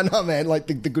like, no, man. Like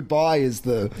the goodbye is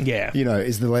the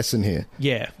is the lesson here.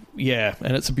 Yeah,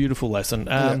 and it's a beautiful lesson.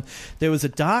 There was a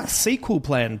dark sequel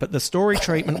planned, but the story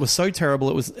treatment was so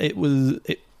terrible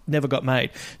it never got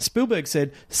made. Spielberg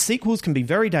said, sequels can be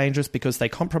very dangerous because they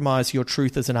compromise your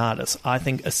truth as an artist. I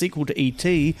think a sequel to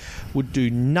E.T. would do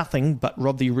nothing but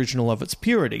rob the original of its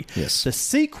purity. Yes. The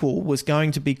sequel was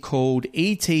going to be called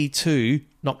E.T. 2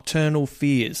 Nocturnal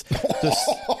Fears.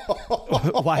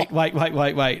 Wait.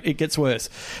 It gets worse.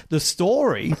 The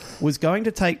story was going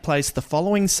to take place the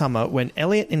following summer when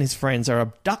Elliot and his friends are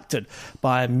abducted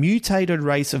by a mutated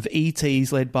race of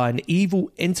ETs led by an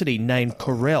evil entity named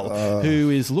Corel,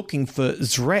 who is looking for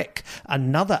Zrek,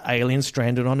 another alien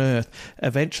stranded on Earth.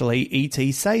 Eventually,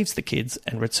 E.T. saves the kids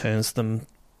and returns them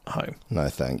home. No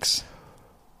thanks.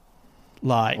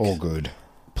 All good.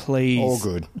 Please, all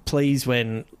good. Please,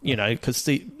 when because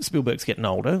Spielberg's getting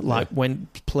older.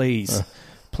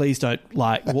 Please don't,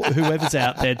 whoever's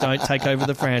out there, don't take over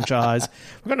the franchise.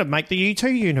 We're going to make the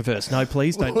E2 universe. No,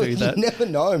 please don't do that. You never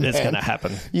know, man. It's going to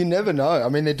happen. You never know. I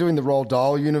mean, they're doing the Roald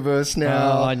Dahl universe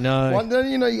now. Oh, I know.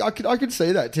 I could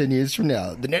see that 10 years from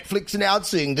now. The Netflix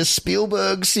announcing the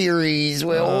Spielberg series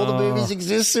where all the movies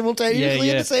exist simultaneously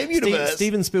in the same universe.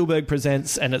 Steven Spielberg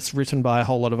presents, and it's written by a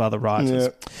whole lot of other writers.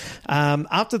 Yeah.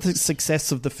 After the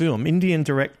success of the film, Indian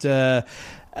director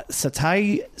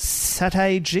Satyajit,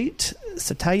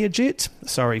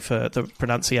 sorry for the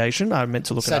pronunciation, I meant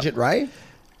to look it up.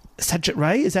 Satyajit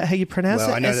Ray, is that how you pronounce it?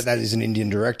 Well, I know that is an Indian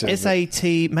director.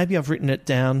 S-A-T, maybe I've written it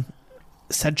down.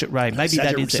 Satyajit Ray, maybe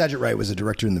that is it. Satyajit Ray was a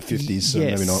director in the 50s, so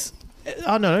maybe not.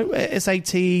 Oh, no,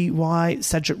 S-A-T-Y,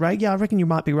 Satyajit Ray. Yeah, I reckon you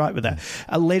might be right with that.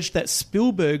 Alleged that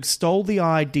Spielberg stole the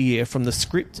idea from the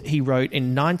script he wrote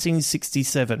in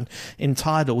 1967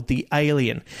 entitled The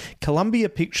Alien. Columbia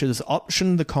Pictures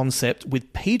optioned the concept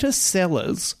with Peter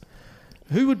Sellers.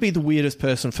 Who would be the weirdest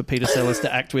person for Peter Sellers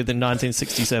to act with in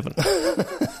 1967?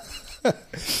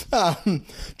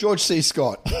 George C.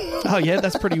 Scott. Oh, yeah,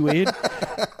 that's pretty weird.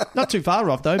 Not too far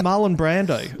off, though. Marlon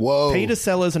Brando. Whoa. Peter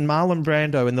Sellers and Marlon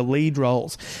Brando in the lead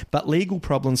roles. But legal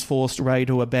problems forced Ray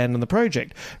to abandon the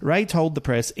project. Ray told the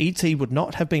press, E.T. would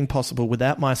not have been possible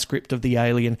without my script of The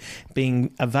Alien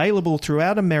being available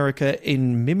throughout America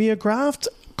in mimeographed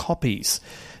copies.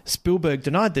 Spielberg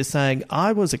denied this, saying,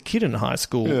 I was a kid in high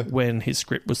school when his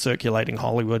script was circulating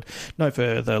Hollywood. No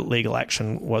further legal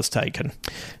action was taken.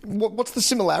 What's the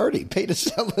similarity? Peter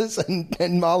Sellers and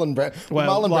Marlon Brando.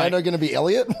 Well, Marlon Brando going to be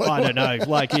Elliot? I don't know.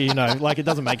 It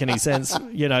doesn't make any sense,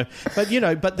 But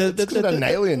It's got an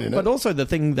alien in it. But also the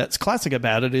thing that's classic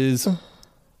about it is...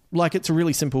 it's a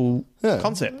really simple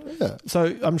concept. Yeah.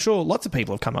 So I'm sure lots of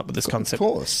people have come up with this concept. Of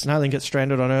course. And then gets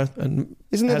stranded on Earth and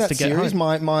isn't there has that to get series,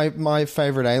 home. my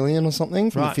Favourite Alien or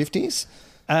something from the 50s?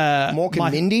 Mork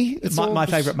and Mindy? My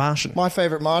Favourite Martian. My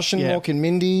Favourite Martian, Mork and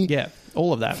Mindy. Yeah,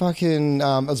 all of that. Fucking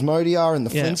Asmodeus and the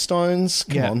Flintstones.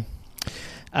 Come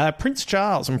on. Prince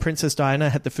Charles and Princess Diana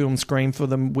had the film screened for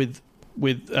them with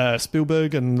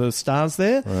Spielberg and the stars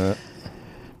there. Right.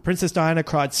 Princess Diana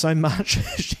cried so much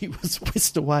she was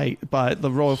whisked away by the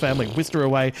royal family, whisked her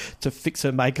away to fix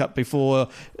her makeup before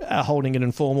holding an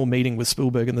informal meeting with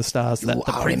Spielberg and the stars that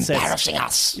the princess embarrassing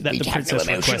us. That the princess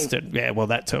requested. Yeah, well,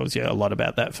 that tells you a lot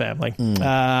about that family.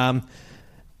 Mm.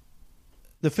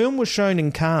 The film was shown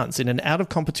in Cannes in an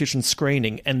out-of-competition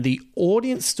screening, and the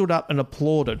audience stood up and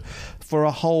applauded for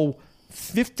a whole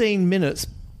 15 minutes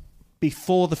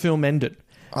before the film ended.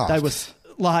 Oh. They were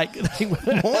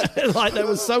they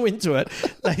were so into it.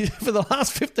 For the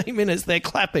last 15 minutes, they're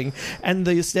clapping, and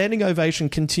the standing ovation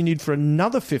continued for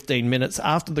another 15 minutes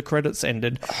after the credits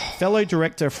ended. Fellow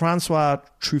director Francois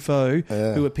Truffaut,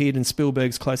 who appeared in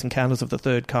Spielberg's Close Encounters of the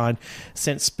Third Kind,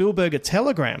 sent Spielberg a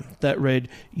telegram that read,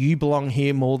 "You belong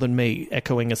here more than me,"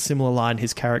 echoing a similar line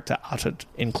his character uttered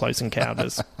in Close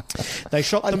Encounters. They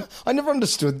shot them. I never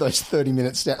understood those 30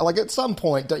 minutes. At some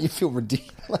point, don't you feel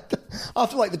ridiculous?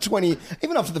 After the 20,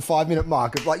 even after the 5-minute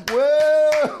mark, it's like,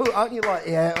 whoa, aren't you like,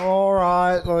 yeah, all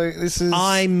right, this is.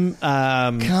 Come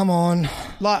on.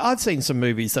 I've seen some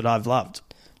movies that I've loved.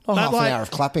 Not half an hour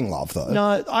of clapping love, though.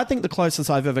 No, I think the closest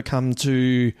I've ever come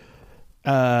to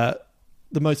the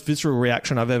most visceral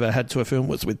reaction I've ever had to a film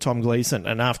was with Tom Gleeson.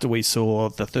 And after we saw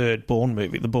the third Bourne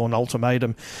movie, The Bourne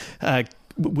Ultimatum,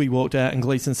 we walked out and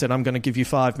Gleeson said, "I'm going to give you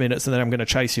 5 minutes and then I'm going to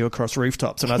chase you across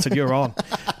rooftops." And I said, "You're on."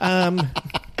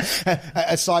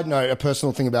 A side note, a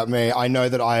personal thing about me, I know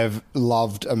that I have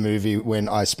loved a movie when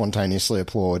I spontaneously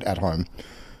applaud at home.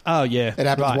 Oh, yeah. It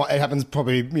happens. Right. It happens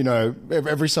probably,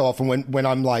 every so often when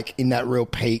I'm in that real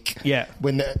peak. Yeah.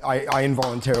 When I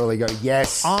involuntarily go,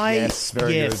 yes,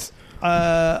 very good.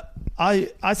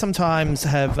 I sometimes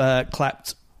have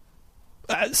clapped,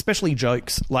 especially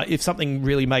jokes. If something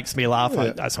really makes me laugh,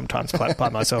 I sometimes clap by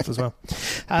myself as well.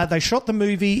 They shot the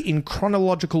movie in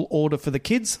chronological order for the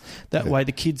kids. That way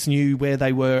the kids knew where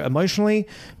they were emotionally,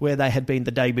 where they had been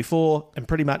the day before, and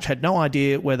pretty much had no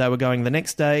idea where they were going the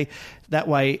next day. That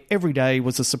way, every day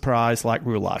was a surprise like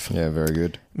real life. Yeah, very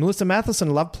good. Melissa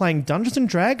Matheson loved playing Dungeons and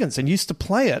Dragons and used to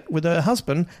play it with her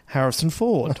husband, Harrison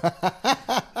Ford.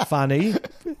 Funny,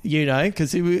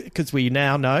 because we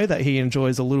now know that he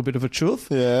enjoys a little bit of a chuff.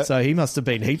 Yeah. So he must have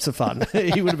been heaps of fun.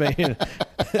 He would have been.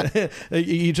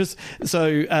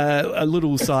 A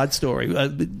little side story.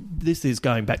 This is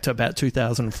going back to about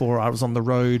 2004. I was on the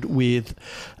road with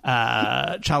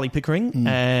Charlie Pickering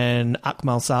and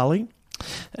Akmal Saleh.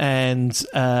 And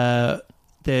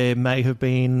there may have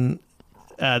been,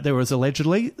 there was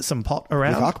allegedly some pot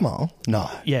around. With Akmal? No.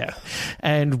 Yeah.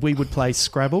 And we would play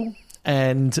Scrabble.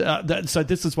 And so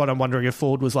this is what I'm wondering if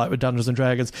Ford was like with Dungeons and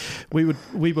Dragons. We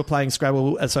were playing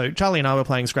Scrabble. So Charlie and I were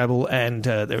playing Scrabble, and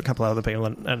there were a couple of other people.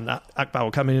 And Akbar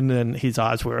would come in, and his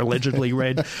eyes were allegedly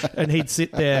red. And he'd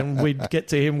sit there, and we'd get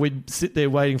to him. We'd sit there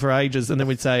waiting for ages, and then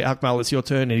we'd say, "Akbar, it's your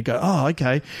turn." And he'd go, "Oh,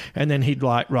 okay." And then he'd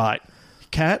right.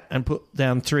 Cat, and put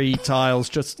down 3 tiles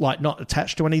just not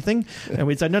attached to anything, and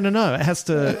we'd say no, it has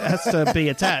to be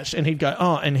attached, and he'd go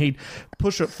and he'd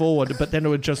push it forward, but then it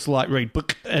would just read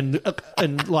book and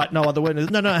no other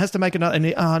word. No, it has to make another, and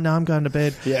no, I'm going to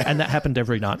bed. And that happened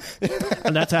every night.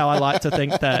 And that's how I like to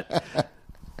think that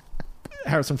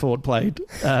Harrison Ford played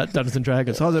Dungeons and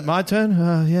Dragons. Oh, is it my turn?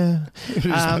 Yeah.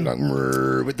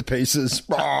 With the pieces.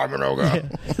 Yeah,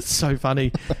 it's so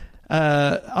funny.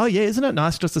 Isn't it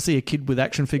nice just to see a kid with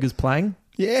action figures playing?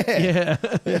 Yeah.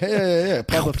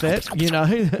 Boba Fett,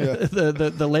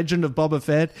 the legend of Boba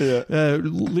Fett. Yeah.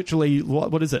 Literally,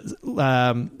 what is it?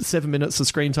 7 minutes of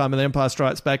screen time in The Empire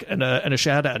Strikes Back and a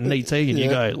shout out in E.T. and you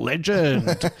go, legend.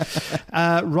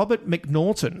 Robert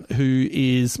McNaughton, who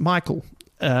is Michael,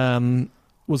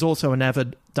 was also an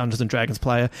avid Dungeons and Dragons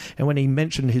player, and when he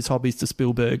mentioned his hobbies to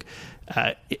Spielberg,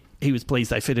 he was pleased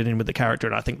they fitted in with the character,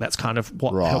 and I think that's kind of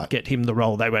what helped get him the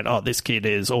role. They went, "Oh, this kid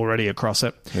is already across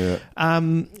it." Yeah.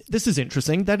 This is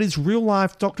interesting. That is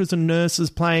real-life doctors and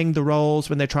nurses playing the roles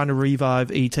when they're trying to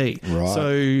revive E.T.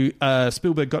 Right. So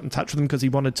Spielberg got in touch with them because he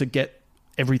wanted to get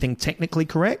everything technically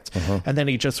correct. And then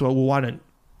he just, well, why don't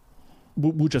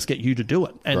we'll just get you to do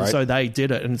it. And so they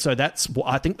did it. And so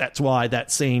I think that's why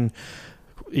that scene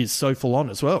is so full on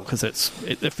as well, because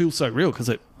it feels so real, because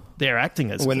they're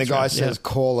acting as... When the guy says,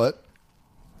 call it.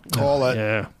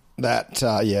 Yeah. That,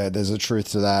 there's a truth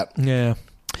to that. Yeah.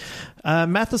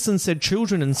 Matheson said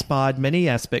children inspired many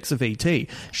aspects of E.T.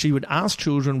 She would ask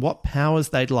children what powers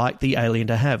they'd like the alien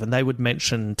to have, and they would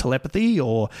mention telepathy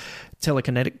or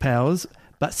telekinetic powers,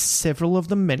 but several of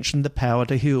them mentioned the power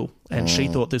to heal, and she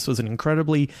thought this was an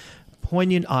incredibly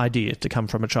poignant idea to come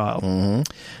from a child.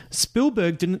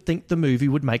 Spielberg didn't think the movie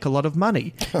would make a lot of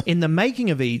money. In the making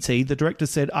of E.T., the director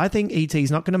said, I think E.T. is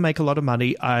not going to make a lot of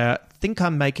money. I think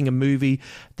I'm making a movie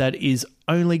that is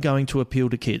only going to appeal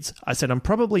to kids. I said, I'm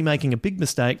probably making a big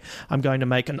mistake. I'm going to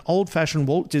make an old-fashioned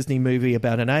Walt Disney movie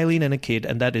about an alien and a kid,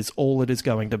 and that is all it is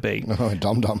going to be. Oh,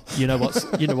 dum-dum. You know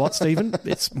what, Stephen?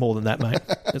 It's more than that, mate.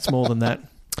 It's more than that.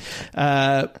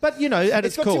 But, at its core...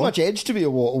 It's got too much edge to be a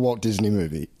Walt Disney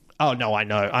movie. Oh, no, I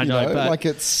know. But like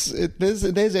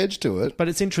there's edge to it. But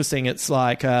it's interesting. It's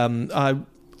like I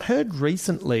heard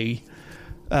recently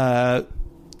that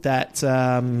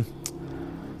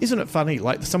isn't it funny?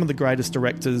 Like some of the greatest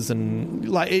directors and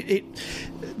like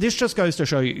this just goes to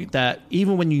show you that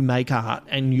even when you make art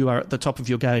and you are at the top of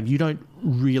your game, you don't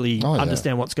really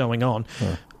understand what's going on.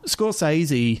 Yeah.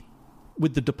 Scorsese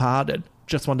with The Departed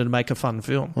just wanted to make a fun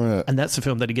film, and that's the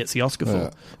film that he gets the Oscar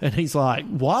for. And he's like,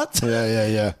 what?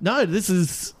 Yeah. No, this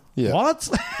is what?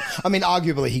 I mean,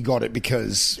 arguably he got it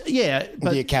because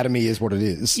the Academy is what it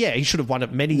is. Yeah, he should have won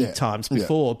it many times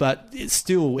before, but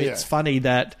it's funny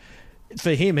that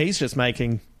for him, he's just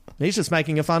making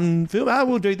a fun film. Oh,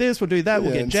 we'll do this, we'll do that,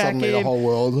 we'll get Jack in. The whole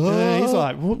world. He's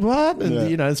like, what?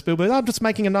 And, Spielberg, I'm just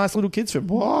making a nice little kids film.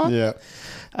 What? Yeah.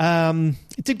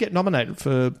 It did get nominated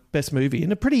for Best Movie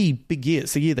in a pretty big year.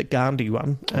 It's the year that Gandhi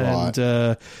won. And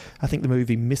I think the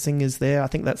movie Missing is there. I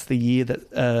think that's the year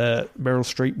that Meryl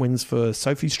Streep wins for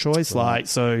Sophie's Choice.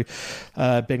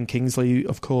 Ben Kingsley,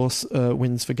 of course,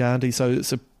 wins for Gandhi. So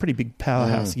it's a pretty big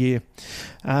powerhouse year.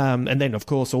 And then, of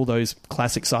course, all those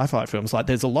classic sci-fi films. Like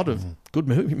there's a lot of good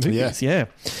movies. Yeah.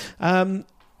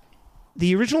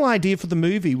 The original idea for the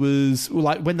movie was,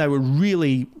 like, when they were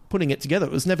really putting it together,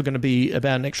 it was never going to be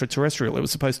about an extraterrestrial. It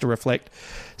was supposed to reflect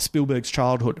Spielberg's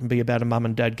childhood and be about a mum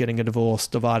and dad getting a divorce,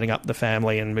 dividing up the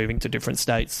family and moving to different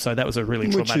states. So that was a really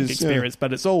traumatic experience.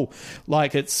 But it's all,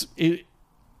 like, it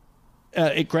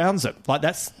grounds it. Like,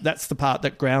 that's the part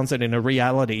that grounds it in a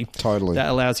reality. Totally. That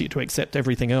allows you to accept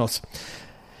everything else.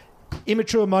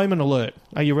 Immature moment alert.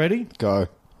 Are you ready? Go.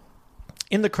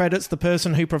 In the credits, the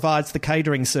person who provides the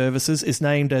catering services is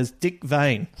named as Dick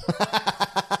Vane.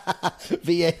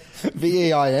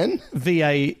 V-E-I-N?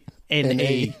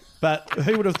 V-A-N-E. But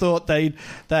who would have thought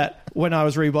that when I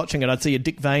was rewatching it, I'd see a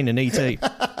Dick Vane in E.T.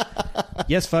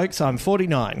 Yes, folks, I'm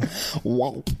 49.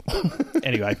 Wow.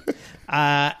 Anyway,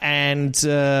 and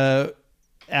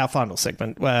our final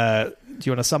segment. Do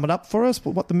you want to sum it up for us?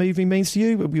 What the movie means to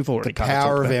you? We've already the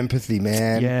power of empathy,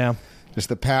 man. Yeah. Just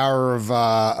the power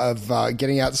of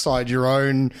getting outside your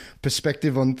own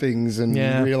perspective on things and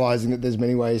realising that there's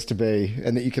many ways to be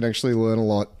and that you can actually learn a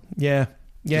lot. Yeah.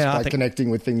 Yeah. Just by connecting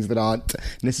with things that aren't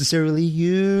necessarily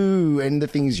you and the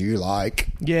things you like.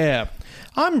 Yeah.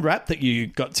 I'm rapt that you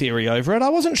got teary over it. I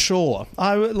wasn't sure.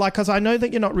 Because I know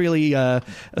that you're not really a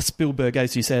Spielberg,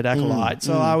 as you said, acolyte.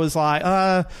 So I was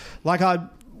I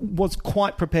was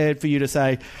quite prepared for you to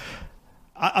say...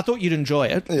 I thought you'd enjoy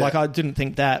it. Yeah. Like, I didn't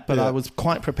think that, but I was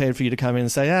quite prepared for you to come in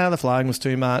and say, the flying was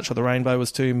too much, or the rainbow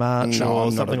was too much,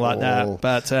 or something like that.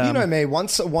 But you know me,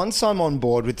 once I'm on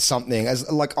board with something,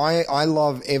 I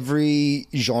love every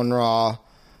genre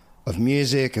of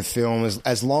music, of film,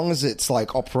 as long as it's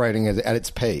like operating at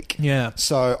its peak. Yeah.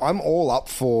 So I'm all up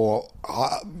for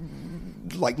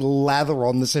lather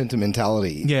on the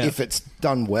sentimentality if it's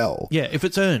done well. Yeah, if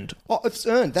it's earned. Oh, if it's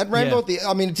earned. That rainbow at the...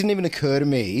 I mean, it didn't even occur to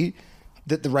me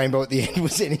that the rainbow at the end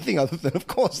was anything other than, of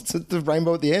course, it's the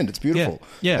rainbow at the end. It's beautiful.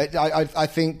 Yeah. I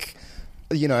think,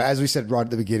 as we said right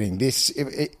at the beginning, this,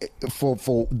 for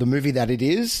the movie that it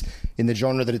is, in the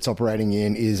genre that it's operating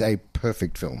in, is a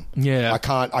perfect film. Yeah.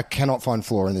 I cannot find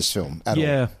flaw in this film at all.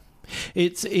 Yeah.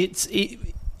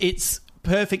 It's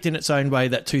perfect in its own way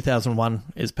that 2001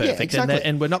 is perfect. Yeah, exactly.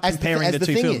 And we're not comparing the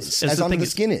two films. As Under the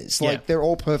Skin is. They're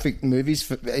all perfect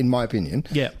movies, in my opinion.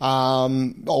 Yeah.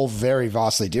 All very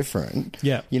vastly different.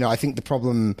 Yeah. I think the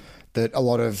problem that a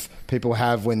lot of people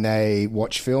have when they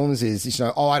watch films is,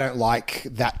 I don't like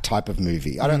that type of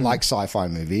movie. I don't like sci-fi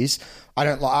movies. I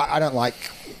don't like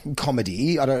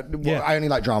comedy. I only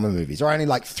like drama movies, or I only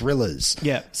like thrillers.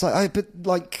 Yeah. It's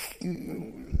like,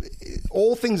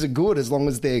 all things are good as long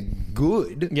as they're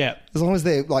good. Yeah. As long as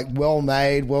they're like well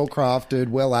made, well crafted,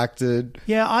 well acted.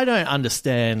 Yeah, I don't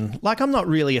understand. Like, I'm not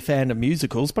really a fan of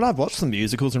musicals, but I've watched some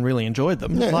musicals and really enjoyed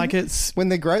them. Yeah. Like, it's... When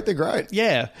they're great, they're great.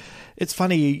 Yeah. It's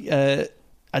funny,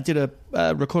 I did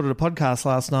recorded a podcast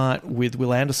last night with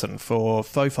Will Anderson for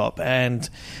Fofop, and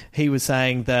he was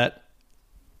saying that,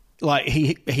 like,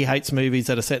 he hates movies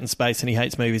that are set in space and he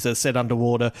hates movies that are set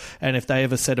underwater, and if they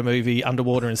ever set a movie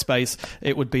underwater in space,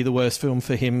 it would be the worst film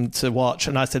for him to watch.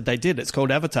 And I said, they did. It's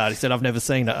called Avatar. He said, I've never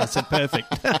seen it. I said,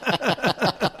 perfect.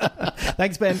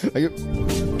 Thanks, Ben. Thank you.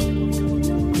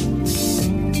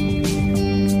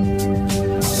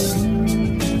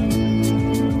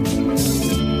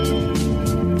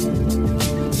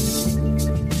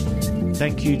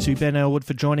 Thank you to Ben Elwood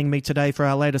for joining me today for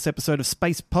our latest episode of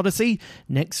Space Podyssey.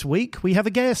 Next week, we have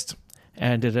a guest.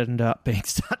 And it ended up being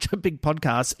such a big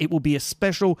podcast, it will be a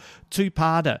special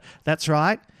two-parter. That's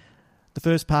right. The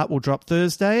first part will drop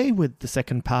Thursday, with the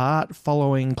second part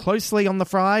following closely on the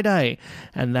Friday.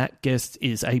 And that guest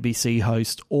is ABC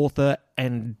host, author,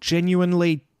 and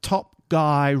genuinely top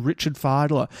guy Richard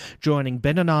Fidler, joining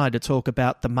Ben and I to talk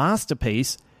about the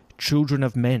masterpiece, Children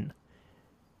of Men.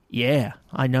 Yeah,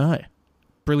 I know.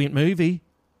 Brilliant movie.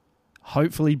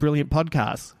 Hopefully brilliant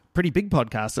podcast. Pretty big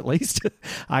podcast, at least.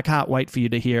 I can't wait for you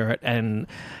to hear it. And,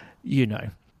 you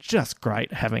know, just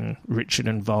great having Richard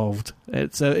involved.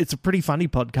 It's a pretty funny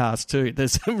podcast too.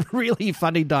 There's some really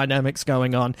funny dynamics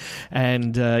going on.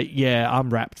 And, yeah, I'm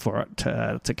wrapped for it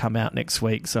to come out next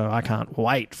week. So I can't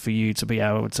wait for you to be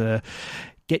able to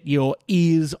get your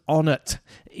ears on it.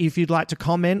 If you'd like to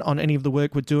comment on any of the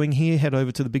work we're doing here, head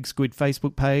over to the Big Squid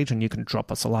Facebook page and you can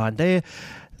drop us a line there.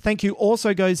 Thank you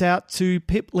also goes out to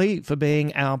Pip Lee for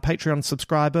being our Patreon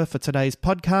subscriber for today's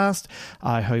podcast.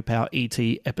 I hope our ET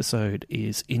episode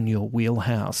is in your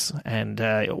wheelhouse. And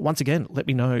once again, let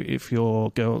me know if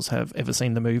your girls have ever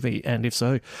seen the movie, and if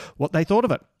so, what they thought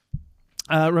of it.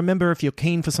 Remember, if you're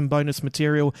keen for some bonus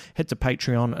material, head to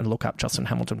Patreon and look up Justin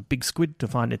Hamilton Big Squid to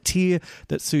find a tier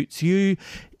that suits you.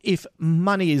 If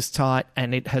money is tight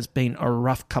and it has been a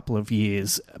rough couple of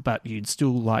years, but you'd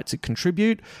still like to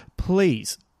contribute,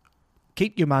 please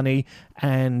keep your money.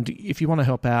 And if you want to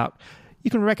help out,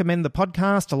 you can recommend the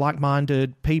podcast to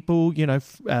like-minded people, you know,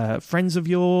 friends of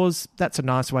yours. That's a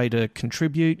nice way to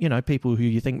contribute, you know, people who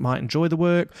you think might enjoy the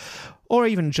work. Or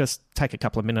even just take a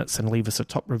couple of minutes and leave us a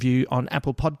top review on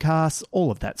Apple Podcasts. All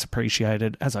of that's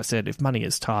appreciated. As I said, if money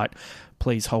is tight,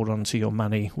 please hold on to your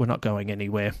money. We're not going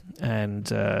anywhere. And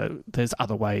there's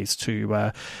other ways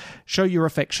to show your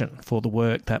affection for the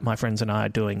work that my friends and I are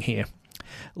doing here.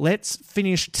 Let's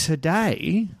finish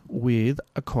today with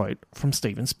a quote from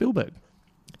Steven Spielberg.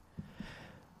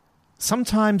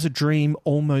 Sometimes a dream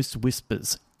almost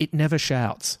whispers. It never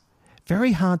shouts.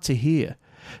 Very hard to hear.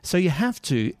 So you have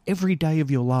to, every day of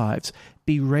your lives,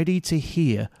 be ready to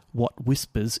hear what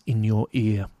whispers in your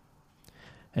ear.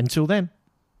 Until then,